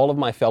call on all of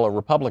my fellow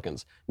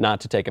Republicans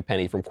not to take a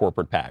penny from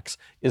corporate PACs.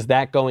 Is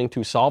that going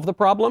to solve the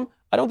problem?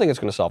 I don't think it's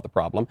going to solve the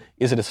problem.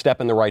 Is it a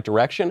step in the right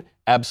direction?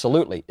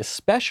 Absolutely,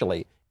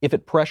 especially if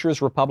it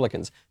pressures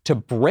Republicans to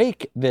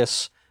break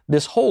this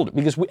hold.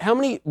 Because how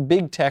many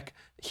big tech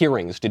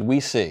hearings did we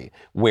see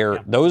where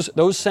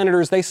those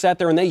senators, they sat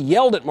there and they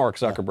yelled at Mark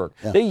Zuckerberg.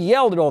 Yeah. They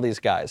yelled at all these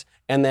guys.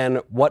 And then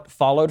what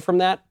followed from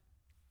that?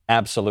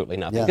 Absolutely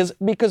nothing.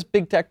 Because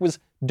big tech was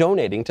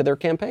donating to their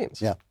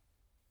campaigns. Yeah.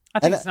 I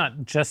think it's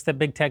not just that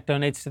big tech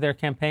donates to their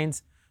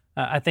campaigns.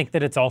 I think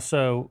that it's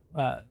also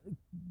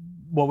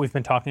what we've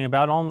been talking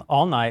about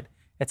all night.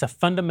 It's a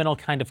fundamental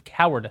kind of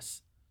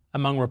cowardice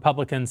among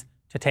Republicans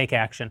to take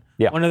action.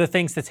 Yeah. One of the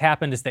things that's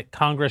happened is that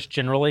Congress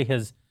generally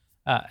has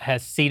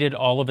ceded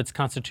all of its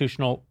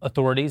constitutional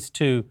authorities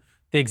to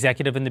the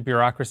executive and the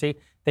bureaucracy.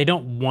 They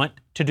don't want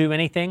to do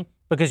anything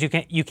because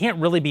you can't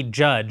really be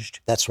judged.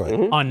 That's right.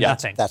 On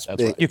nothing. That's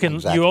right.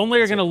 You only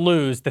are going to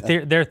lose.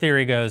 Their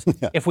theory goes,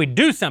 if we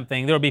do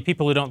something, there will be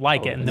people who don't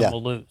like it, and then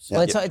we'll lose.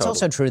 Well, it's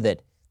also true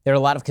that there are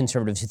a lot of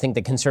conservatives who think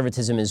that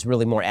conservatism is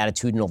really more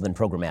attitudinal than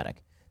programmatic.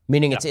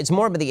 Meaning it's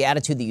more about the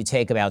attitude that you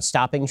take about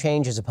stopping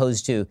change as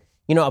opposed to,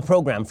 a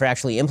program for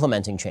actually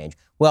implementing change.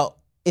 Well,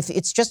 if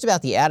it's just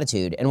about the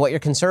attitude and what you're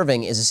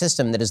conserving is a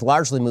system that is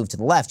largely moved to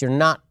the left, you're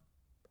not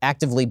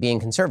actively being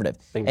conservative.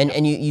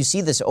 And you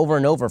see this over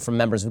and over from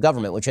members of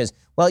government, which is,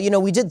 well,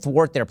 we did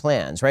thwart their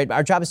plans, right?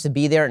 Our job is to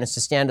be there and it's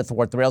to stand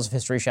athwart the rails of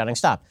history shouting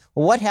stop.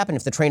 Well, what happened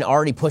if the train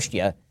already pushed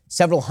you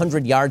several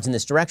hundred yards in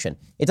this direction?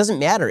 It doesn't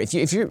matter.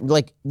 If you're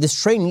like, this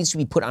train needs to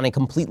be put on a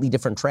completely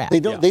different track.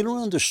 They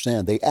don't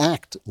understand. They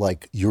act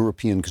like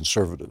European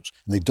conservatives.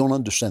 And they don't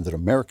understand that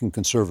American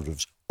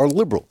conservatives are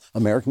liberal.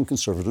 American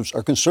conservatives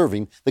are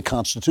conserving the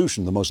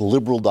Constitution, the most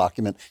liberal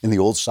document in the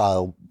old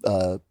style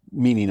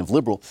meaning of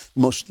liberal,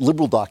 the most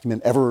liberal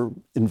document ever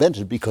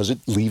invented because it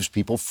leaves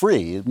people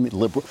free.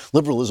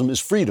 Liberalism is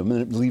freedom, and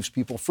it leaves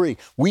people free.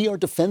 We are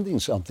defending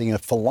something, a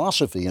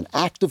philosophy, an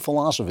active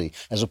philosophy,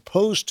 as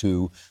opposed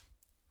to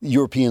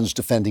Europeans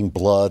defending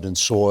blood and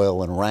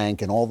soil and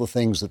rank and all the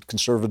things that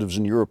conservatives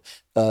in Europe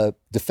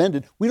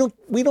defended. We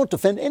don't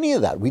defend any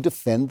of that. We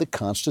defend the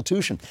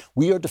Constitution.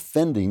 We are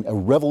defending a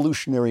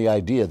revolutionary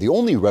idea, the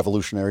only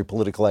revolutionary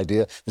political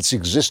idea that's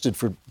existed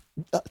for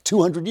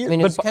 200 years. I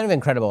mean, it's kind of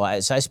incredible.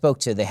 So I spoke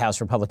to the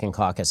House Republican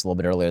caucus a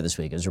little bit earlier this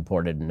week, as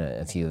reported in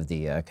a few of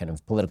the kind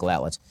of political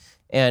outlets.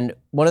 And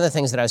one of the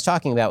things that I was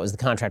talking about was the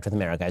contract with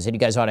America. I said, you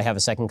guys ought to have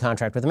a second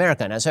contract with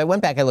America. And so I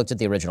went back, I looked at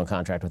the original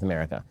contract with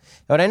America.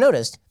 And what I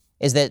noticed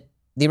is that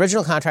the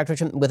original contract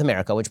with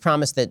America, which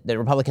promised that the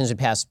Republicans would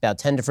pass about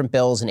 10 different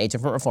bills and 8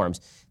 different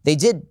reforms, they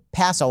did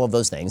pass all of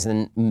those things,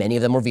 and many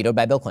of them were vetoed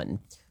by Bill Clinton.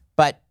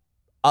 But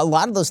a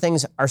lot of those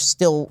things are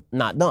still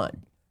not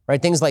done.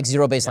 Right, things like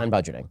zero baseline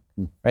budgeting,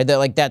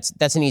 right?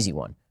 That's an easy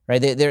one, right?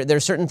 There are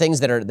certain things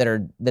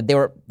that they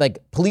were like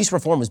police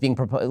reform was being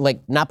proposed,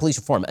 like not police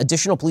reform,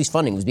 additional police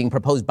funding was being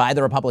proposed by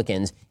the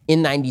Republicans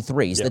in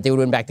 '93, so that they would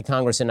win back to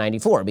Congress in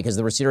 '94 because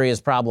there were serious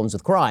problems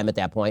with crime at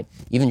that point.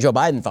 Even Joe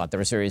Biden thought there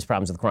were serious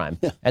problems with crime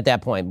at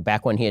that point,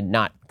 back when he had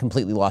not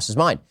completely lost his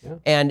mind. Yeah.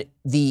 And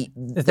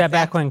is that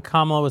back when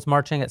Kamala was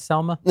marching at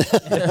Selma?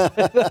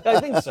 I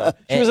think so.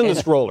 She was in the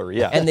stroller,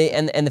 yeah.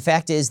 And the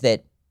fact is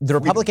that the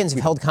Republicans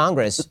have held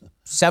Congress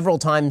several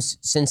times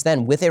since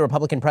then with a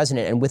Republican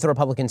president and with a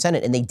Republican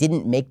Senate, and they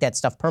didn't make that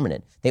stuff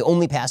permanent. They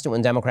only passed it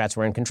when Democrats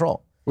were in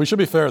control. We should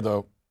be fair,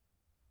 though.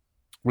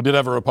 We did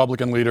have a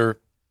Republican leader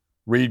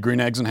read Green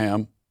Eggs and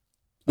Ham,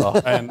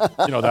 and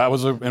that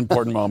was an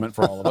important moment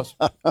for all of us.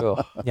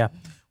 Yeah,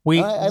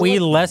 we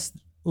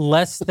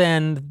less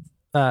than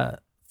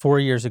 4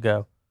 years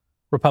ago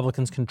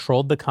Republicans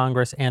controlled the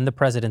Congress and the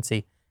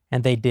presidency,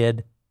 and they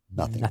did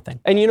nothing.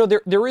 And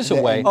there is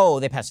a way. Oh,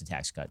 they passed a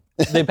tax cut.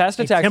 They passed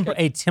a tax cut.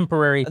 A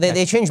temporary.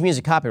 They changed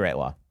music copyright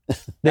law.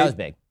 That was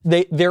big.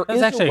 There That was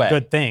is actually a way. a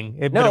good thing.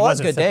 No, it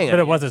was a good thing. But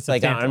it wasn't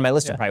like substantial. on my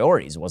list of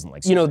priorities. It wasn't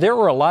like There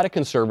are a lot of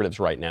conservatives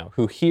right now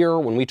who hear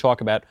when we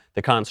talk about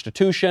the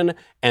Constitution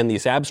and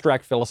these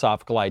abstract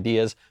philosophical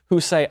ideas who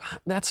say,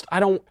 I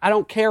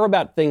don't care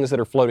about things that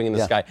are floating in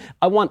the sky.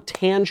 I want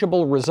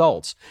tangible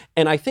results.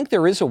 And I think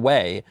there is a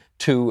way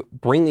to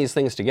bring these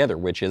things together,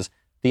 which is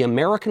the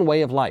American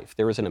way of life.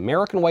 There is an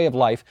American way of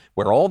life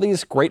where all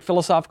these great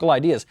philosophical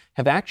ideas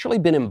have actually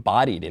been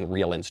embodied in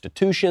real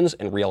institutions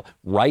and real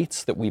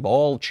rights that we've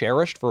all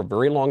cherished for a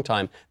very long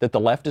time that the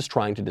left is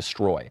trying to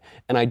destroy.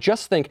 And I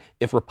just think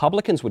if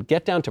Republicans would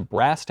get down to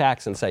brass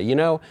tacks and say,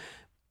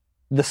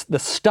 the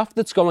stuff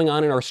that's going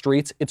on in our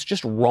streets, it's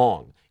just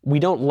wrong. We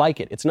don't like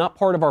it. It's not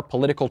part of our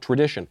political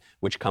tradition,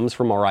 which comes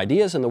from our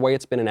ideas and the way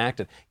it's been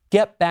enacted.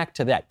 Get back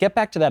to that. Get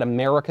back to that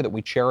America that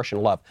we cherish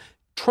and love.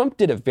 Trump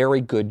did a very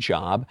good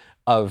job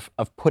of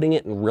putting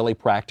it in really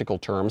practical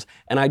terms,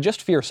 and I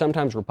just fear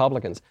sometimes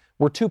Republicans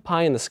were too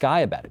pie in the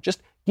sky about it.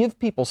 Just give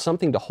people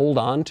something to hold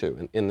on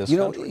to in this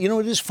country.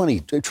 It is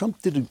funny.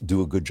 Trump did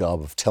do a good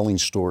job of telling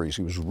stories.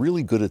 He was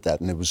really good at that,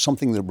 and it was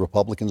something that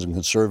Republicans and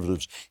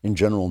conservatives in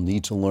general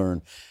need to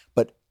learn.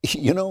 But,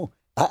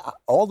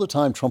 all the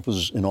time Trump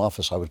was in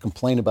office, I would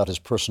complain about his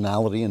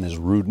personality and his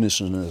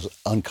rudeness and his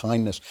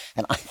unkindness.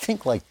 And I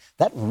think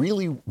that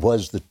really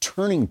was the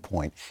turning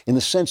point in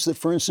the sense that,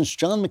 for instance,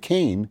 John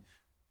McCain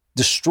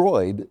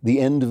destroyed the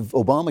end of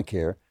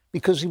Obamacare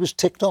because he was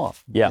ticked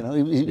off. Yeah.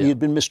 He had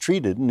been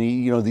mistreated, and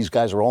these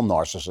guys are all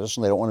narcissists,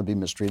 and they don't want to be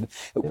mistreated.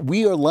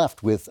 We are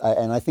left with,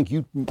 and I think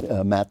you,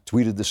 Matt,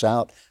 tweeted this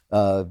out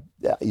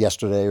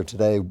yesterday or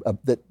today,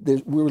 that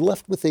we were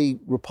left with a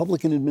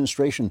Republican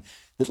administration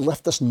that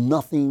left us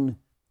nothing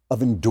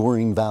of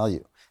enduring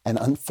value. And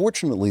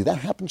unfortunately, that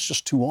happens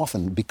just too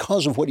often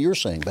because of what you're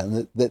saying,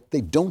 Ben, that they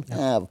don't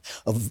have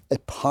a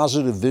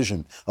positive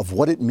vision of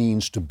what it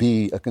means to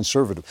be a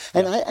conservative.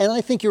 And I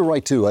think you're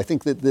right, too. I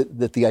think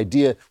that the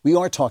idea, we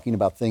are talking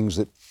about things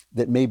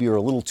that maybe are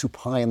a little too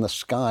pie in the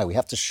sky. We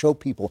have to show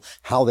people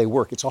how they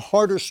work. It's a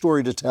harder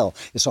story to tell.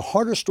 It's a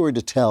harder story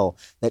to tell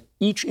that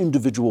each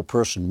individual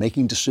person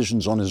making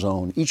decisions on his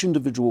own, each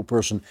individual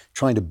person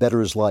trying to better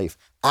his life,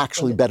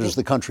 actually betters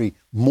the country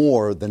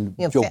more than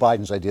Joe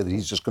Biden's idea that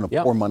he's just going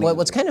to pour money. Well,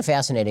 what's kind of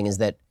fascinating is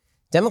that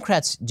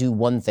Democrats do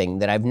one thing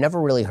that I've never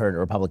really heard a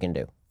Republican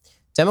do.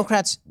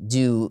 Democrats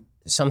do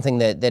something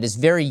that is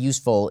very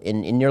useful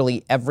in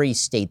nearly every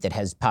state that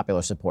has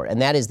popular support,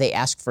 and that is they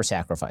ask for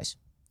sacrifice.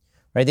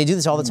 Right? They do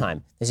this all the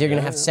time. They say you're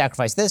going to have to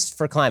sacrifice this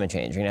for climate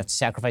change. You're going to have to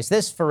sacrifice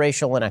this for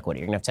racial inequity.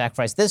 You're going to have to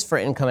sacrifice this for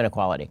income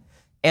inequality.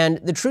 And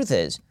the truth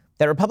is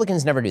that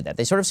Republicans never do that.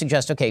 They sort of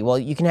suggest, okay, well,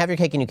 you can have your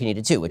cake and you can eat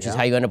it too, which is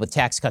how you end up with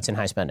tax cuts and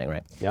high spending,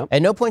 right? Yep.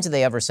 At no point do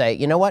they ever say,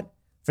 you know what?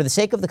 For the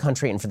sake of the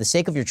country and for the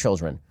sake of your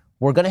children,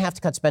 we're going to have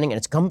to cut spending, and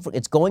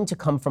it's going to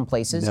come from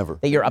places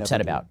that you're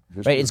upset about.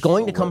 Right? It's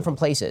going to come from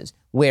places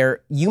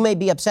where you may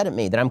be upset at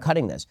me that I'm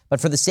cutting this,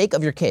 but for the sake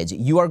of your kids,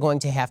 you are going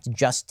to have to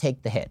just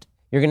take the hit.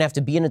 You're going to have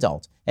to be an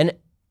adult.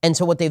 And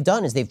so what they've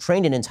done is they've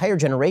trained an entire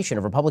generation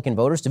of Republican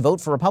voters to vote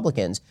for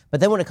Republicans,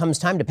 but then when it comes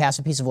time to pass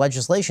a piece of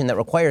legislation that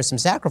requires some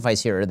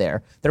sacrifice here or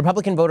there, the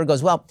Republican voter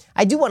goes, well,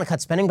 I do want to cut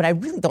spending, but I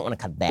really don't want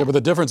to cut that. Yeah, but the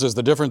difference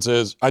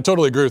is, I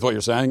totally agree with what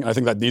you're saying. I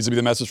think that needs to be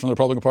the message from the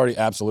Republican Party,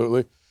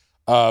 absolutely.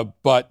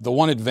 But the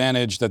one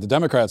advantage that the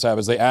Democrats have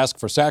is they ask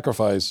for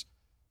sacrifice,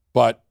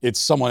 but it's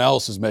someone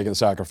else is making the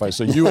sacrifice.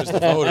 So you as the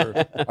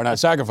voter are not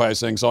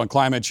sacrificing. So on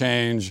climate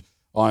change,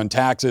 on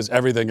taxes,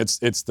 everything, it's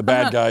the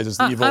bad guys, it's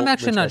the evil. I'm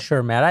actually not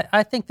sure, Matt.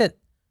 I think that...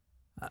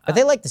 But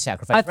they like the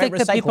sacrifice. I think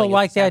that people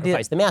like the idea.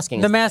 The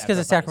masking. The mask is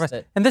a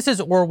sacrifice. And this is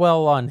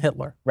Orwell on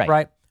Hitler,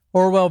 right?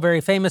 Orwell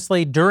very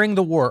famously during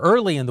the war,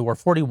 early in the war,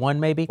 41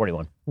 maybe.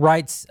 41.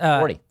 Writes...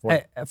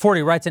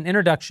 40 writes an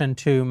introduction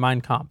to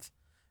Mein Kampf.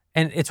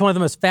 And it's one of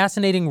the most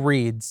fascinating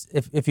reads.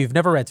 If you've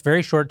never read, it's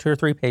very short, 2 or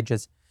 3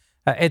 pages.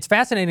 It's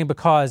fascinating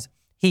because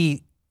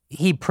he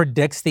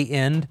predicts the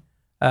end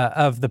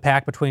of the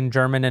pact between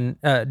Germany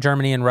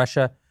and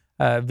Russia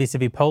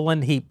vis-a-vis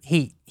Poland.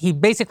 He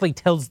basically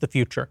tells the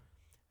future.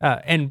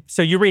 And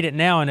so you read it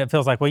now and it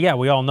feels like, well, yeah,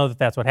 we all know that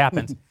that's what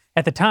happens.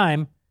 At the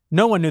time,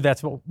 no one knew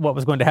that's what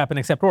was going to happen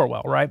except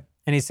Orwell, right?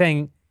 And he's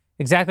saying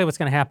exactly what's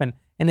going to happen.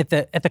 And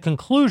at the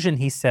conclusion,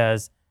 he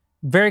says,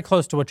 very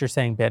close to what you're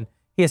saying, Ben,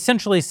 he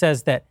essentially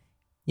says that,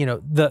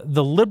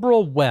 the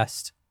liberal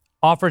West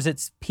offers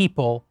its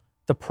people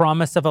the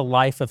promise of a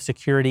life of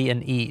security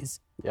and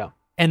ease. Yeah.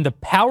 And the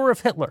power of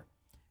Hitler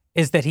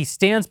is that he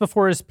stands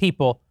before his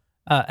people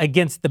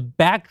against the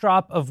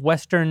backdrop of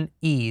Western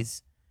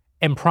ease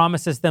and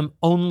promises them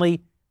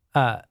only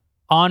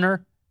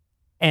honor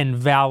and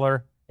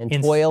valor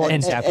and toil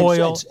and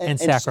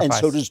sacrifice. And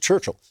so does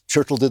Churchill.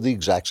 Churchill did the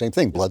exact same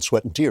thing: blood,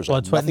 sweat, and tears.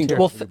 Blood, sweat, and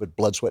tears. But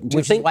blood, sweat, and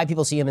tears. Which is why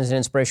people see him as an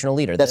inspirational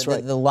leader. That's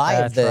right. The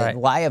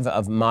lie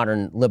of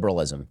modern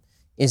liberalism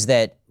is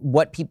that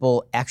what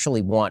people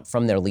actually want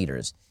from their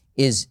leaders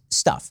is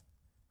stuff.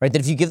 right? That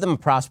if you give them a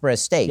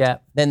prosperous state,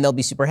 then they'll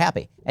be super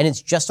happy. And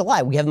it's just a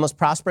lie. We have the most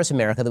prosperous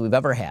America that we've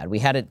ever had. We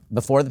had it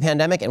before the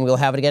pandemic, and we'll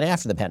have it again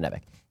after the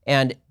pandemic.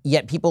 And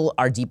yet people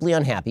are deeply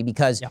unhappy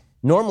because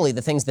normally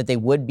the things that they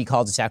would be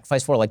called to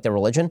sacrifice for, like their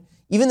religion,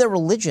 even their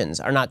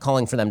religions are not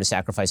calling for them to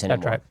sacrifice anymore.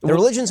 That's right. Their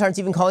religions aren't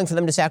even calling for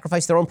them to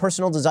sacrifice their own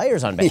personal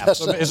desires on behalf.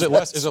 So is it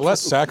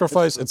less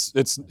sacrifice?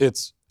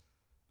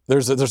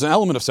 There's an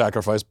element of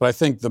sacrifice, but I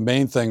think the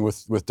main thing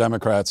with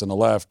Democrats and the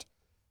left,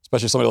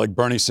 especially somebody like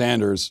Bernie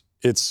Sanders,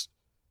 he's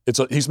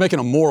making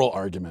a moral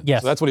argument.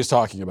 Yes. So that's what he's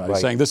talking about.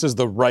 He's saying this is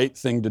the right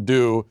thing to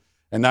do,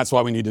 and that's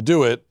why we need to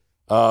do it.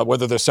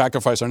 Whether there's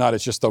sacrifice or not,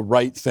 it's just the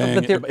right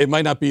thing. It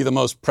might not be the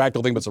most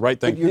practical thing, but it's the right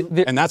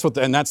thing. And that's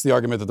the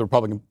argument that the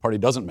Republican Party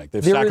doesn't make.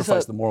 They've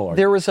sacrificed the moral argument.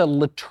 There is a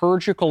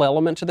liturgical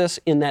element to this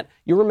in that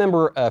you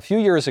remember a few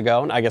years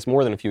ago, and I guess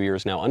more than a few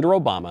years now, under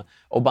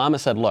Obama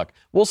said, look,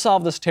 we'll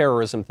solve this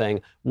terrorism thing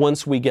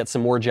once we get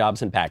some more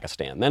jobs in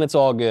Pakistan. Then it's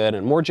all good,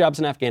 and more jobs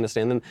in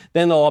Afghanistan.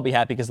 Then they'll all be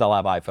happy because they'll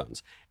have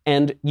iPhones.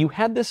 And you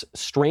had this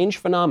strange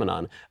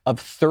phenomenon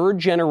of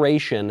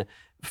third-generation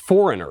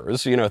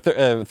foreigners,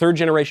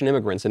 third-generation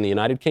immigrants in the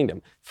United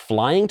Kingdom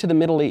flying to the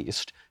Middle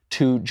East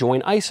to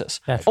join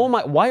ISIS.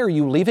 Why are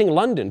you leaving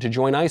London to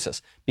join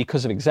ISIS?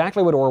 Because of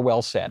exactly what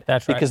Orwell said.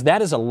 That's right. Because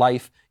that is a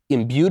life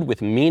imbued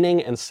with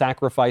meaning and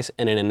sacrifice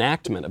and an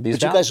enactment of these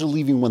values. But you guys are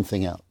leaving one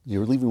thing out.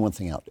 You're leaving one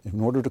thing out.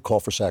 In order to call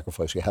for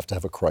sacrifice, you have to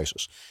have a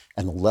crisis.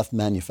 And the left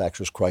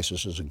manufactures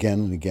crises again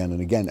and again and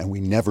again, and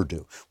we never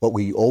do. What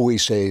we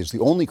always say is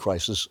the only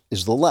crisis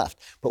is the left.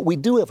 But we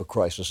do have a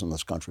crisis in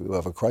this country. We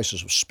have a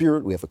crisis of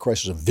spirit. We have a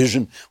crisis of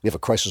vision. We have a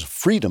crisis of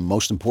freedom,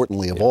 most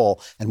importantly of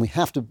all. And we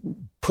have to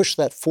push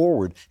that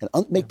forward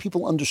and make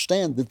people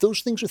understand that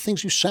those things are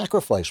things you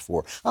sacrifice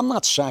for. I'm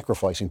not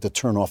sacrificing to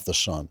turn off the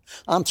sun.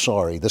 I'm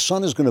sorry. The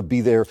sun is going to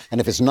be there,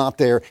 and if it's not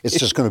there, it's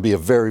just going to be a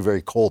very,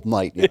 very cold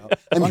night.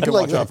 And I can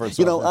watch out for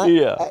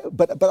it.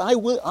 But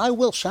I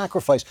will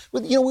sacrifice.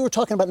 We were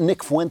talking about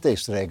Nick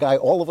Fuentes today, a guy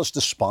all of us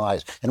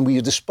despise, and we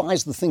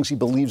despise the things he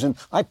believes in.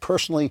 I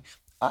personally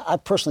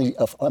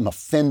am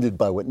offended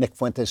by what Nick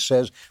Fuentes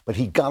says, but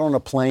he got on a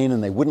plane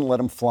and they wouldn't let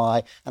him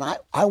fly. And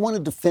I want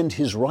to defend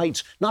his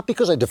rights, not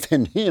because I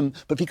defend him,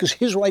 but because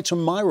his rights are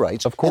my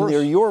rights. Of course. And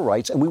they're your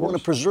rights, and we want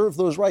to preserve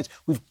those rights.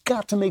 We've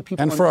got to make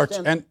people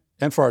understand.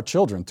 And for our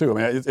children, too.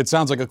 I mean, it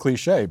sounds like a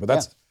cliche,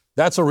 but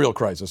that's a real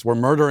crisis. We're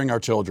murdering our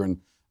children.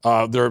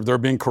 They're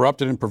being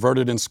corrupted and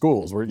perverted in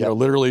schools. We're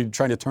literally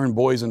trying to turn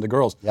boys into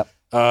girls,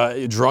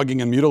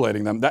 drugging and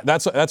mutilating them.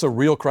 That's a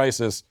real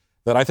crisis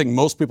that I think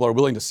most people are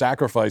willing to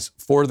sacrifice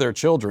for their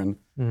children,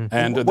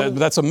 and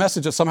that's a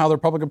message that somehow the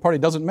Republican Party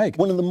doesn't make.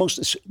 One of the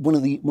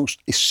most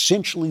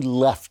essentially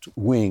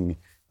left-wing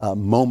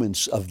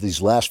moments of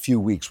these last few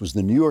weeks was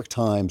the New York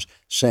Times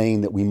saying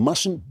that we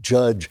mustn't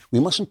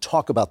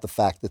talk about the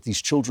fact that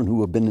these children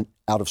who have been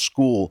out of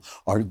school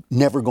are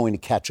never going to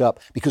catch up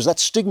because that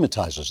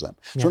stigmatizes them.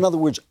 So in other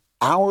words,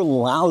 our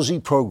lousy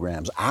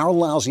programs, our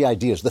lousy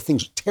ideas,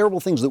 terrible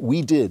things that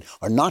we did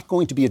are not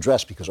going to be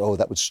addressed because,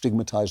 that would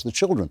stigmatize the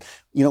children.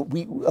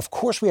 Of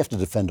course we have to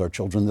defend our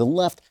children. The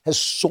left has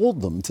sold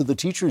them to the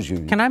teachers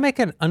union. Can I make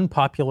an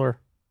unpopular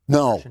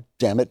No,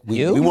 damn it.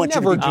 We want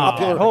you to be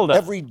popular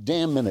every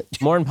damn minute.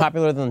 More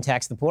unpopular than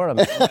tax the poor.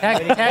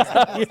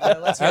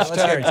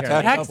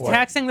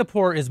 Taxing the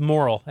poor is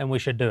moral, and we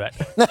should do it.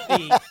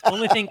 The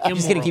only thing immoral. I'm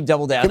just going to keep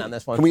double down on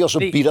this one. Can we also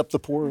beat up the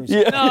poor?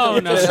 No.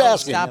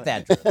 Stop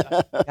that.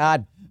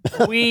 God.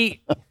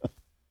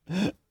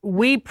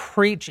 We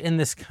preach in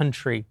this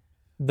country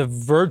the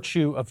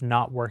virtue of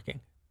not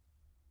working.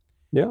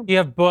 Yeah. You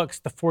have books,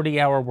 the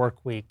 40-hour work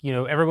week.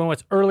 Everyone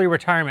wants early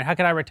retirement. How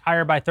could I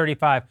retire by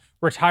 35?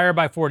 Retire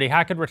by 40?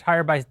 How could I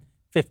retire by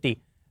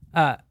 50?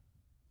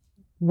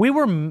 We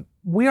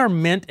are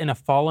meant in a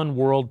fallen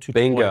world to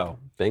toil.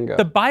 Bingo.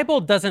 The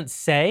Bible doesn't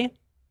say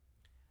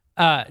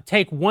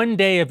take one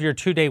day of your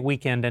 2-day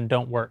weekend and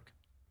don't work.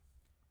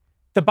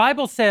 The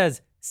Bible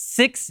says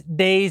 6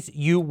 days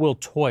you will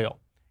toil.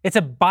 It's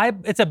a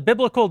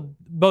biblical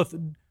both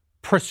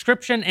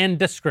prescription and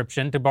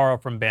description, to borrow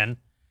from Ben,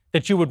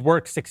 that you would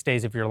work 6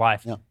 days of your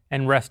life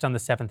and rest on the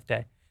seventh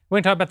day. We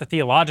can talk about the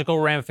theological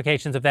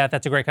ramifications of that.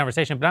 That's a great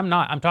conversation, but I'm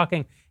not. I'm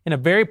talking in a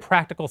very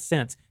practical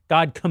sense.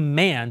 God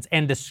commands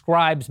and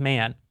describes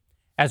man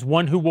as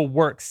one who will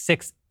work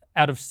 6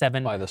 out of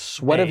 7 By the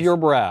sweat days. of your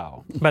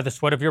brow. By the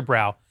sweat of your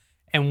brow.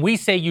 And we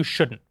say you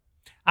shouldn't.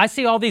 I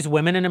see all these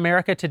women in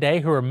America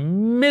today who are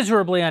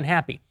miserably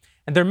unhappy.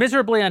 And they're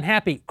miserably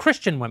unhappy,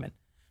 Christian women,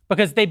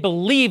 because they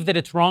believe that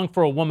it's wrong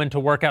for a woman to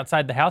work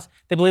outside the house.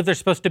 They believe they're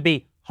supposed to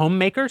be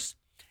homemakers.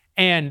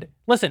 And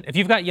listen, if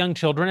you've got young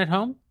children at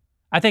home,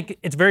 I think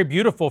it's very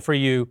beautiful for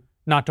you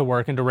not to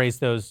work and to raise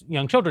those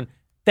young children.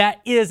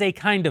 That is a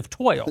kind of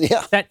toil.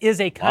 Yeah. That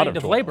is a kind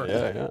of labor.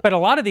 Yeah. But a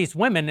lot of these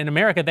women in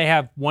America, they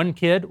have 1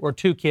 kid or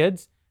 2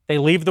 kids. They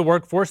leave the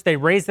workforce. They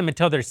raise them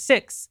until they're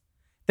 6.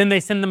 Then they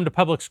send them to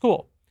public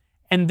school.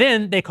 And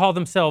then they call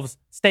themselves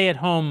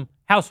stay-at-home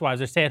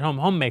housewives or stay-at-home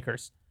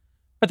homemakers.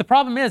 But the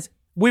problem is,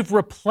 we've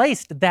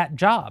replaced that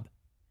job.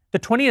 The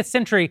 20th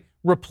century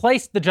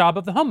replaced the job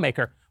of the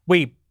homemaker.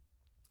 We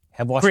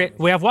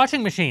We have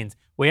washing machines.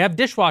 We have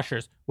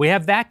dishwashers. We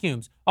have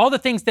vacuums. All the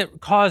things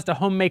that caused a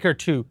homemaker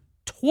to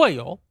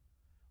toil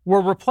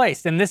were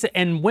replaced,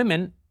 and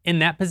women in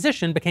that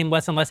position became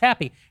less and less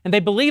happy. And they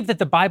believe that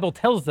the Bible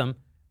tells them,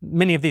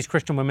 many of these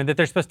Christian women, that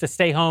they're supposed to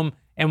stay home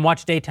and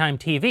watch daytime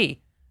TV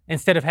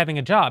instead of having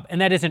a job,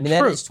 and that isn't true.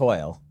 That is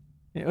toil.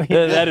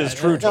 That is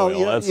true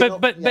toil.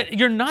 But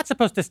you're not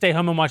supposed to stay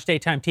home and watch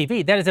daytime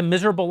TV. That is a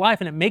miserable life,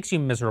 and it makes you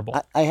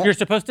miserable. You're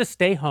supposed to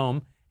stay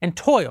home and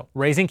toil.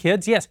 Raising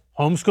kids, yes.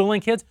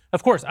 Homeschooling kids,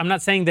 of course. I'm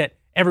not saying that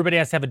everybody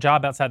has to have a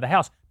job outside the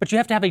house, but you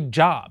have to have a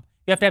job.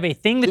 You have to have a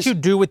thing that you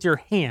do with your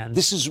hands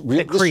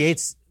that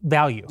creates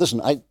value.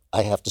 Listen,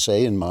 I have to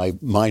say, in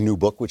my new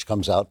book, which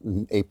comes out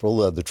in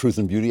April, The Truth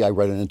and Beauty, I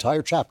write an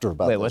entire chapter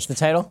about Wait, what's the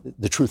title?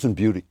 The Truth and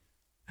Beauty.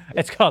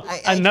 It's called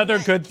Another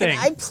Good Thing.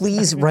 Can I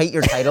please write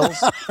your titles?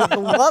 For the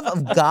love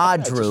of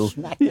God, Drew.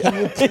 Can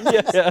you please?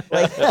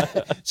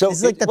 So this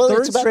is like the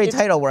third straight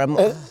title where I'm...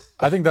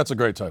 I think that's a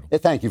great title.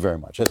 Thank you very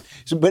much.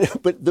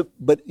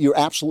 But you're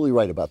absolutely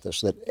right about this,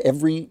 that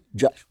every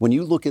job, when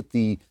you look at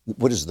the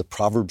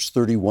Proverbs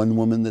 31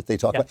 woman that they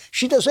talk about,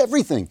 she does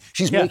everything.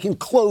 She's making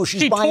clothes,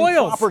 she's buying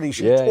property,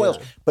 she toils.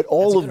 But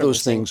all of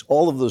those things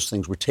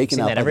were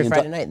taken out by every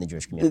Friday night in the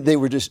Jewish community. They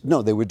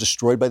were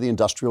destroyed by the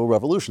Industrial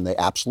Revolution. They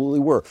absolutely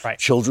were. Right.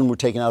 Children were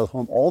taken out of the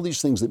home. All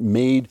these things that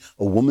made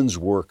a woman's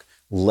work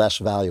less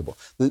valuable.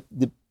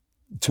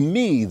 To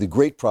me, the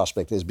great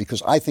prospect is,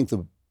 because I think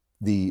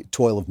the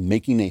toil of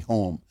making a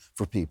home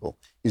for people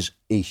is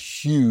a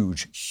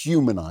huge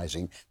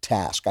humanizing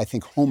task. I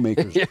think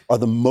homemakers are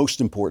the most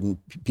important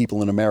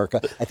people in America.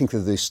 I think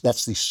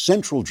that's the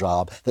central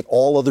job that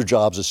all other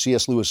jobs, as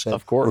C.S. Lewis said,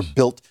 were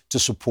built to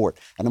support.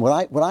 And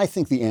what I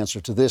think the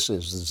answer to this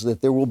is that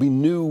there will be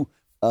new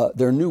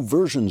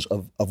versions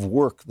of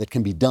work that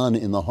can be done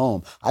in the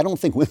home. I don't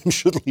think women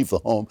should leave the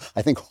home.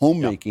 I think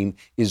homemaking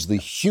is the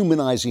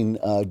humanizing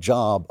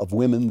job of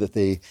women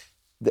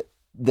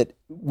that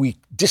we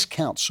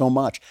discount so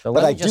much. So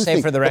let me just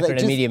say, for the record,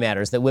 in Media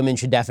Matters, that women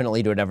should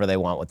definitely do whatever they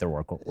want with their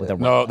work.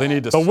 No, they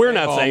need to. But we're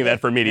not saying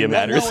that for Media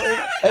Matters.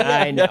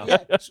 I know.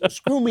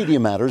 Screw Media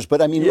Matters, but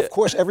I mean, of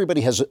course,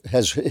 everybody has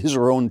his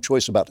or her own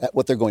choice about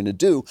what they're going to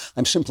do.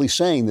 I'm simply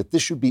saying that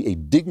this should be a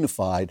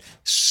dignified,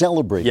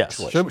 celebrated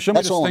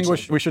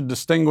choice. We should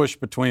distinguish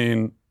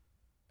between,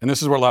 and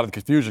this is where a lot of the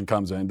confusion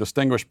comes in.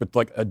 Distinguish, but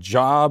like a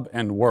job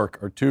and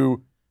work are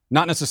two,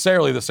 not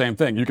necessarily the same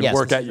thing. You can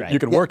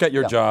work at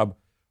your job,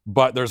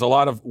 but there's a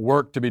lot of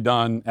work to be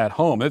done at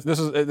home.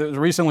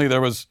 Recently there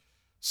was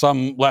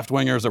some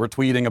left-wingers that were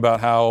tweeting about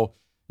how,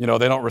 they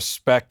don't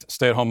respect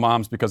stay-at-home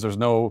moms because there's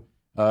no,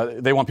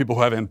 they want people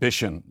who have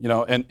ambition,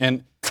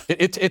 and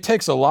it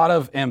takes a lot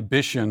of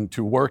ambition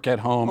to work at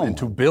home and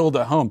to build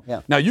a home.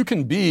 Yeah. Now, you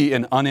can be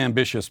an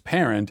unambitious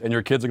parent and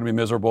your kids are going to be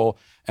miserable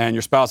and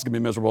your spouse is going to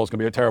be miserable. It's going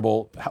to be a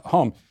terrible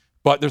home.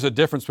 But there's a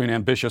difference between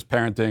ambitious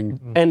parenting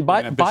and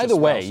by the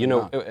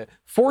way,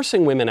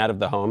 forcing women out of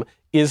the home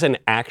is an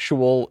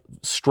actual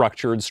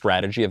structured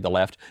strategy of the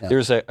left. Yeah.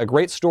 There's a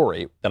great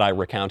story that I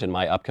recount in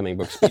my upcoming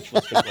book,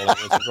 Speechless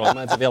Control.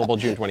 It's available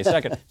June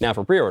 22nd, now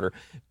for pre-order.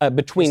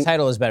 His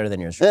title is better than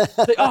yours.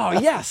 Oh,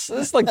 yes.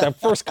 This is like the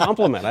first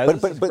compliment.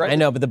 But I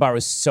know, but the bar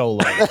was so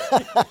low.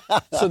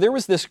 So there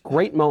was this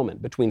great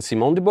moment between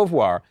Simone de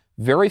Beauvoir,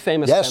 very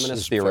famous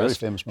feminist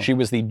theorist. She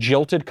was the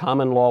jilted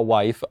common law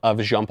wife of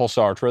Jean-Paul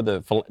Sartre,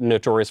 the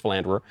notorious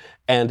philanderer,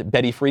 and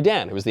Betty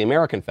Friedan, who was the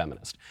American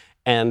feminist.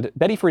 And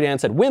Betty Friedan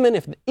said,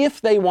 women,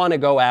 if they want to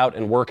go out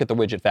and work at the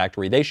widget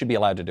factory, they should be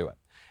allowed to do it.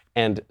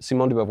 And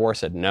Simone de Beauvoir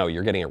said, no,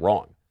 you're getting it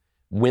wrong.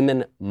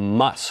 Women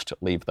must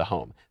leave the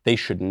home. They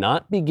should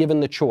not be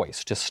given the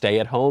choice to stay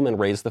at home and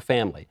raise the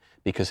family,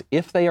 because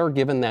if they are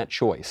given that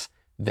choice,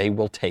 they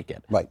will take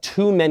it. Right.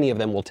 Too many of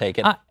them will take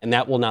it, and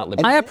that will not live.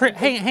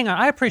 Hang on.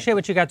 I appreciate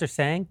what you guys are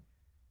saying,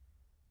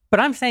 but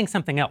I'm saying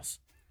something else.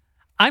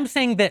 I'm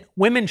saying that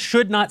women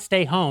should not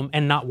stay home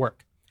and not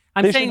work.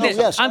 I'm saying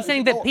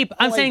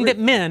that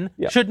men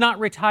should not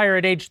retire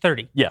at age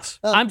 30. Yes.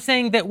 I'm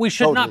saying that we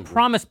should not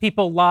promise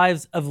people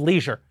lives of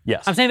leisure.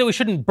 Yes. I'm saying that we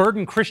shouldn't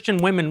burden Christian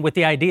women with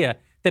the idea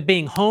that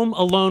being home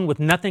alone with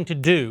nothing to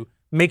do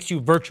makes you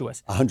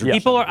virtuous.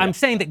 100%. I'm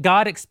saying that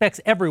God expects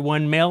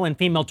everyone, male and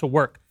female, to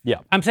work. Yeah.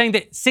 I'm saying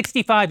that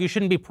 65, you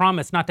shouldn't be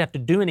promised not to have to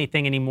do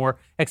anything anymore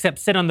except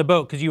sit on the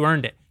boat because you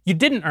earned it. You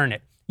didn't earn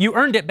it. You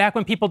earned it back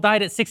when people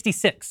died at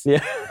 66.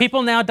 Yeah.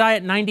 People now die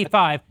at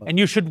 95, and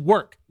you should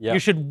work. Yeah. You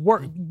should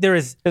work.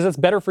 Because it's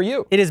better for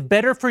you. It is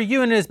better for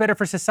you, and it is better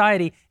for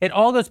society. It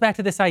all goes back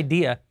to this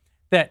idea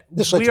that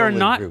we are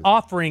not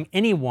offering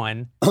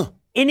anyone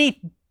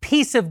any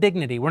piece of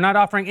dignity. We're not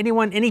offering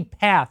anyone any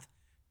path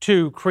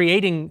to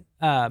creating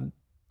to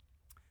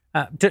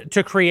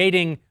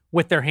creating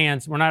with their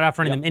hands. We're not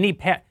offering them any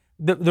path.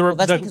 That's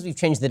because we've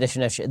changed the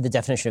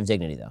definition of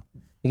dignity, though.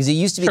 Because it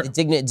used to be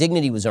that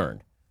dignity was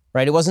earned.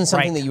 Right, it wasn't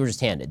something that you were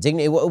just handed.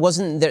 It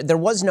wasn't. There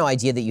was no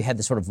idea that you had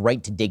the sort of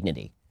right to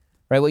dignity,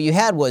 right? What you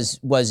had was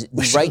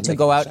the right to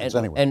go out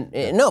and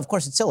no, of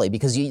course it's silly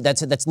because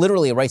that's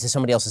literally a right to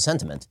somebody else's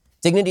sentiment.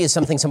 Dignity is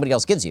something somebody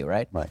else gives you,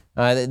 right? Right.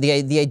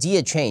 The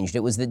idea changed.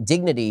 It was that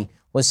dignity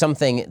was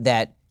something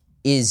that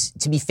is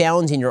to be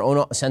found in your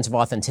own sense of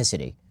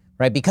authenticity,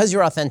 right? Because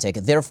you're authentic,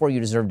 therefore you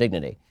deserve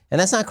dignity. And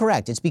that's not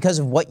correct. It's because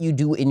of what you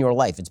do in your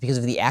life. It's because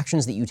of the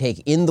actions that you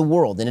take in the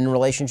world and in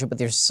relationship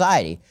with your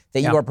society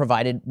that you are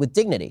provided with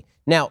dignity.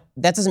 Now,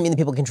 that doesn't mean that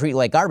people can treat you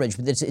like garbage,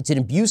 but it's an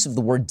abuse of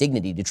the word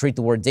dignity to treat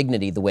the word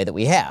dignity the way that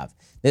we have.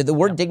 The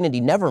word dignity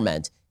never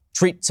meant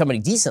treat somebody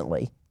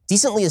decently.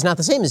 Decently is not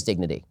the same as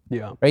dignity.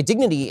 Yeah. Right?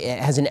 Dignity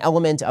has an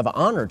element of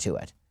honor to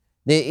it.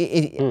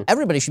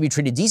 Everybody should be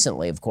treated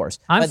decently, of course.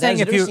 I'm saying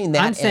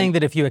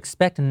that if you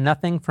expect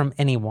nothing from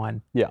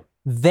anyone,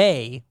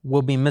 they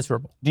will be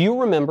miserable. Do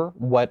you remember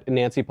what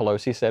Nancy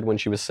Pelosi said when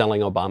she was selling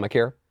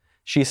Obamacare?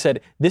 She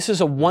said, this is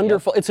a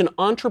wonderful, it's an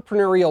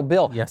entrepreneurial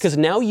bill because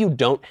now you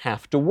don't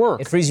have to work.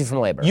 It frees you from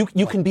labor.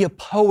 You can be a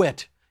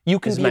poet. You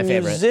can be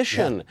a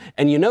musician. Yeah.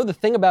 And you know the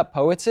thing about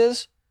poets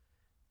is,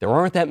 there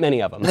aren't that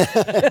many of them,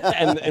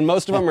 and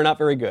most of them are not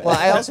very good. Well,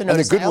 I also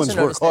noticed,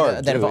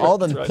 that of all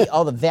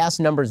the vast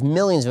numbers,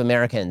 millions of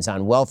Americans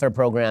on welfare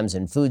programs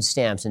and food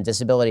stamps and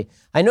disability,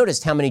 I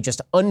noticed how many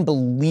just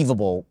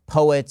unbelievable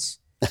poets,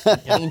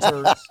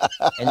 painters,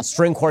 and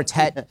string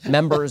quartet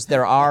members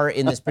there are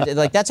in this.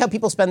 Like, that's how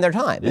people spend their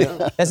time.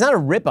 Yeah. That's not a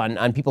rip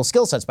on people's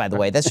skill sets, by the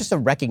way. That's just a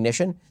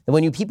recognition that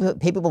when you pay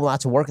people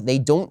lots of work, they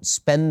don't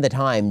spend the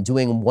time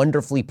doing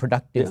wonderfully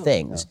productive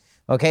things.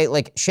 Yeah. Okay,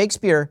 like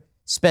Shakespeare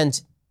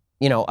spent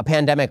a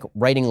pandemic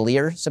writing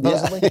Lear,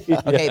 supposedly.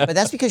 Okay, but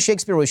that's because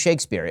Shakespeare was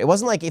Shakespeare. It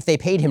wasn't like if they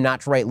paid him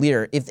not to write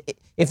Lear. If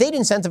they'd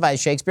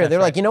incentivize Shakespeare, they're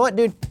like, you know what,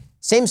 dude?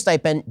 Same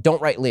stipend,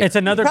 don't write Lear. It's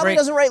another he probably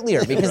doesn't write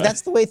Lear because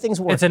that's the way things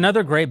work. It's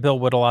another great Bill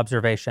Whittle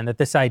observation that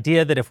this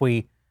idea that if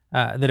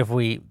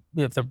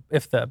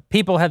the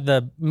people had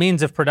the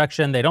means of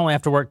production, they'd only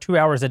have to work 2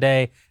 hours a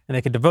day and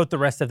they could devote the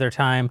rest of their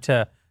time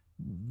to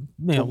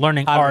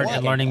learning art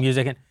and learning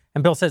music.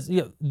 And Bill says,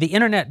 the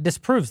internet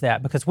disproves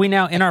that because we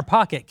now in our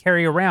pocket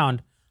carry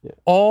around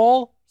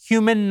all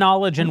human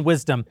knowledge and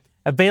wisdom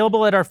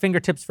available at our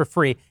fingertips for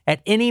free.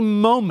 At any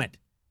moment,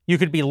 you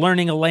could be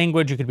learning a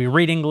language, you could be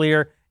reading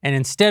Lear, and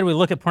instead we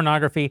look at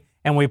pornography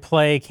and we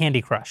play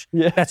Candy Crush.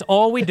 Yeah. That's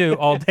all we do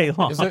all day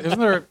long. Isn't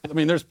there,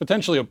 there's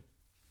potentially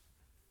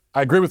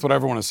I agree with what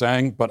everyone is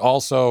saying, but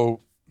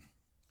also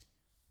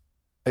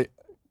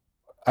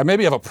I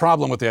maybe have a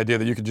problem with the idea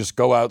that you could just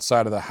go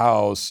outside of the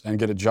house and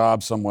get a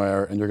job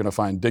somewhere and you're going to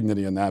find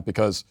dignity in that,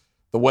 because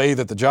the way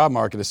that the job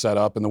market is set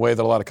up and the way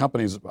that a lot of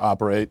companies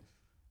operate,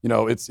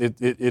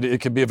 it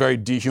can be a very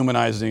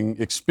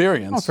dehumanizing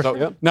experience.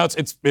 Now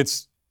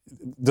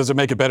does it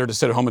make it better to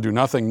sit at home and do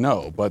nothing?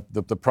 No, but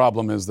the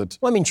problem is that...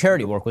 Well,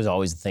 charity work was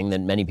always the thing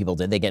that many people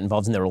did. They get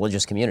involved in the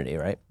religious community,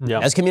 right? Yeah.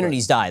 As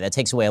communities die, that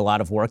takes away a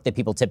lot of work that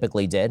people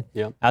typically did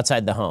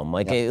outside the home.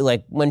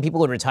 Like when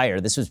people would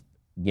retire, this was...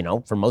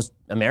 for most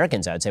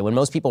Americans, I would say, when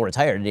most people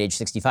retired at age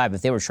 65,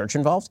 if they were church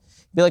involved,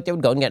 it'd be like they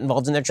would go and get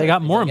involved in their church. They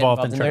got more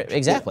involved in church.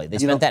 Exactly. They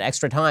spent that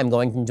extra time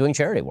going and doing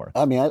charity work.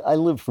 I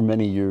lived for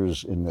many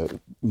years in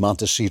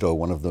Montecito,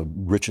 one of the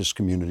richest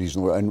communities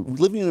in the world. And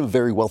living in a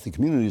very wealthy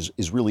community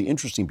is really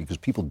interesting because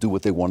people do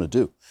what they want to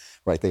do,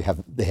 right? They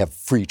have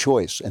free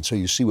choice. And so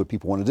you see what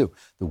people want to do.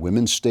 The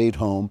women stayed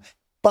home.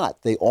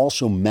 But they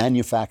also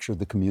manufactured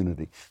the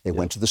community. They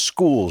went to the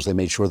schools. They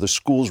made sure the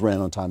schools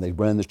ran on time. They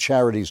ran the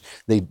charities.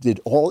 They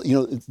did all,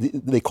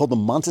 they called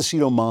them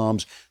Montecito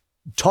moms.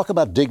 Talk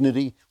about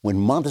dignity. When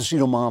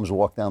Montecito moms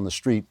walked down the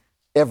street,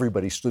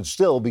 everybody stood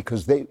still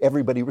because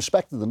everybody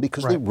respected them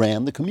because they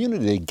ran the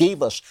community. They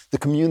gave us the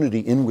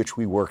community in which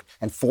we worked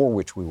and for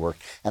which we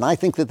worked. And I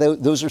think that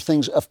those are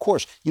things, of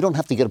course, you don't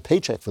have to get a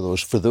paycheck for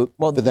those, for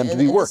them to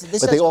be work.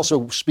 But they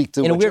also speak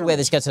to... In a weird way,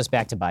 this gets us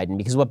back to Biden,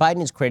 because what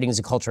Biden is creating is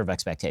a culture of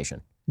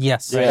expectation.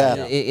 Yes.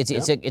 Yeah.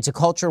 It's a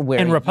culture where...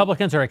 And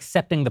Republicans are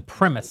accepting the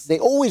premise. They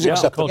always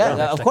accept the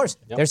premise. Of course.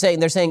 Yep.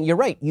 They're saying, you're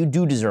right, you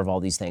do deserve all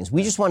these things.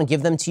 We just want to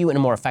give them to you in a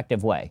more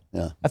effective way.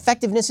 Yeah.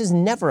 Effectiveness is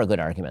never a good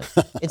argument.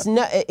 It's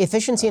not...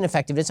 Efficiency and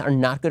effectiveness are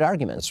not good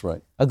arguments. That's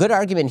right. A good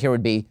argument here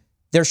would be,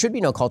 there should be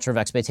no culture of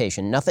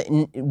expectation.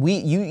 Nothing.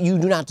 You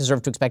do not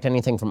deserve to expect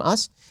anything from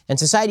us, and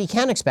society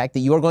can expect that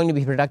you are going to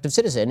be a productive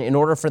citizen in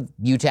order for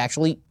you to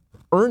actually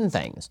earn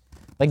things.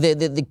 Like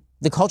the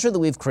culture that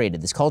we've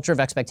created, this culture of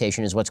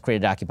expectation, is what's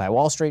created Occupy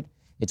Wall Street.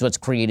 It's what's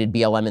created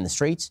BLM in the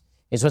streets.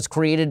 It's what's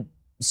created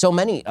so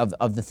many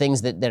of the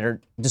things that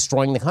are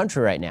destroying the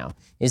country right now.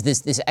 Is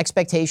this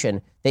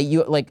expectation that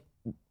you like.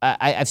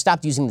 I've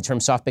stopped using the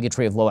term soft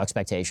bigotry of low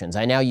expectations.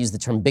 I now use the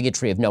term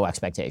bigotry of no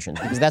expectations,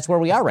 because that's where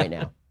we are right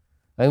now.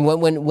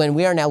 When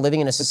we are now living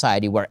in a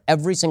society where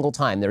every single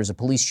time there is a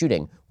police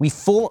shooting, we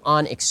full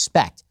on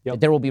expect that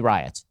there will be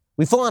riots.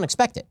 We full on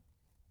expect it.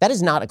 That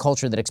is not a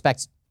culture that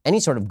expects any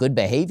sort of good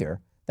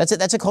behavior. That's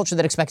a culture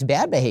that expects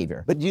bad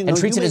behavior and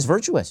treats it as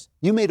virtuous.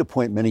 You made a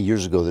point many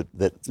years ago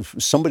that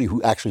somebody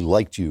who actually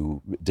liked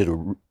you did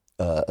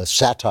a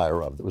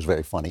satire of that was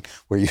very funny,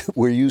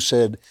 where you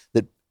said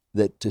that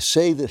that to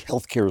say that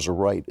healthcare is a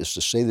right is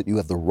to say that you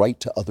have the right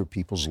to other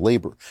people's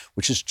labor,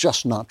 which is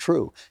just not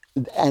true.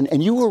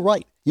 And you were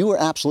right. You were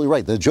absolutely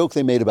right. The joke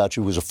they made about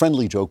you was a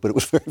friendly joke, but it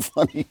was very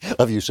funny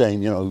of you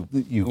saying,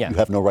 you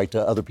have no right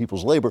to other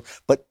people's labor.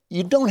 But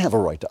you don't have a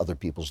right to other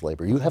people's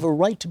labor. You have a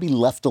right to be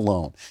left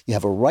alone. You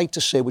have a right to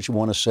say what you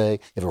want to say.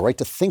 You have a right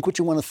to think what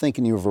you want to think,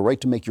 and you have a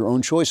right to make your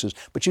own choices.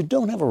 But you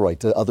don't have a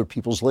right to other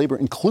people's labor,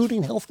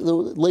 including the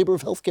labor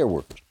of healthcare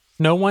workers.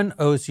 No one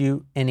owes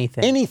you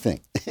anything.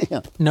 Anything.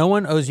 Yeah. No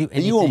one owes you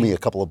anything. You owe me a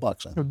couple of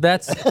bucks.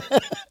 That's.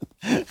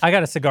 I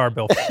got a cigar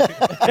bill.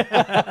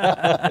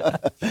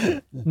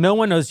 No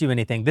one owes you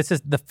anything. This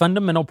is the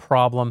fundamental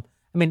problem.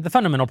 I mean, the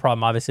fundamental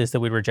problem, obviously, is that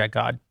we reject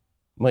God.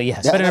 Well,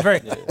 yes. But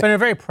in a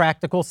very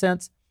practical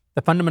sense,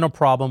 the fundamental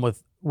problem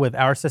with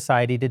our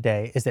society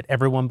today is that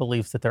everyone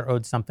believes that they're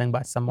owed something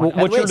by someone. Well,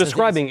 what you're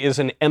describing is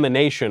an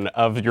emanation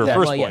of your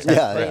first point.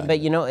 Yes. But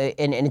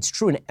and it's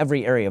true in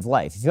every area of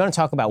life. If you want to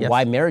talk about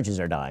why marriages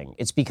are dying,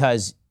 it's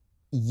because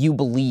you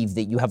believe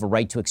that you have a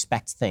right to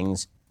expect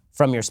things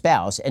from your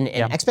spouse, and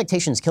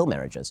expectations kill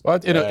marriages. Well,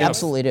 they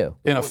absolutely do.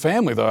 In a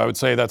family, though, I would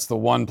say that's the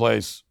one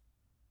place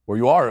where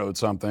you are owed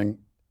something.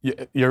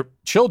 Your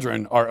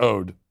children are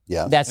owed.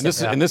 Yeah,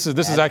 This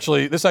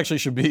actually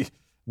should be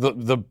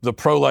the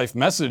pro-life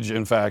message.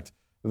 In fact,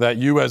 that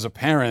you as a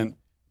parent,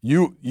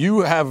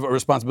 you have a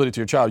responsibility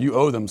to your child. You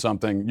owe them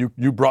something.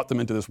 You brought them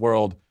into this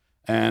world,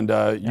 and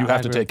you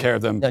have to take care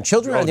of them. No,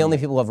 children are the only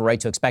people who have a right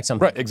to expect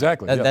something. Right,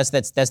 exactly. That's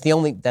the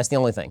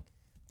only thing.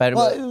 But,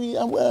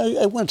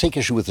 I want to take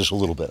issue with this a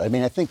little bit. I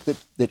mean, I think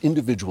that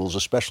individuals,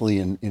 especially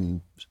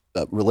in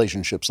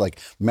relationships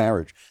like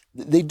marriage,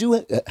 they do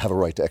have a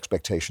right to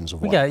expectations of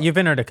one another. You've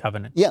entered a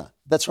covenant. Yeah,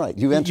 that's right.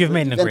 You've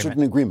made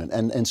an agreement.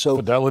 And so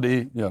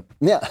fidelity,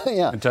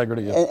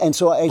 integrity, And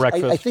so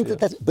I think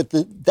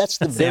Breakfast, that's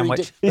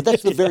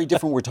the very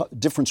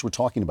difference we're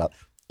talking about.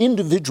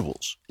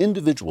 Individuals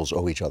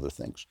owe each other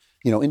things.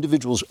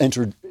 Individuals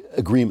entered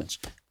agreements.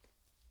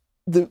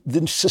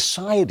 The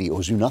society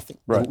owes you nothing.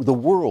 Right. The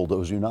world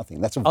owes you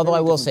nothing. Although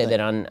I will say that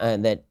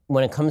that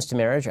when it comes to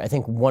marriage, I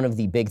think one of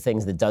the big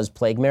things that does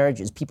plague marriage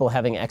is people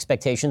having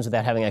expectations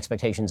without having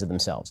expectations of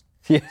themselves.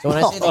 Yeah. So when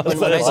I say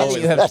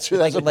that you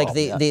have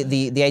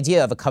the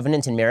idea of a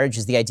covenant in marriage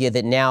is the idea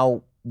that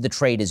now the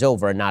trade is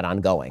over and not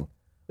ongoing.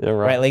 Yeah,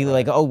 right.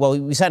 Like, oh, well,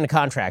 we signed a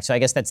contract, so I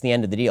guess that's the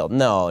end of the deal.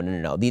 No.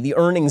 The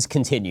earnings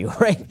continue,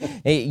 right?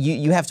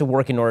 You have to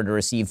work in order to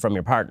receive from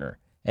your partner.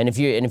 And if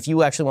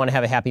you actually want to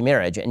have a happy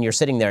marriage and you're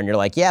sitting there and you're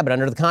like, yeah, but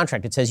under the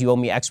contract it says you owe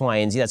me X, Y,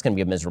 and Z, that's going to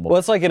be a miserable. Well,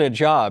 it's like in a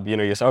job,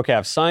 you say, okay,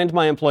 I've signed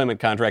my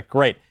employment contract,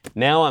 great.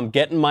 Now I'm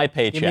getting my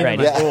paycheck. Right.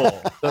 Cool.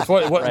 That's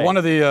one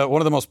of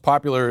the most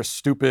popular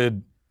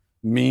stupid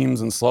memes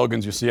and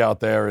slogans you see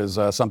out there is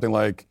something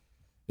like,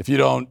 if you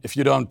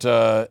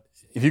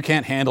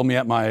can't handle me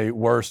at my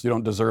worst, you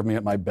don't deserve me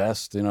at my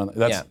best.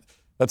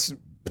 That's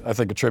I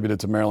think attributed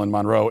to Marilyn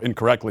Monroe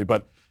incorrectly,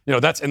 but.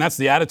 That's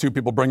the attitude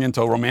people bring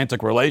into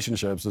romantic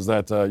relationships is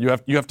that you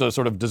have to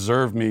sort of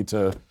deserve me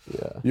to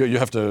you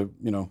have to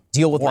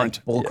deal with my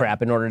bull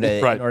crap in order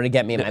to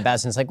get me at my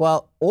best. And it's like,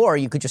 well, or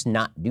you could just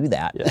not do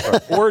that,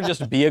 or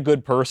just be a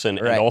good person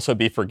and also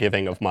be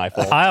forgiving of my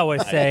faults. I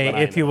always say,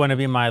 if you want to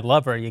be my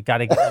lover, you got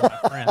to get to my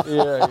friend.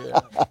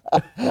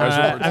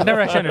 I've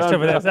never actually understood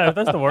what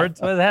that's the words.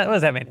 What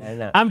does that mean?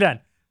 I'm done,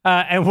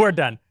 and we're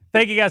done.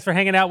 Thank you guys for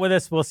hanging out with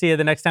us. We'll see you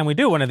the next time we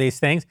do one of these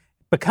things.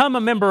 Become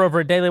a member over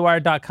at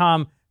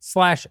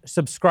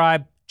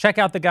dailywire.com/subscribe. Check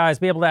out the guys.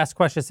 Be able to ask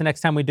questions the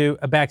next time we do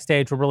a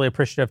Backstage. We're really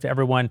appreciative to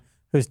everyone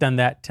who's done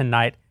that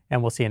tonight,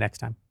 and we'll see you next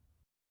time.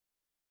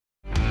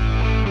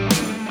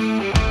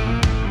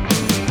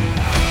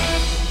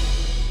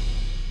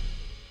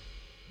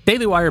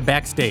 Daily Wire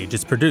Backstage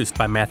is produced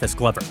by Mathis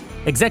Glover.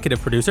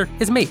 Executive producer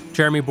is me,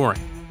 Jeremy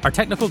Boring. Our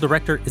technical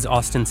director is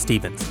Austin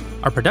Stevens.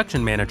 Our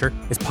production manager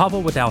is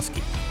Pavel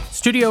Wadowski.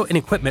 Studio and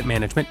equipment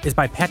management is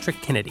by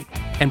Patrick Kennedy.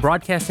 And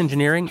broadcast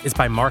engineering is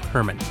by Mark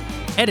Herman.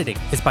 Editing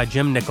is by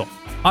Jim Nickel.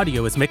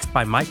 Audio is mixed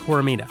by Mike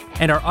Coromina.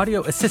 And our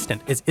audio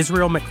assistant is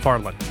Israel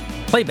McFarland.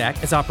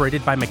 Playback is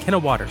operated by McKenna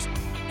Waters.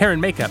 Hair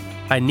and makeup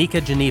by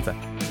Nika Geneva.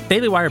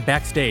 Daily Wire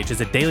Backstage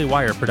is a Daily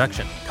Wire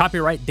production.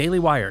 Copyright Daily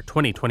Wire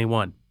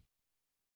 2021.